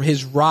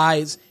his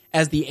rise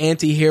as the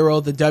anti-hero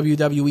the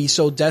WWE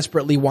so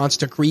desperately wants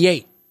to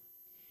create.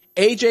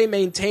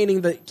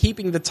 AJ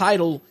keeping the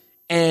title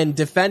and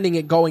defending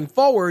it going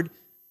forward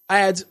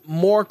adds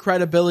more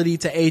credibility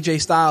to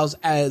AJ Styles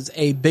as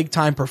a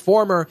big-time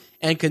performer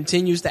and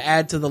continues to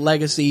add to the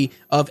legacy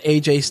of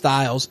AJ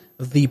Styles,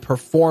 the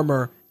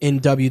performer in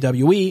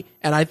WWE,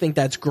 and I think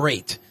that's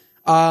great.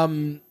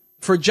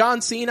 For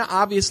John Cena,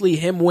 obviously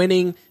him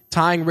winning,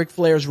 tying Ric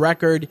Flair's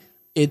record,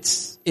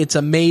 it's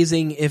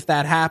amazing if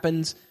that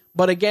happens,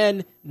 but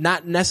again,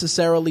 not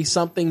necessarily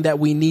something that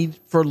we need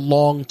for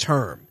long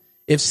term.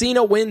 If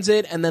Cena wins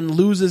it and then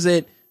loses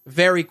it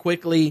very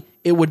quickly,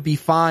 it would be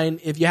fine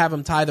if you have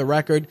him tie the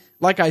record.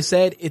 Like I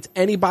said, it's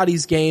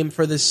anybody's game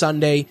for this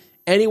Sunday.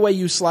 Any way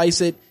you slice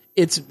it,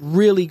 it's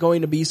really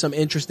going to be some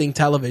interesting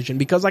television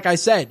because like I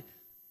said,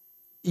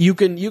 you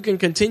can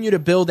continue to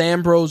build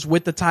Ambrose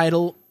with the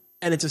title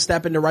and it's a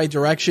step in the right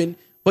direction,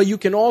 but you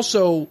can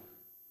also,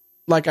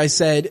 like I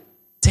said,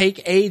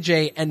 take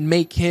AJ and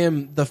make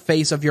him the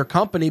face of your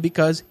company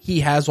because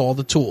he has all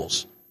the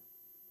tools.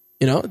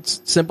 You know,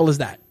 it's simple as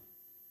that.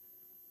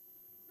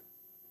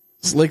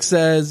 Slick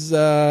says,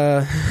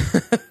 I'm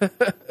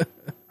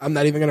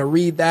not even going to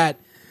read that.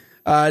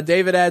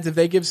 David adds, if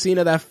they give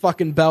Cena that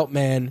fucking belt,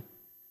 man.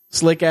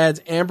 Slick adds,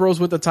 Ambrose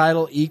with the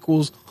title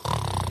equals.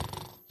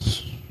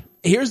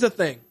 Here's the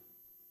thing.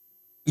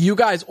 You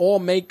guys all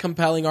make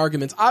compelling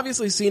arguments.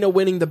 Obviously, Cena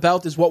winning the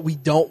belt is what we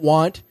don't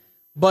want.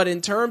 But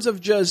in terms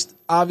of just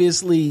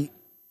obvious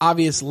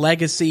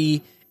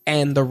legacy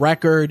and the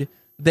record,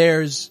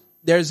 there's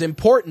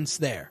importance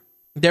there.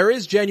 There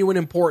is genuine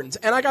importance.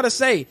 And I got to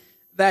say,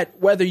 that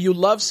whether you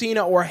love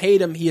Cena or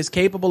hate him, he is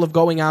capable of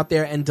going out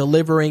there and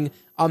delivering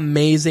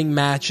amazing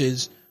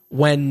matches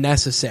when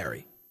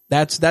necessary.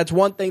 That's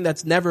one thing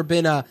that's never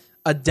been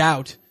a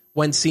doubt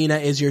when Cena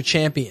is your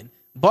champion.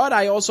 But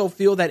I also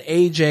feel that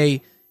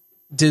AJ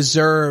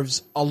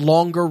deserves a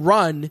longer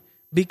run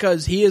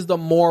because he is the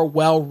more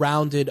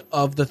well-rounded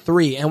of the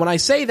three. And when I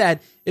say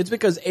that, it's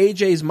because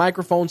AJ's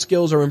microphone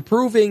skills are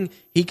improving.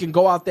 He can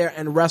go out there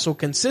and wrestle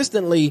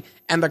consistently,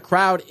 and the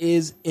crowd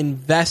is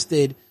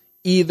invested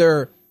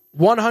either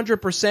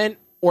 100%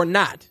 or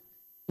not.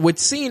 With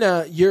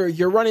Cena,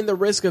 you're running the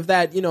risk of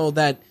that,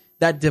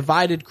 that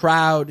divided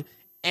crowd,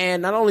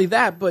 and not only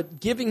that,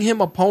 but giving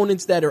him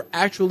opponents that are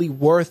actually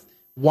worth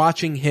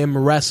watching him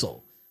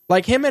wrestle.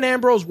 Like him and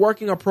Ambrose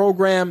working a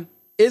program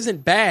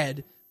isn't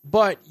bad,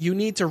 but you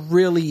need to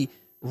really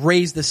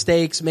raise the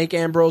stakes, make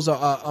Ambrose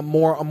a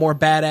more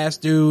badass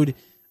dude.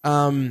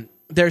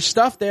 There's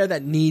stuff there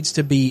that needs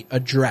to be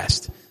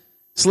addressed.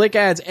 Slick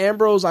adds,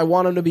 Ambrose, I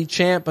want him to be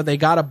champ, but they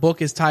got to book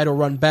his title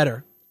run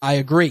better. I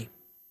agree.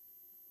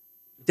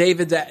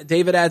 David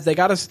adds, they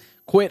got to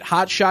quit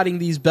hot-shotting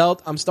these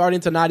belts. I'm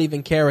starting to not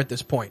even care at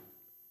this point.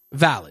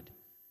 Valid.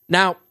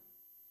 Now,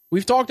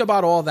 we've talked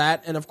about all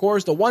that. And of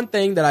course, the one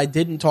thing that I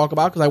didn't talk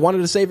about because I wanted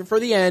to save it for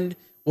the end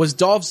was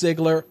Dolph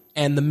Ziggler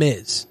and The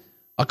Miz.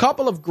 A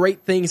couple of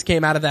great things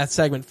came out of that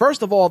segment.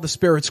 First of all, the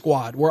Spirit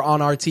Squad were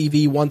on our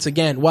TV once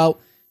again. Well,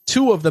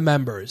 two of the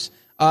members,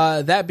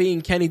 that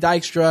being Kenny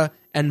Dykstra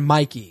and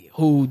Mikey,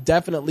 who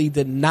definitely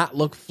did not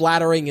look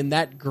flattering in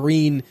that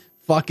green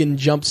fucking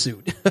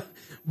jumpsuit.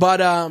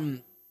 But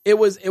it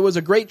was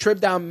a great trip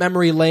down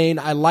memory lane.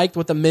 I liked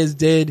what The Miz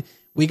did.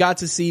 We got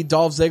to see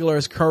Dolph Ziggler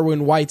as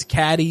Kerwin White's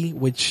caddy,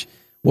 which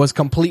was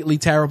completely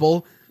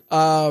terrible.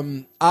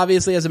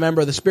 Obviously, as a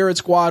member of the Spirit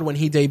Squad, when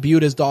he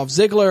debuted as Dolph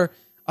Ziggler,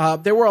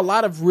 there were a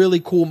lot of really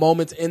cool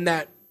moments in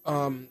that,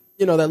 that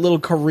little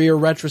career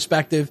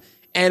retrospective.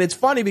 And it's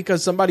funny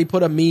because somebody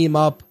put a meme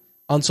up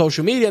on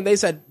social media and they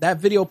said that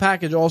video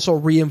package also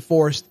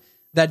reinforced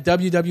that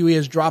WWE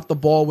has dropped the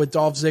ball with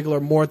Dolph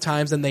Ziggler more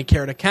times than they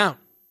care to count.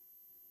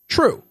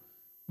 True.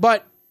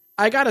 But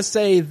I gotta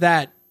say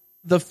that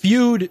the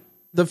feud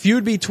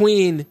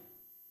between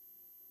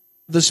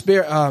the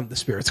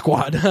Spirit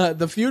Squad,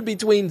 the feud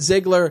between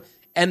Ziggler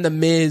and The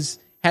Miz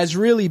has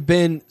really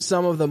been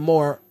some of the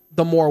more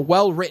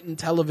well-written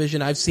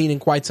television I've seen in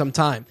quite some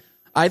time.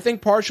 I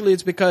think partially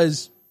it's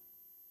because,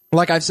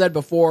 like I've said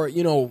before,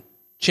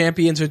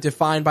 champions are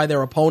defined by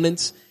their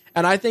opponents.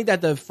 And I think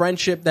that the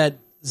friendship that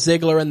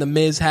Ziggler and The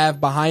Miz have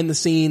behind the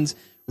scenes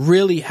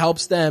really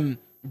helps them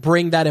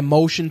bring that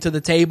emotion to the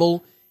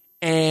table.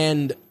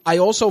 And I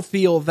also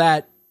feel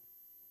that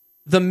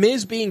The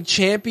Miz being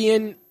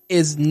champion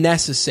is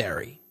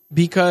necessary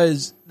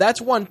because that's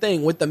one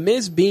thing. With The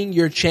Miz being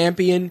your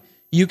champion,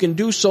 you can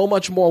do so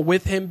much more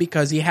with him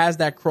because he has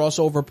that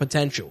crossover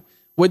potential.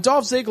 With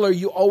Dolph Ziggler,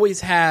 you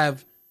always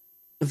have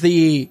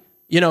he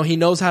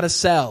knows how to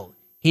sell.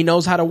 He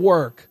knows how to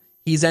work.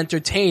 He's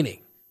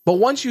entertaining. But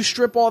once you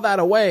strip all that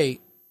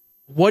away,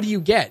 what do you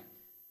get?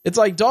 It's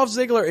like Dolph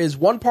Ziggler is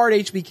one part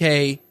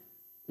HBK,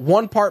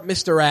 one part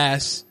Mr.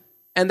 Ass,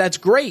 and that's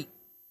great.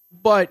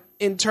 But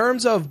in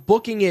terms of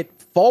booking it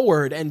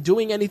forward and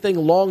doing anything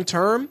long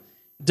term,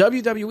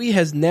 WWE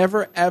has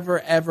never, ever,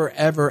 ever,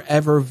 ever,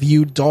 ever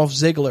viewed Dolph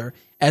Ziggler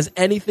as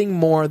anything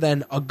more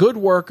than a good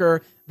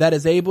worker that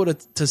is able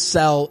to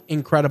sell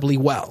incredibly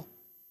well.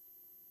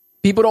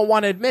 People don't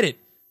want to admit it,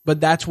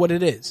 but that's what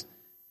it is.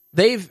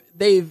 They've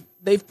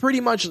pretty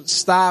much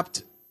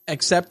stopped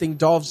accepting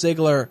Dolph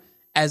Ziggler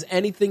as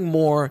anything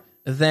more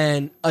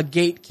than a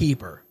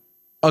gatekeeper,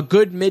 a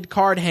good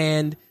mid-card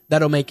hand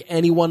that'll make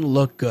anyone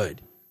look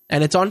good.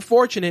 And it's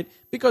unfortunate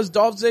because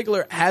Dolph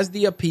Ziggler has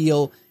the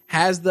appeal,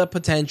 has the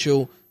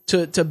potential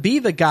to be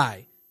the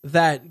guy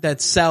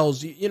that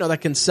sells,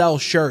 that can sell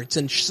shirts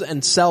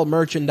and sell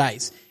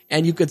merchandise.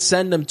 And you could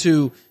send them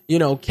to,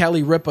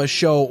 Kelly Ripa's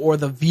show or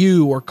The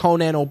View or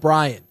Conan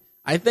O'Brien.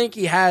 I think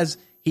he has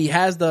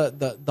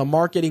the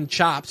marketing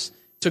chops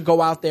to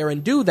go out there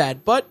and do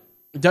that, but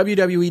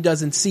WWE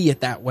doesn't see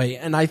it that way.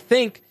 And I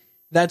think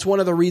that's one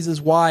of the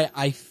reasons why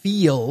I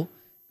feel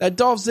that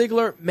Dolph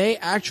Ziggler may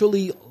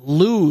actually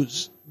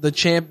lose the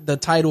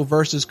title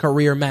versus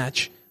career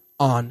match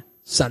on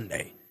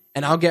Sunday.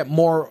 And I'll get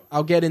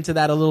into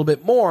that a little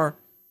bit more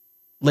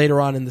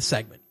later on in the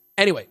segment.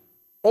 Anyway,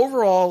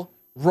 overall,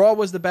 Raw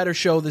was the better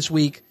show this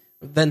week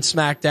than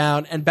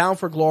SmackDown, and Bound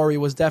for Glory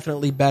was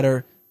definitely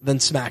better than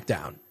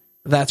SmackDown.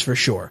 That's for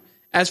sure.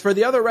 As for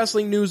the other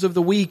wrestling news of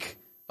the week,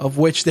 of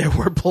which there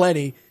were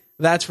plenty,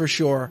 that's for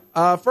sure.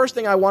 First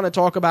thing I want to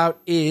talk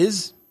about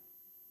is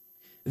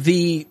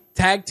the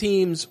tag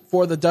teams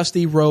for the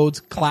Dusty Rhodes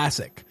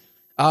Classic.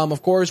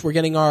 Of course, we're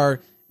getting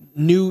our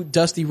new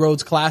Dusty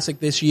Rhodes Classic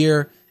this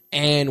year,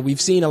 and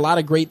we've seen a lot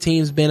of great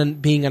teams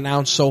being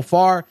announced so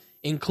far,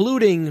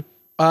 including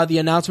the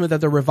announcement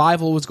that the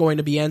Revival was going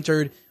to be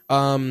entered.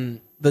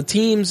 The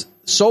teams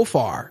so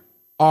far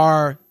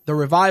are the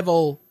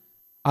Revival,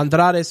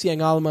 Andrade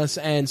Cien Almas,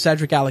 and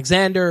Cedric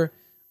Alexander,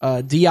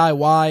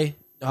 DIY,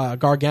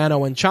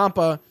 Gargano and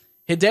Ciampa,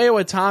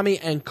 Hideo Itami,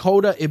 and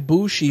Kota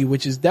Ibushi,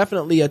 which is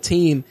definitely a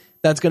team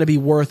that's going to be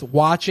worth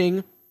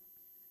watching.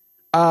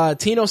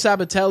 Tino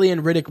Sabatelli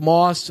and Riddick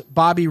Moss,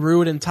 Bobby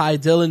Roode and Ty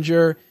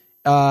Dillinger,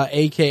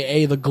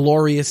 aka the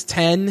Glorious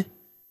 10.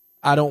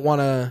 I don't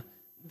want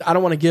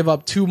to give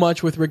up too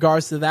much with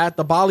regards to that.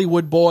 The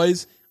Bollywood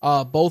Boys,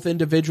 both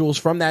individuals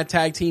from that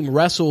tag team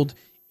wrestled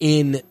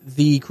in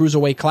the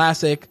Cruiserweight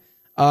Classic.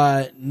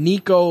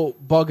 Nico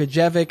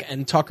Bogajevic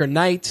and Tucker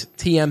Knight,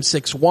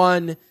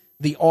 TM61,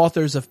 the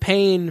Authors of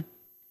Pain,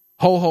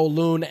 Ho Ho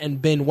Loon and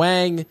Bin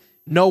Wang,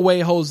 No Way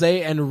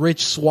Jose and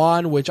Rich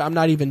Swann, which I'm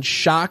not even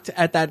shocked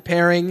at that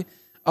pairing.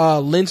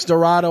 Lince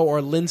Dorado or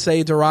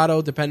Lince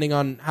Dorado, depending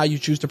on how you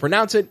choose to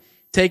pronounce it,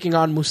 taking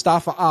on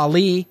Mustafa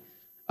Ali.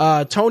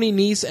 Tony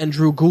Nese and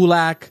Drew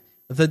Gulak,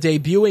 the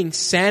debuting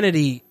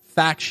Sanity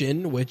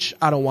faction, which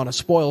I don't want to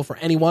spoil for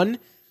anyone,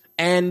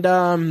 and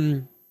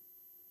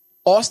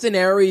Austin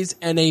Aries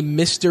and a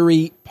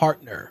mystery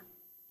partner.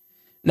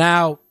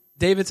 Now,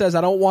 David says,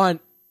 I don't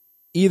want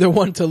either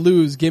one to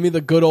lose. Give me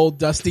the good old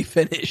Dusty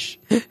finish.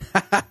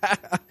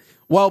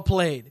 Well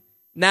played.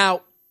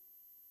 Now,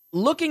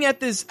 looking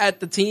at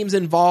the teams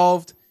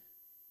involved,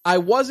 I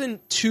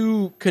wasn't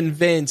too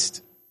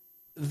convinced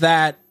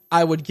that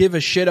I would give a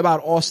shit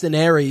about Austin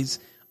Aries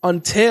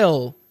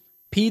until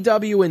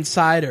PW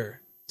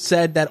Insider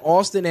said that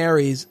Austin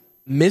Aries'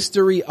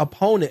 mystery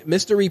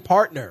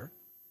partner,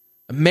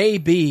 may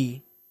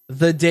be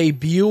the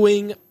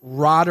debuting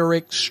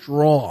Roderick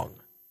Strong.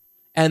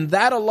 And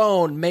that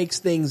alone makes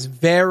things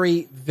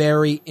very,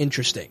 very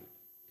interesting.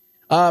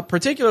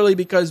 Particularly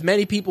because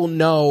many people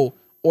know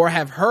or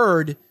have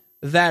heard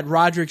that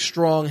Roderick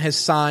Strong has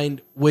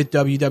signed with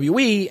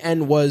WWE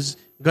and was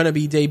going to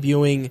be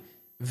debuting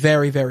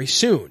very, very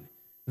soon.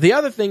 The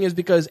other thing is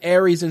because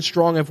Aries and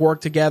Strong have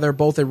worked together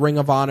both at Ring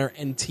of Honor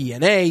and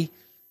TNA,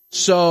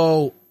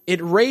 so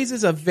it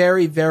raises a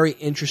very, very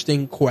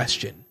interesting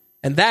question.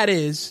 And that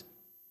is,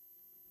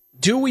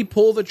 do we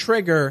pull the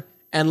trigger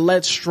and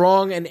let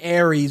Strong and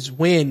Aries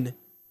win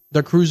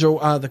the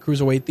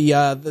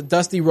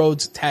Dusty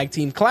Rhodes Tag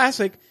Team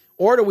Classic,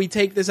 or do we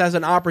take this as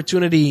an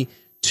opportunity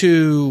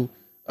to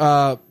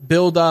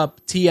build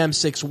up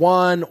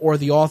TM61 or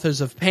the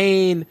Authors of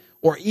Pain,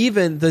 or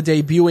even the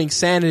debuting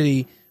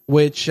Sanity,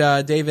 which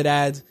David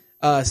adds,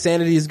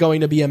 Sanity is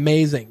going to be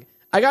amazing.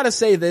 I gotta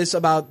say this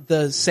about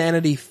the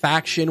Sanity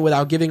faction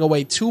without giving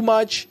away too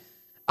much.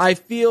 I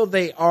feel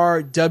they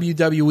are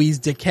WWE's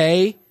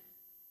Decay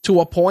to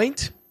a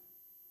point,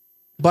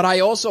 but I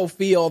also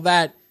feel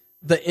that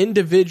the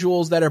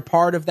individuals that are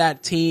part of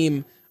that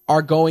team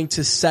are going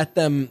to set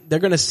them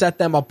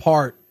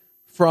apart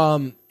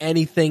from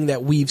anything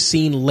that we've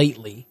seen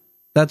lately.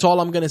 That's all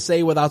I'm going to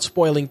say without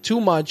spoiling too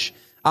much.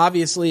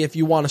 Obviously, if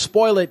you want to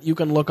spoil it, you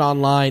can look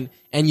online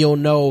and you'll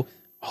know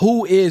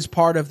who is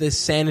part of this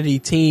Sanity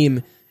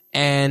team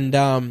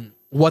and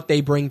what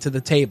they bring to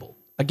the table.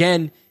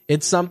 Again,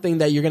 it's something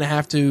that you're going to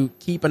have to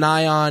keep an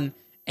eye on,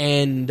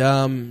 and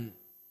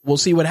we'll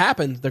see what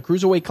happens. The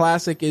Cruiserweight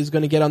Classic is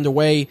going to get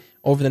underway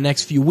over the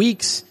next few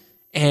weeks,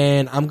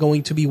 and I'm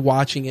going to be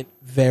watching it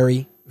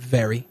very,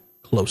 very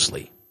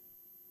closely.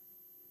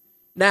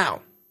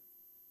 Now,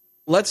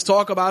 let's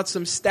talk about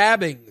some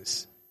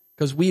stabbings,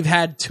 because we've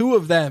had 2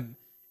 of them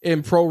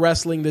in pro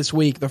wrestling this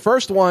week. The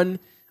first one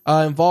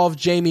involved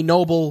Jamie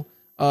Noble,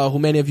 who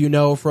many of you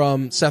know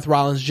from Seth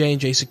Rollins'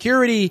 J&J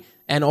Security,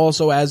 and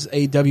also as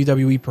a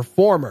WWE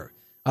performer.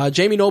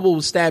 Jamie Noble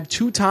was stabbed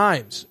 2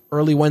 times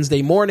early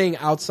Wednesday morning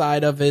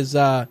outside of his,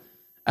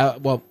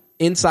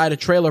 inside a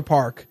trailer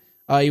park.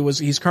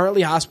 He's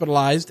currently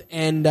hospitalized,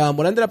 and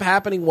what ended up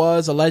happening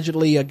was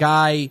allegedly a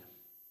guy,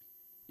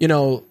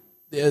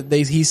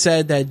 he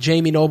said that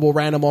Jamie Noble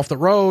ran him off the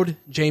road.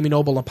 Jamie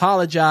Noble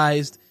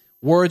apologized.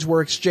 Words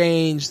were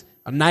exchanged.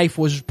 A knife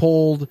was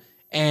pulled,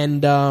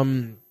 and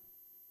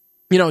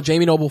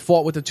Jamie Noble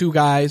fought with the 2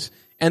 guys.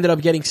 Ended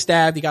up getting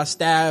stabbed. He got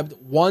stabbed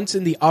once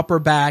in the upper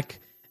back,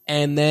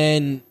 and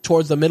then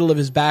towards the middle of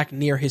his back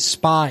near his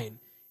spine.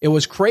 It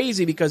was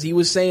crazy because he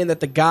was saying that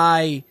the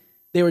guy,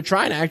 they were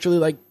trying to actually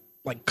like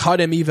cut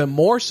him even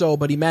more so,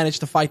 but he managed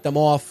to fight them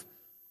off.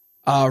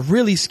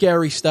 Really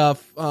scary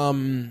stuff.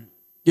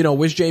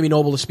 Wish Jamie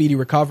Noble a speedy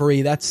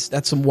recovery. That's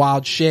some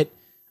wild shit.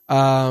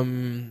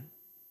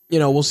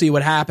 We'll see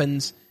what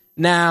happens.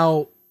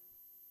 Now,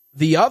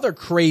 the other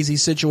crazy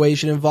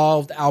situation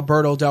involved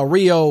Alberto Del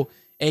Rio,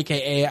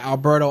 a.k.a.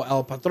 Alberto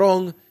El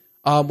Patron.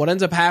 What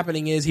ends up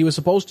happening is he was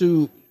supposed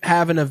to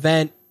have an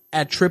event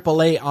at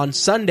AAA on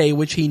Sunday,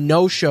 which he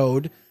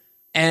no-showed,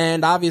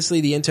 and obviously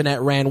the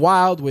internet ran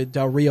wild with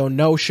Del Rio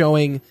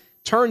no-showing.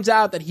 Turns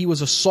out that he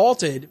was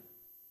assaulted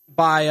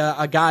by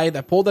a guy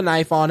that pulled a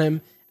knife on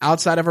him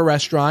outside of a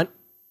restaurant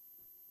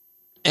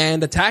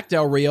and attacked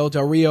Del Rio.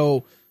 Del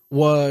Rio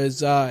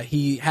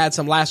he had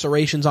some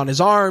lacerations on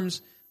his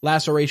arms,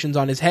 lacerations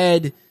on his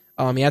head.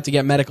 He had to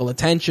get medical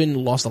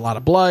attention, lost a lot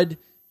of blood.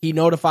 He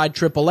notified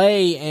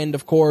AAA, and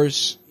of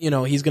course,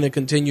 he's going to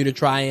continue to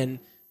try and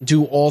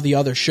do all the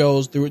other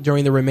shows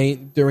during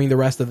the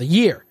rest of the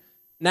year.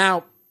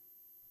 Now,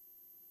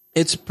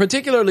 it's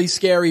particularly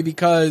scary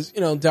because,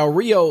 Del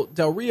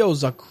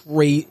Rio's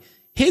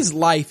his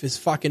life is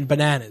fucking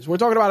bananas. We're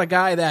talking about a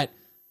guy that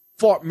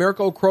fought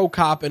Mirko Cro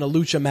Cop in a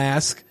lucha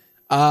mask,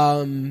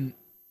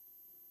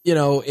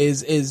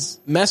 is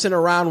messing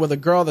around with a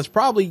girl that's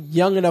probably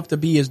young enough to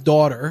be his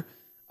daughter,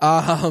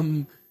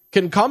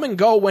 can come and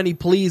go when he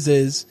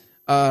pleases,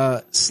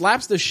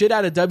 slaps the shit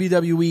out of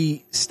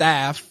WWE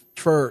staff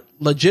for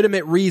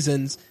legitimate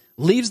reasons,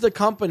 leaves the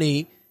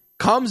company,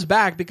 comes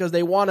back because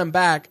they want him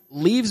back,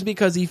 leaves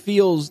because he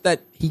feels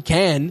that he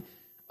can,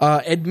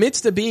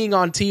 admits to being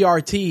on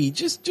TRT,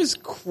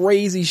 just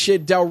crazy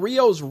shit. Del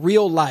Rio's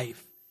real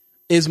life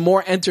is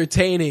more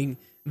entertaining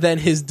than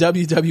his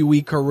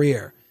WWE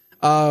career.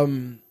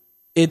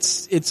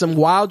 It's some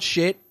wild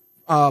shit,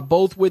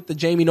 both with the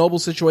Jamie Noble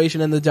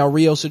situation and the Del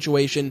Rio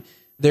situation.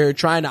 They're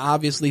trying to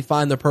obviously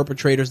find the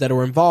perpetrators that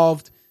were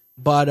involved,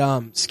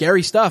 but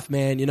scary stuff,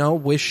 man.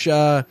 Wish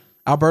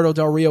Alberto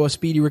Del Rio a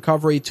speedy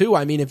recovery too.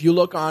 I mean, if you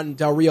look on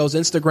Del Rio's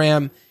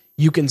Instagram,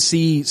 you can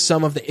see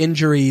some of the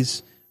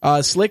injuries.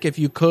 Slick, if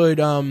you could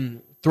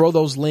throw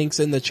those links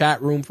in the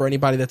chat room for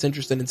anybody that's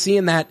interested in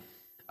seeing that.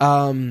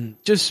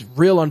 Just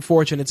real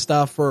unfortunate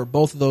stuff for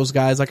both of those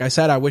guys. Like I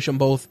said, I wish them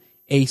both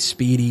a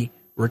speedy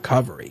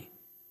recovery.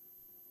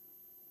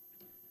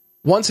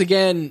 Once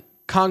again,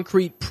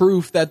 concrete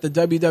proof that the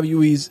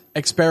WWE's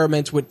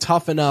experiments with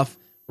Tough Enough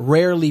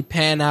rarely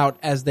pan out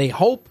as they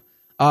hope.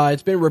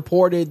 It's been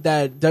reported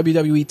that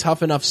WWE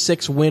Tough Enough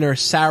 6 winner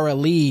Sarah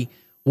Lee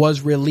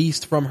was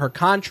released from her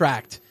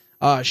contract.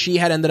 She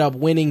had ended up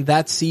winning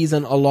that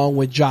season along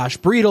with Josh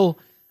Breedle.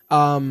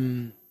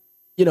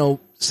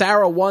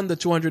 Sarah won the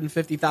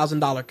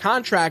 $250,000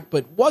 contract,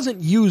 but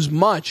wasn't used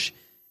much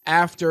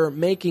after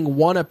making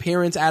one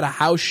appearance at a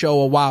house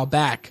show a while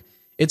back.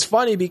 It's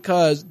funny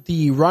because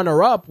the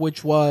runner-up,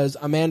 which was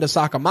Amanda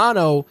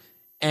Sacamano,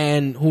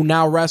 and who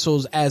now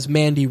wrestles as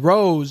Mandy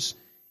Rose,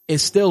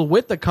 is still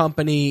with the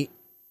company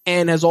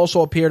and has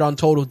also appeared on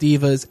Total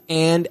Divas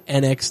and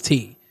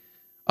NXT.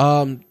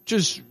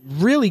 Just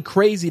really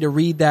crazy to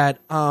read that.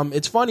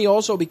 It's funny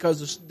also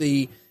because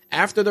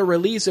after the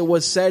release, it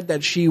was said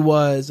that she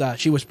was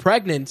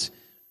pregnant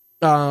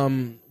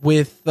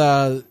with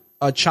a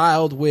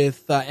child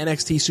with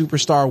NXT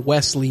superstar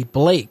Wesley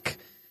Blake,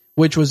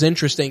 which was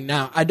interesting.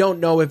 Now, I don't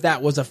know if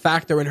that was a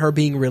factor in her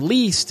being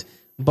released,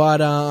 but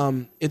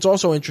it's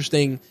also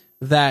interesting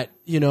that,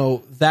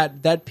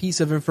 that piece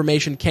of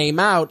information came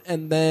out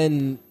and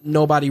then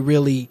nobody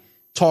really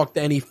talked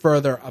any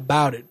further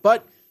about it.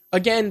 But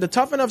again, the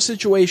Tough Enough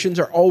situations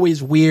are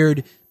always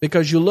weird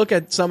because you look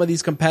at some of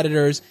these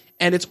competitors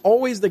and it's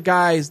always the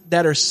guys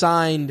that are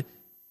signed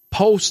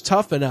post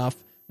Tough Enough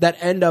that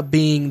end up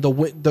being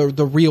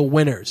the real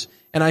winners.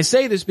 And I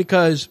say this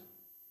because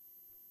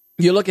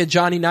you look at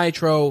Johnny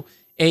Nitro,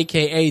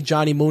 a.k.a.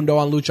 Johnny Mundo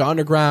on Lucha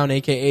Underground,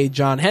 a.k.a.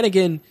 John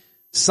Hennigan,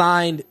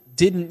 signed,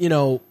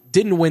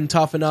 didn't win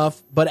Tough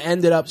Enough, but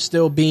ended up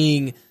still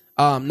being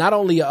not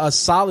only a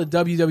solid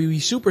WWE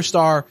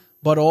superstar,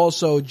 but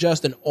also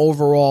just an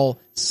overall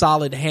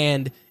solid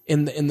hand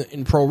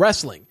in pro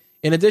wrestling.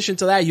 In addition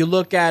to that, you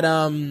look at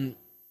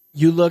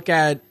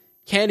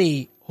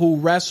Kenny, who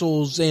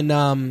wrestles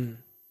in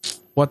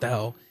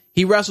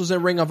he wrestles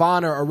in Ring of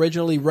Honor.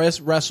 Originally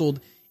wrestled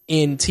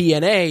in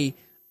TNA,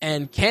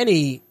 and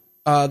Kenny.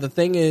 The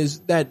thing is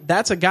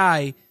that's a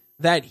guy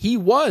that he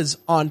was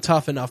on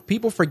Tough Enough.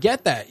 People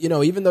forget that,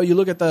 even though you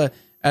look at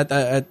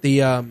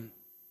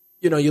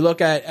you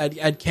look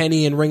at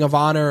Kenny in Ring of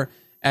Honor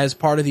as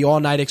part of the All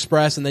Night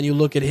Express, and then you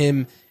look at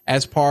him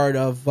as part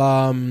of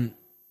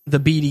the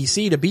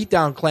BDC, the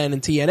Beatdown Clan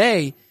in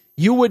TNA,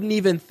 you wouldn't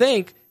even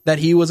think that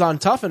he was on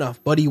Tough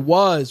Enough, but he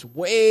was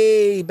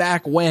way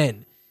back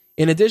when.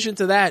 In addition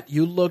to that,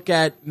 you look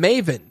at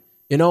Maven.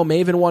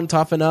 Maven won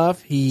Tough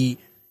Enough. He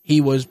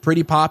was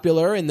pretty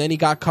popular, and then he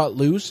got cut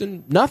loose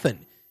and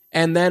nothing.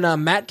 And then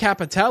Matt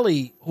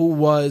Capitelli, who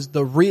was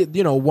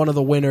one of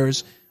the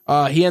winners,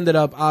 he ended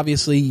up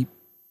obviously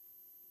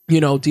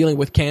dealing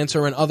with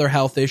cancer and other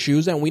health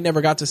issues, and we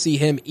never got to see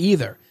him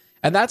either.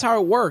 And that's how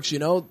it works,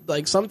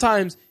 like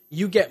sometimes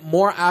you get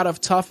more out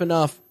of Tough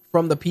Enough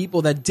from the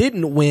people that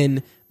didn't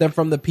win than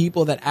from the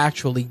people that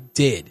actually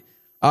did.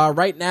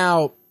 Right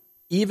now,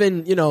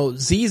 even,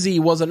 ZZ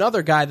was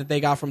another guy that they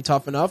got from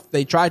Tough Enough.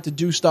 They tried to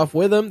do stuff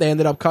with him. They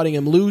ended up cutting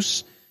him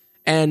loose.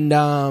 And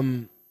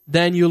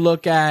then you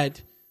look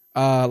at,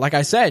 like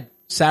I said,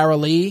 Sarah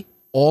Lee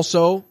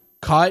also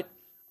cut.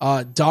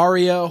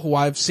 Daria, who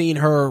I've seen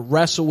her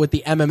wrestle with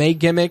the MMA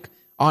gimmick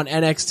on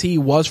NXT,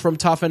 was from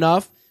Tough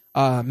Enough.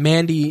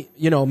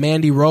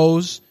 Mandy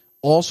Rose,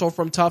 also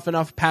from Tough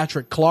Enough.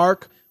 Patrick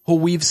Clark, who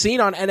we've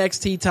seen on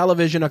NXT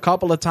television a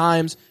couple of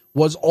times,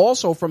 was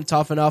also from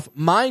Tough Enough.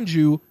 Mind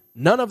you,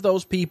 none of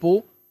those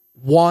people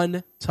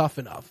won Tough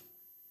Enough.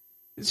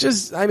 It's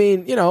just,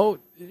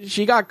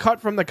 she got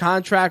cut from the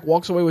contract,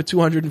 walks away with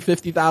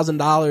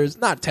 $250,000.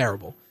 Not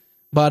terrible.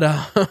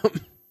 But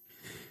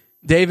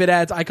David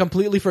adds, I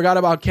completely forgot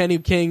about Kenny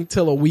King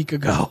till a week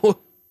ago.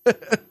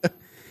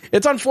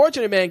 It's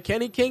unfortunate, man.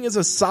 Kenny King is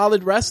a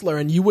solid wrestler,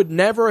 and you would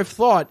never have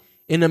thought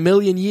in a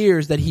million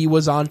years that he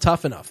was on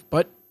Tough Enough.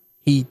 But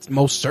he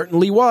most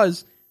certainly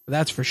was.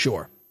 That's for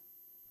sure.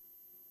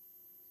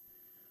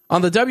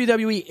 On the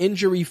WWE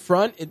injury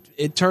front,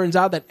 it turns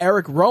out that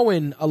Eric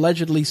Rowan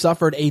allegedly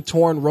suffered a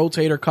torn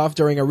rotator cuff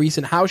during a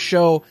recent house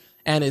show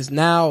and is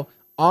now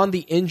on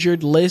the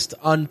injured list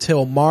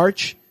until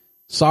March.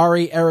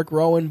 Sorry, Eric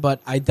Rowan,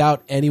 but I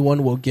doubt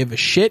anyone will give a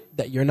shit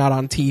that you're not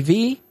on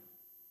TV.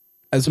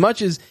 As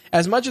much as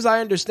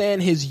I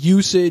understand his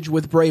usage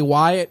with Bray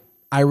Wyatt,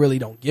 I really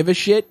don't give a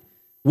shit.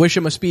 Wish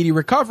him a speedy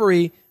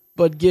recovery,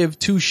 but give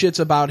two shits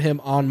about him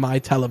on my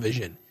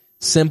television.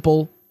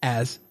 Simple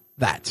as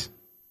that.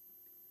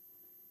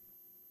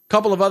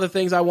 Couple of other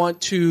things I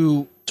want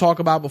to talk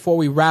about before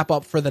we wrap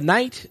up for the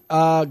night.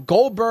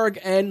 Goldberg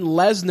and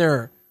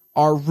Lesnar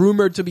are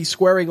rumored to be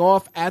squaring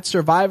off at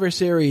Survivor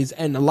Series,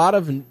 and a lot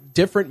of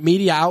different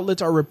media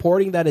outlets are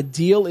reporting that a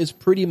deal is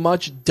pretty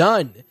much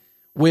done,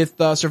 with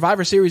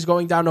Survivor Series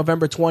going down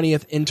November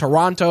 20th in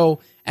Toronto,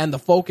 and the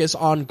focus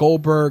on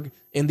Goldberg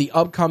in the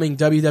upcoming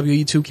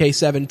WWE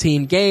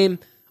 2K17 game.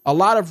 A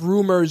lot of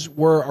rumors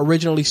were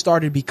originally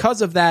started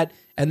because of that,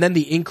 and then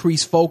the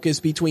increased focus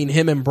between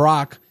him and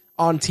Brock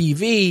on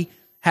TV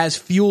has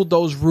fueled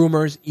those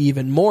rumors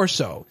even more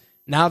so.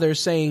 Now they're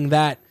saying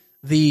that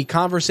the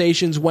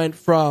conversations went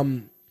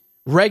from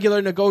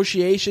regular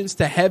negotiations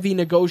to heavy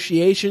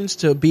negotiations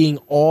to being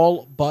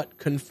all but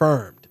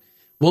confirmed.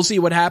 We'll see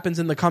what happens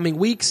in the coming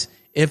weeks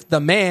if the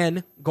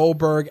man,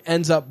 Goldberg,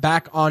 ends up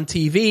back on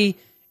TV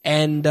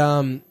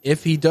and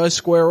if he does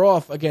square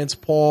off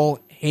against Paul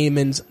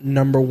Heyman's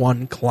number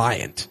one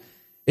client.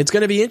 It's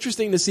going to be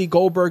interesting to see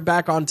Goldberg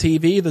back on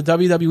TV. The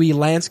WWE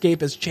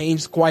landscape has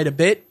changed quite a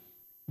bit,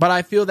 but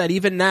I feel that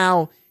even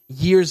now,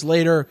 years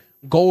later,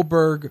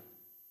 Goldberg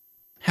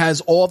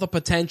has all the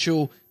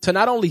potential to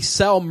not only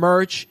sell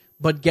merch,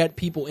 but get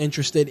people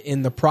interested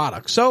in the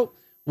product. So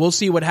we'll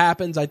see what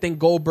happens. I think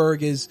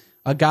Goldberg is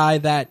a guy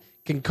that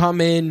can come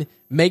in,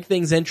 make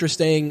things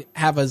interesting,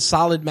 have a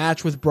solid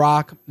match with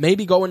Brock,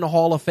 maybe go into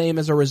Hall of Fame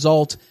as a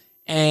result,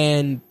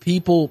 and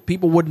people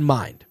wouldn't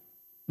mind.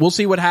 We'll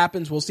see what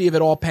happens. We'll see if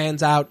it all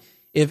pans out.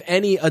 If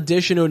any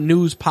additional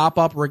news pop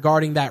up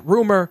regarding that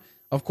rumor,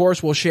 of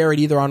course, we'll share it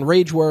either on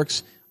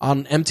Rageworks,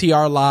 on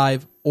MTR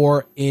Live,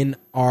 or in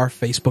our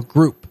Facebook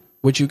group,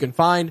 which you can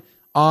find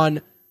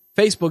on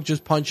Facebook.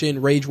 Just punch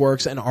in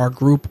Rageworks and our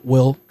group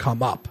will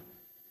come up.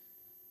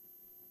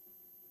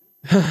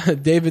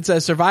 David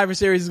says Survivor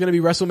Series is going to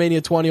be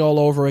WrestleMania 20 all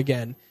over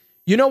again.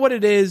 You know what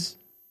it is?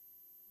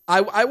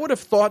 I would have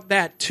thought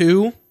that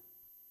too,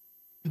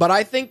 but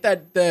I think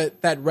that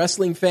that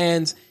wrestling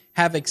fans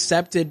have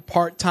accepted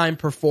part-time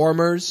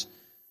performers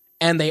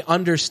and they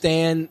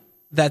understand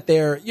that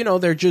they're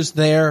just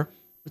there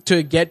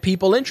to get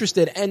people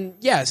interested. And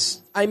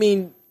yes, I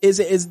mean, does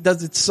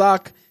it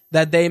suck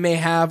that they may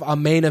have a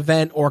main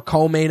event or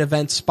co-main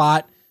event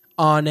spot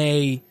on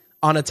a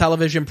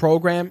television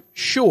program?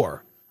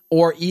 Sure.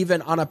 Or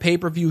even on a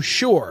pay-per-view?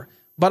 Sure.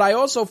 But I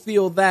also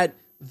feel that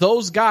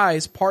those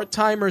guys,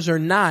 part-timers or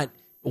not,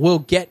 will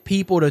get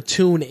people to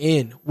tune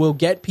in, will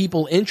get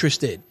people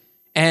interested.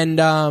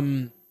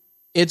 And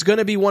it's going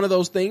to be one of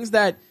those things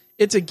that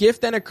it's a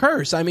gift and a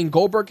curse. I mean,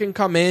 Goldberg can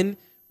come in,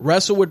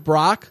 wrestle with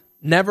Brock,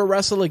 never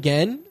wrestle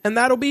again, and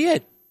that'll be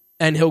it.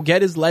 And he'll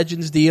get his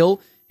Legends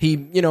deal. He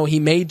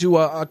may do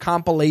a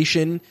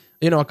compilation,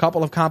 a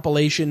couple of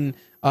compilation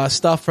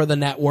stuff for the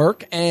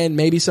network and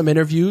maybe some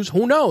interviews.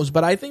 Who knows?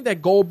 But I think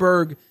that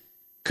Goldberg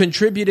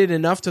contributed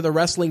enough to the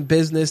wrestling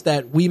business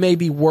that it may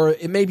be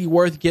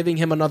worth giving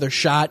him another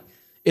shot.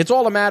 It's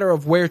all a matter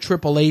of where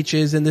Triple H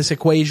is in this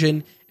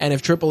equation, and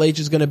if Triple H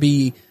is going to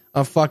be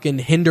a fucking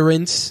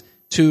hindrance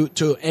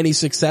to any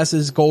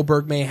successes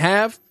Goldberg may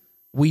have,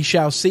 we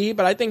shall see.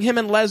 But I think him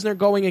and Lesnar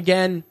going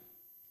again,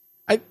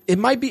 it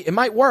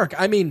might work.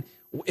 I mean,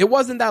 it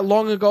wasn't that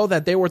long ago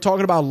that they were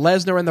talking about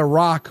Lesnar and The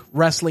Rock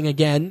wrestling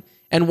again.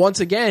 And once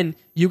again,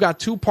 you got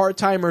two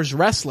part-timers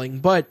wrestling,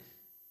 but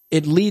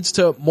it leads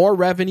to more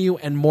revenue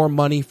and more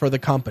money for the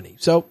company.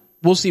 So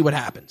we'll see what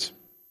happens.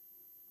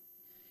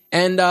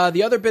 And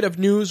the other bit of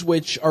news,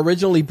 which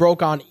originally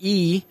broke on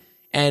E!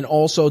 and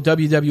also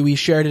WWE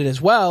shared it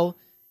as well,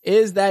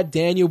 is that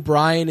Daniel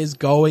Bryan is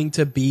going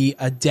to be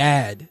a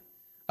dad.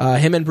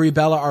 Him and Brie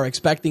Bella are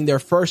expecting their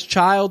first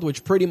child,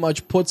 which pretty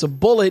much puts a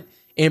bullet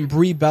in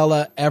Brie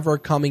Bella ever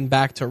coming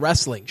back to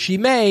wrestling. She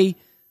may,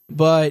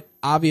 but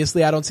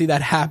obviously I don't see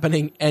that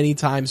happening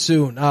anytime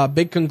soon.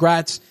 Big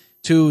congrats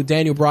to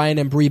Daniel Bryan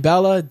and Brie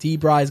Bella.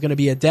 D-Bry is going to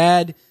be a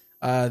dad.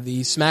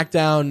 The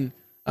SmackDown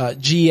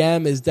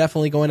GM is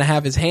definitely going to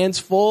have his hands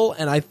full,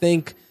 and I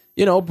think,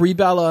 Brie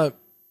Bella,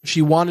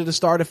 she wanted to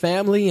start a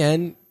family,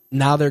 and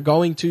now they're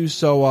going to,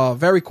 so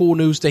very cool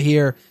news to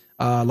hear.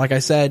 Like I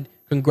said,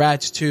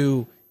 congrats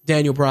to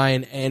Daniel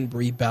Bryan and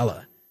Brie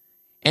Bella.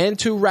 And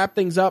to wrap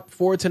things up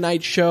for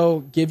tonight's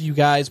show, give you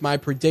guys my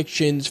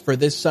predictions for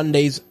this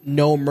Sunday's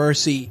No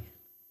Mercy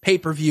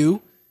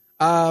pay-per-view.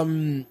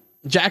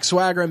 Jack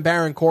Swagger and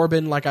Baron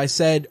Corbin, like I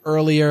said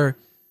earlier,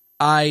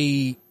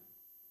 do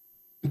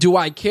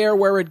I care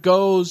where it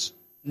goes?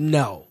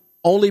 No.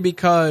 Only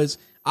because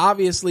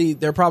obviously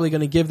they're probably going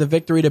to give the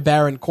victory to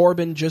Baron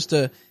Corbin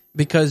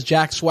because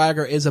Jack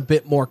Swagger is a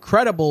bit more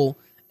credible,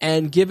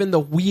 and given the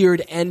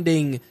weird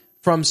ending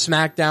from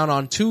SmackDown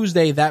on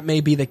Tuesday, that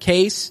may be the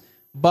case.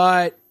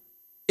 But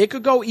it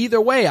could go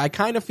either way. I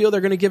kind of feel they're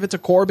going to give it to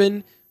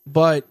Corbin,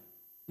 but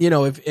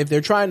if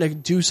they're trying to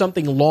do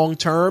something long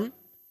term,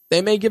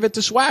 they may give it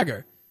to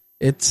Swagger.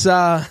 It's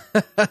well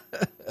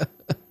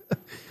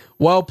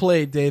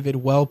played, David.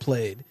 Well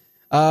played.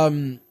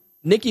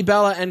 Nikki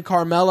Bella and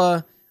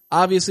Carmella.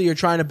 Obviously, you're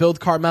trying to build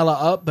Carmella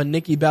up, but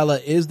Nikki Bella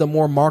is the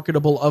more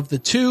marketable of the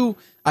two.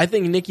 I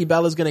think Nikki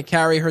Bella is going to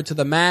carry her to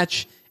the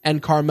match,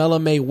 and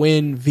Carmella may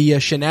win via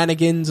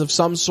shenanigans of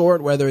some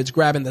sort, whether it's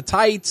grabbing the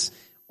tights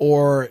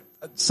or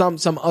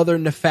some other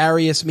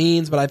nefarious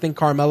means, but I think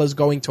Carmella is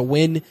going to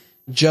win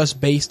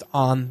just based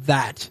on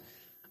that.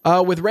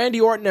 With Randy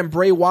Orton and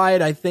Bray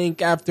Wyatt, I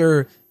think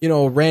after,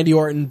 Randy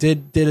Orton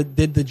did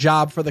the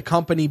job for the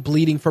company,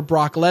 bleeding for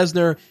Brock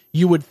Lesnar,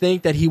 you would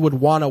think that he would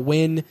want to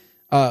win,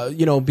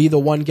 be the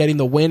one getting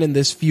the win in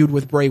this feud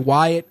with Bray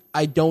Wyatt.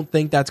 I don't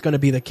think that's going to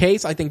be the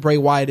case. I think Bray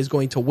Wyatt is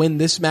going to win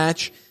this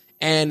match,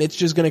 and it's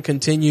just going to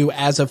continue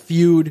as a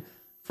feud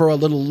for a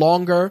little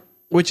longer,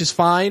 which is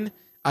fine.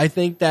 I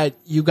think that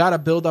you got to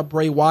build up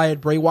Bray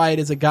Wyatt. Bray Wyatt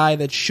is a guy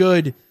that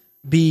should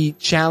be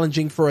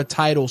challenging for a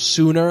title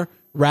sooner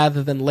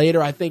rather than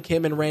later. I think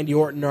him and Randy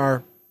Orton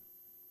are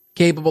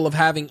capable of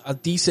having a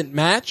decent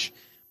match,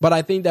 but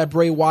I think that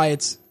Bray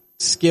Wyatt's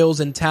skills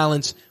and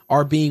talents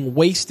are being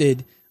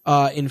wasted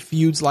in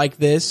feuds like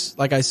this.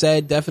 Like I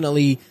said,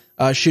 definitely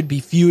should be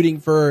feuding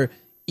for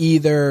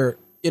either,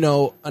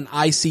 an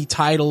IC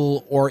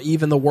title or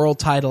even the world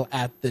title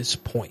at this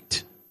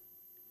point.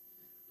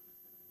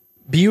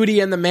 Beauty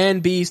and the Man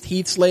Beast,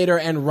 Heath Slater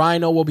and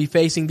Rhino will be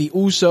facing the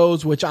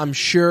Usos, which I'm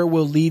sure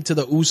will lead to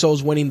the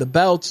Usos winning the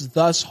belts,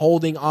 thus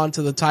holding on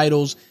to the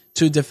titles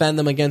to defend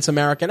them against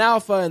American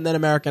Alpha, and then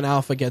American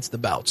Alpha gets the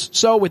belts.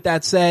 So with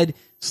that said,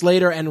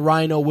 Slater and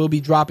Rhino will be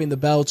dropping the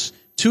belts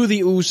to the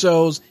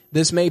Usos.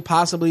 This may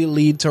possibly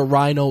lead to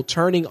Rhino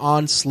turning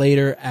on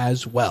Slater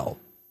as well.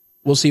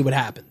 We'll see what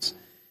happens.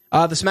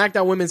 The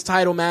SmackDown Women's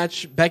title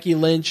match, Becky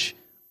Lynch,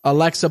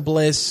 Alexa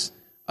Bliss.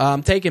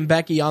 I'm taking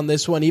Becky on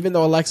this one, even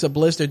though Alexa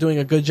Bliss, they're doing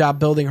a good job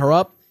building her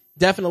up.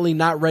 Definitely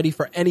not ready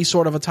for any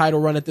sort of a title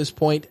run at this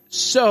point.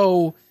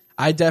 So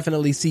I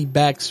definitely see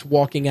Bex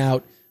walking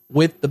out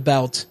with the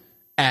belt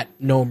at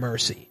No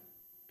Mercy.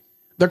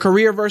 The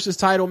career versus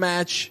title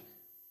match,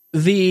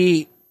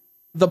 the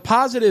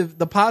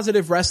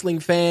positive wrestling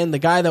fan, the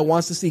guy that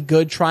wants to see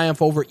good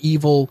triumph over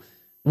evil,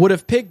 would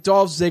have picked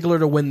Dolph Ziggler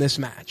to win this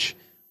match.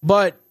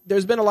 But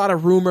there's been a lot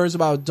of rumors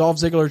about Dolph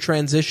Ziggler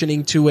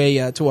transitioning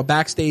to a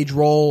backstage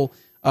role,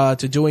 to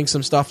doing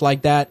some stuff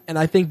like that. And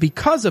I think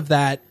because of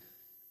that,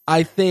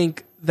 I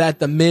think that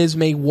The Miz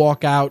may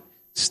walk out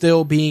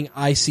still being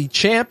IC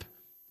champ.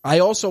 I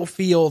also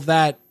feel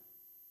that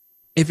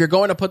if you're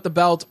going to put the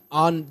belt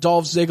on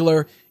Dolph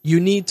Ziggler, you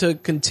need to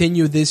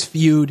continue this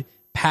feud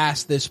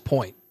past this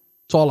point.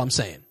 That's all I'm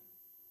saying.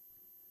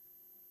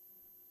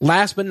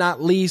 Last but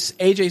not least,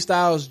 AJ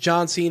Styles,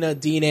 John Cena,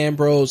 Dean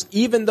Ambrose.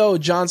 Even though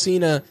John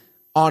Cena,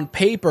 on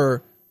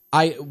paper,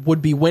 I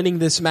would be winning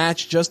this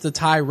match just to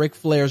tie Ric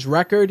Flair's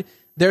record,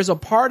 there's a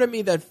part of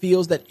me that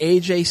feels that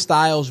AJ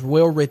Styles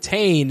will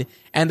retain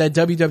and that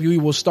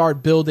WWE will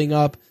start building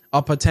up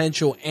a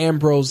potential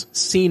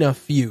Ambrose-Cena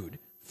feud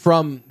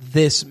from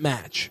this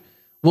match.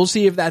 We'll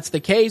see if that's the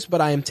case,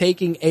 but I am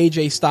taking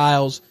AJ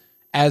Styles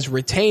as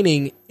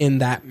retaining in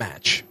that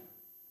match.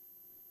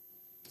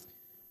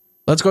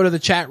 Let's go to the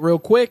chat real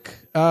quick.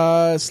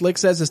 Slick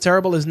says, as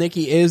terrible as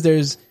Nikki is,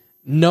 there's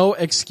no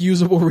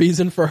excusable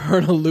reason for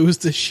her to lose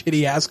to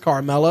shitty-ass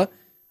Carmella.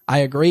 I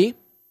agree.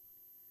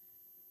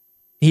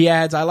 He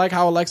adds, I like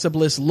how Alexa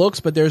Bliss looks,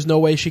 but there's no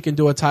way she can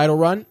do a title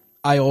run.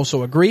 I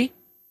also agree.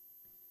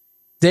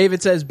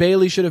 David says,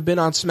 Bayley should have been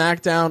on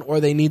SmackDown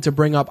or they need to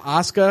bring up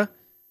Asuka.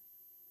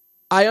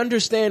 I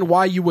understand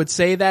why you would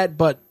say that,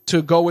 but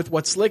to go with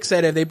what Slick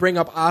said, if they bring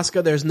up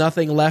Asuka, there's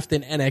nothing left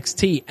in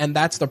NXT, and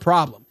that's the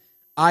problem.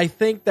 I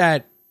think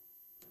that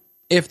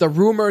if the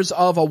rumors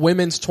of a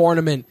women's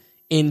tournament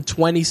in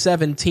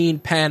 2017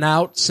 pan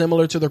out,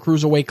 similar to the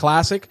Cruiserweight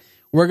Classic,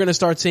 we're going to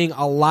start seeing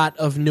a lot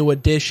of new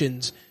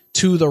additions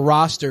to the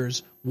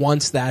rosters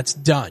once that's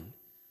done.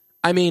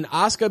 I mean,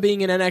 Asuka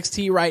being in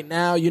NXT right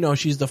now,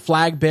 she's the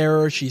flag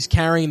bearer, she's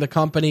carrying the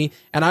company,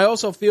 and I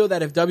also feel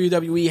that if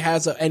WWE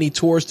has any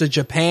tours to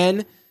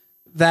Japan,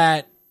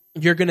 that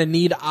you're going to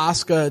need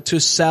Asuka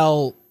to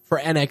sell for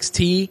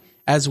NXT,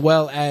 as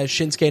well as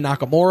Shinsuke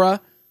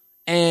Nakamura.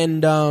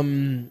 And,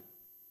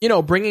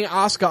 bringing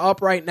Asuka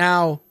up right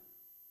now,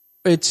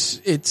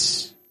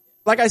 it's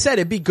like I said,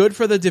 it'd be good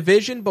for the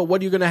division, but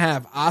what are you going to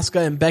have?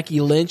 Asuka and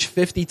Becky Lynch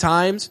 50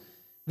 times?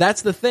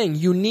 That's the thing.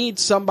 You need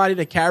somebody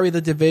to carry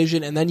the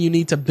division, and then you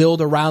need to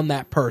build around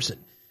that person.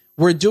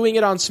 We're doing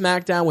it on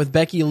SmackDown with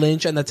Becky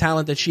Lynch and the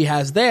talent that she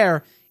has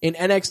there. In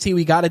NXT,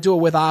 we got to do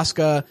it with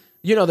Asuka.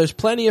 There's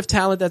plenty of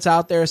talent that's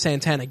out there.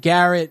 Santana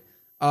Garrett,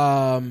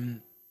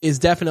 is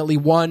definitely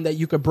one that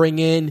you could bring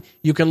in.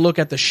 You can look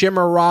at the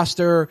Shimmer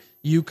roster.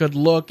 You could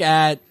look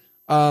at,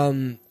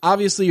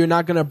 obviously you're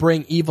not going to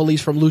bring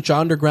Ivelisse from Lucha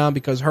Underground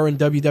because her and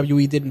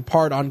WWE didn't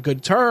part on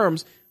good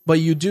terms, but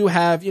you do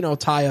have,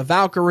 Taya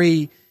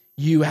Valkyrie.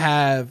 You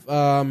have,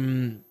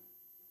 Cheerleader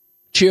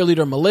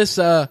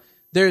Melissa.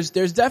 There's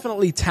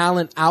definitely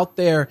talent out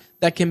there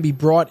that can be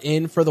brought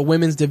in for the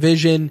women's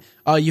division.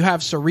 You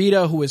have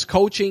Sarita, who is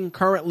coaching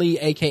currently,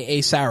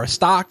 aka Sarah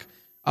Stock.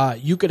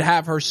 You could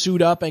have her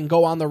suit up and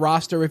go on the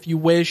roster if you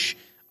wish.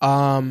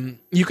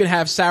 You could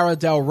have Sarah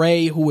Del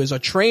Rey, who is a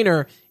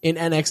trainer in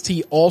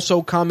NXT,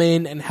 also come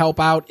in and help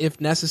out if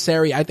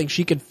necessary. I think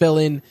she could fill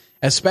in,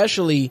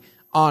 especially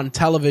on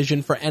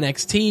television for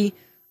NXT.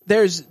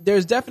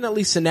 There's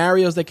definitely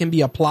scenarios that can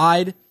be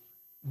applied,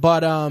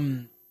 but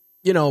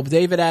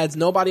David adds,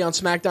 nobody on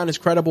SmackDown is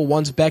credible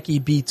once Becky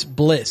beats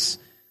Bliss.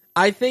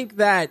 I think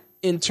that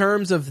in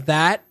terms of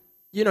that,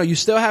 you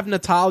still have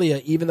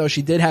Natalya, even though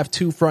she did have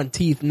 2 front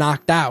teeth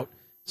knocked out.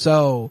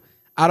 So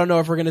I don't know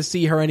if we're going to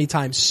see her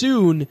anytime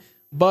soon,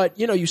 but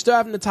you still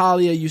have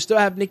Natalya, you still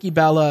have Nikki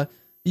Bella.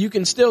 You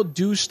can still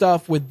do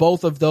stuff with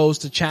both of those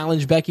to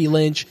challenge Becky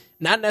Lynch,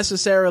 not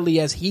necessarily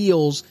as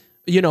heels,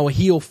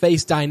 heel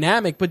face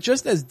dynamic, but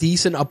just as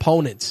decent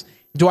opponents.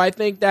 Do I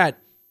think that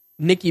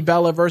Nikki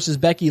Bella versus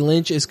Becky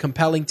Lynch is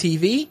compelling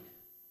TV?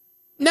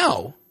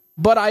 No.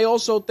 But I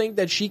also think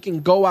that she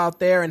can go out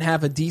there and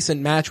have a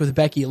decent match with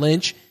Becky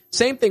Lynch.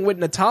 Same thing with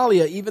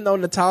Natalya. Even though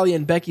Natalya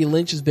and Becky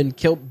Lynch has been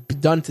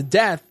done to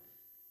death,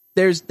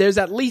 there's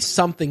at least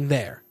something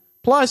there.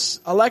 Plus,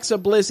 Alexa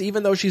Bliss,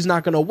 even though she's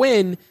not going to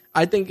win,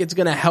 I think it's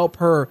going to help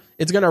her.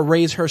 It's going to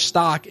raise her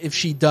stock if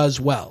she does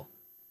well.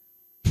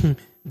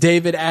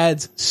 David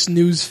adds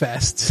snooze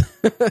fests.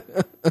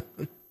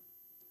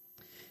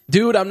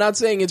 Dude, I'm not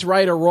saying it's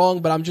right or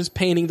wrong, but I'm just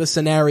painting the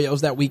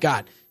scenarios that we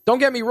got. Don't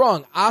get me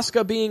wrong.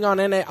 Asuka being on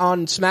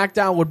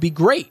SmackDown would be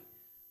great,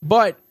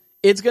 but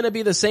it's going to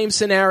be the same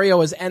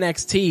scenario as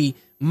NXT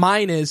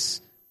minus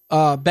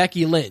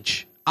Becky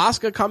Lynch.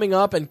 Asuka coming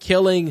up and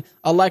killing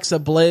Alexa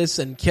Bliss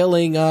and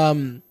killing,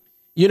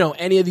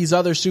 any of these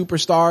other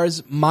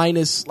superstars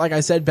minus, like I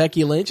said,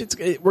 Becky Lynch.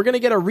 We're going to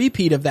get a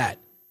repeat of that.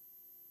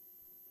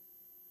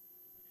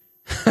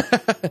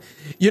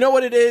 You know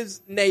what it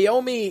is?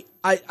 Naomi,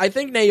 I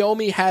think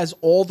Naomi has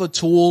all the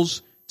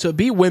tools to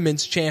be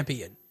women's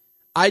champion.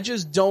 I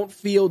just don't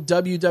feel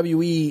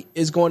WWE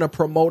is going to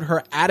promote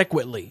her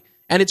adequately.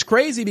 And it's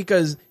crazy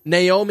because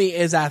Naomi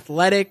is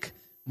athletic,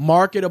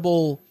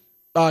 marketable.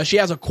 She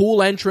has a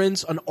cool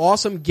entrance, an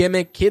awesome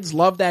gimmick. Kids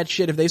love that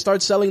shit. If they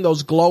start selling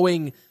those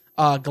glowing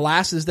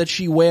glasses that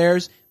she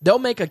wears, they'll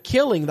make a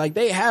killing. Like,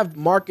 they have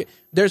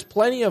there's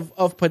plenty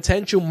of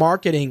potential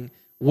marketing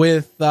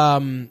with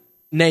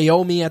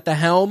Naomi at the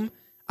helm.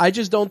 I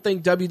just don't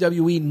think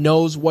WWE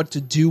knows what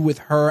to do with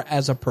her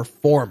as a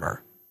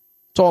performer.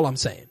 That's all I'm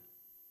saying.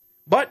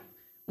 But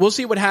we'll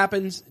see what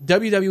happens.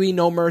 WWE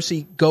No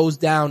Mercy goes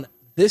down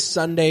this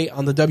Sunday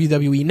on the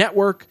WWE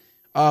Network.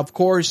 Of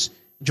course,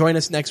 join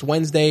us next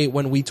Wednesday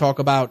when we talk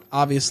about,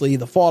 obviously,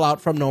 the fallout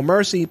from No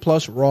Mercy,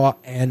 plus Raw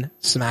and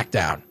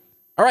SmackDown.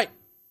 All right.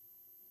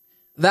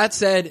 That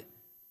said,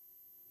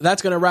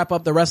 that's going to wrap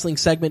up the wrestling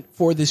segment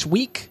for this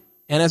week.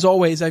 And as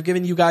always, I've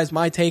given you guys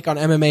my take on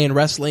MMA and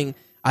wrestling.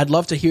 I'd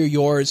love to hear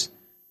yours.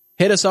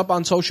 Hit us up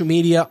on social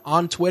media,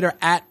 on Twitter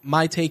at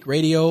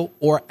MyTakeRadio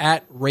or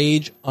at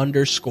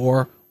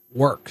Rage_Works.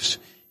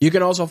 You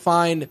can also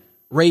find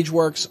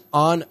RageWorks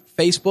on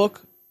Facebook,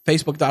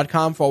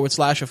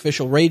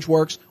 facebook.com/official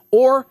RageWorks,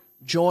 or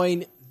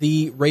join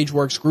the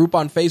RageWorks group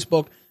on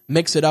Facebook.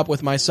 Mix it up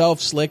with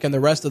myself, Slick, and the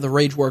rest of the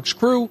RageWorks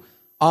crew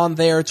on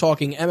there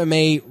talking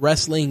MMA,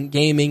 wrestling,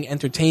 gaming,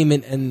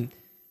 entertainment, and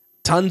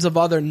tons of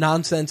other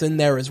nonsense in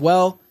there as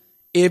well.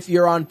 If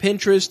you're on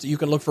Pinterest, you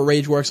can look for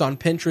RageWorks on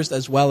Pinterest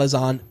as well as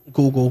on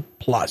Google+.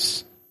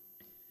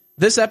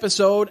 This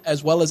episode,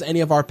 as well as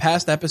any of our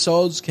past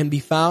episodes, can be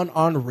found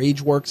on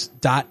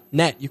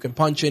RageWorks.net. You can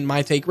punch in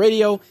My Take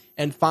Radio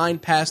and find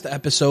past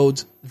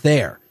episodes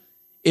there.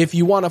 If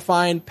you want to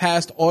find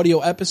past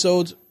audio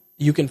episodes,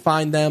 you can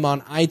find them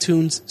on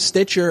iTunes,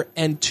 Stitcher,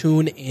 and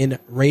TuneIn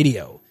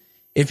Radio.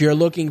 If you're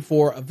looking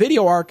for a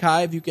video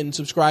archive, you can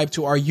subscribe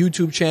to our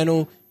YouTube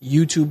channel,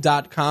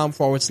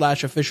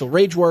 youtube.com/official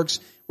RageWorks,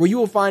 where you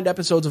will find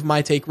episodes of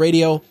My Take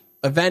Radio,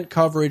 event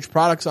coverage,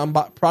 product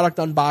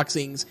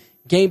unboxings,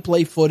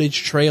 gameplay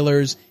footage,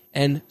 trailers,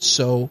 and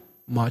so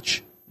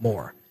much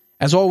more.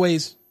 As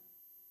always,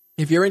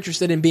 if you're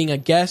interested in being a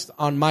guest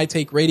on My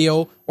Take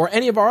Radio or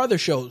any of our other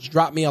shows,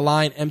 drop me a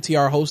line,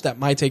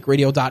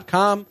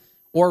 mtrhost@mytakeradio.com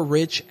or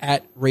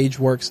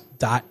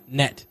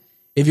rich@rageworks.net.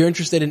 If you're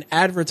interested in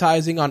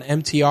advertising on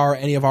MTR or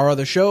any of our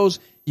other shows,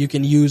 you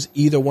can use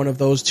either one of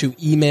those two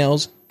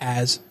emails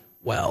as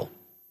well.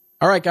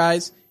 All right,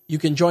 guys, you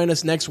can join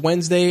us next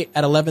Wednesday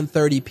at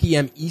 11:30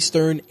 p.m.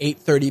 Eastern,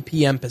 8:30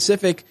 p.m.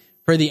 Pacific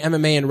for the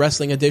MMA and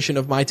wrestling edition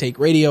of My Take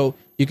Radio.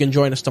 You can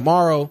join us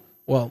tomorrow,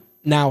 well,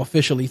 now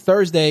officially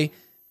Thursday,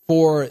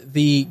 for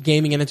the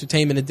gaming and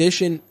entertainment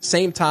edition.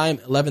 Same time,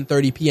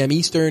 11:30 p.m.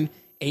 Eastern,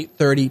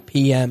 8:30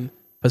 p.m.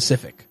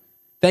 Pacific.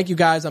 Thank you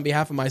guys on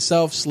behalf of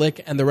myself,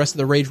 Slick, and the rest of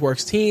the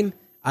RageWorks team.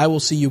 I will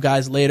see you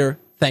guys later.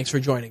 Thanks for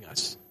joining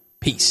us.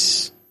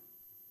 Peace.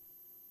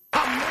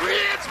 I'm rich,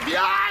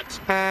 biatch!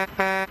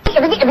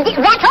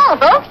 That's all,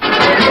 folks.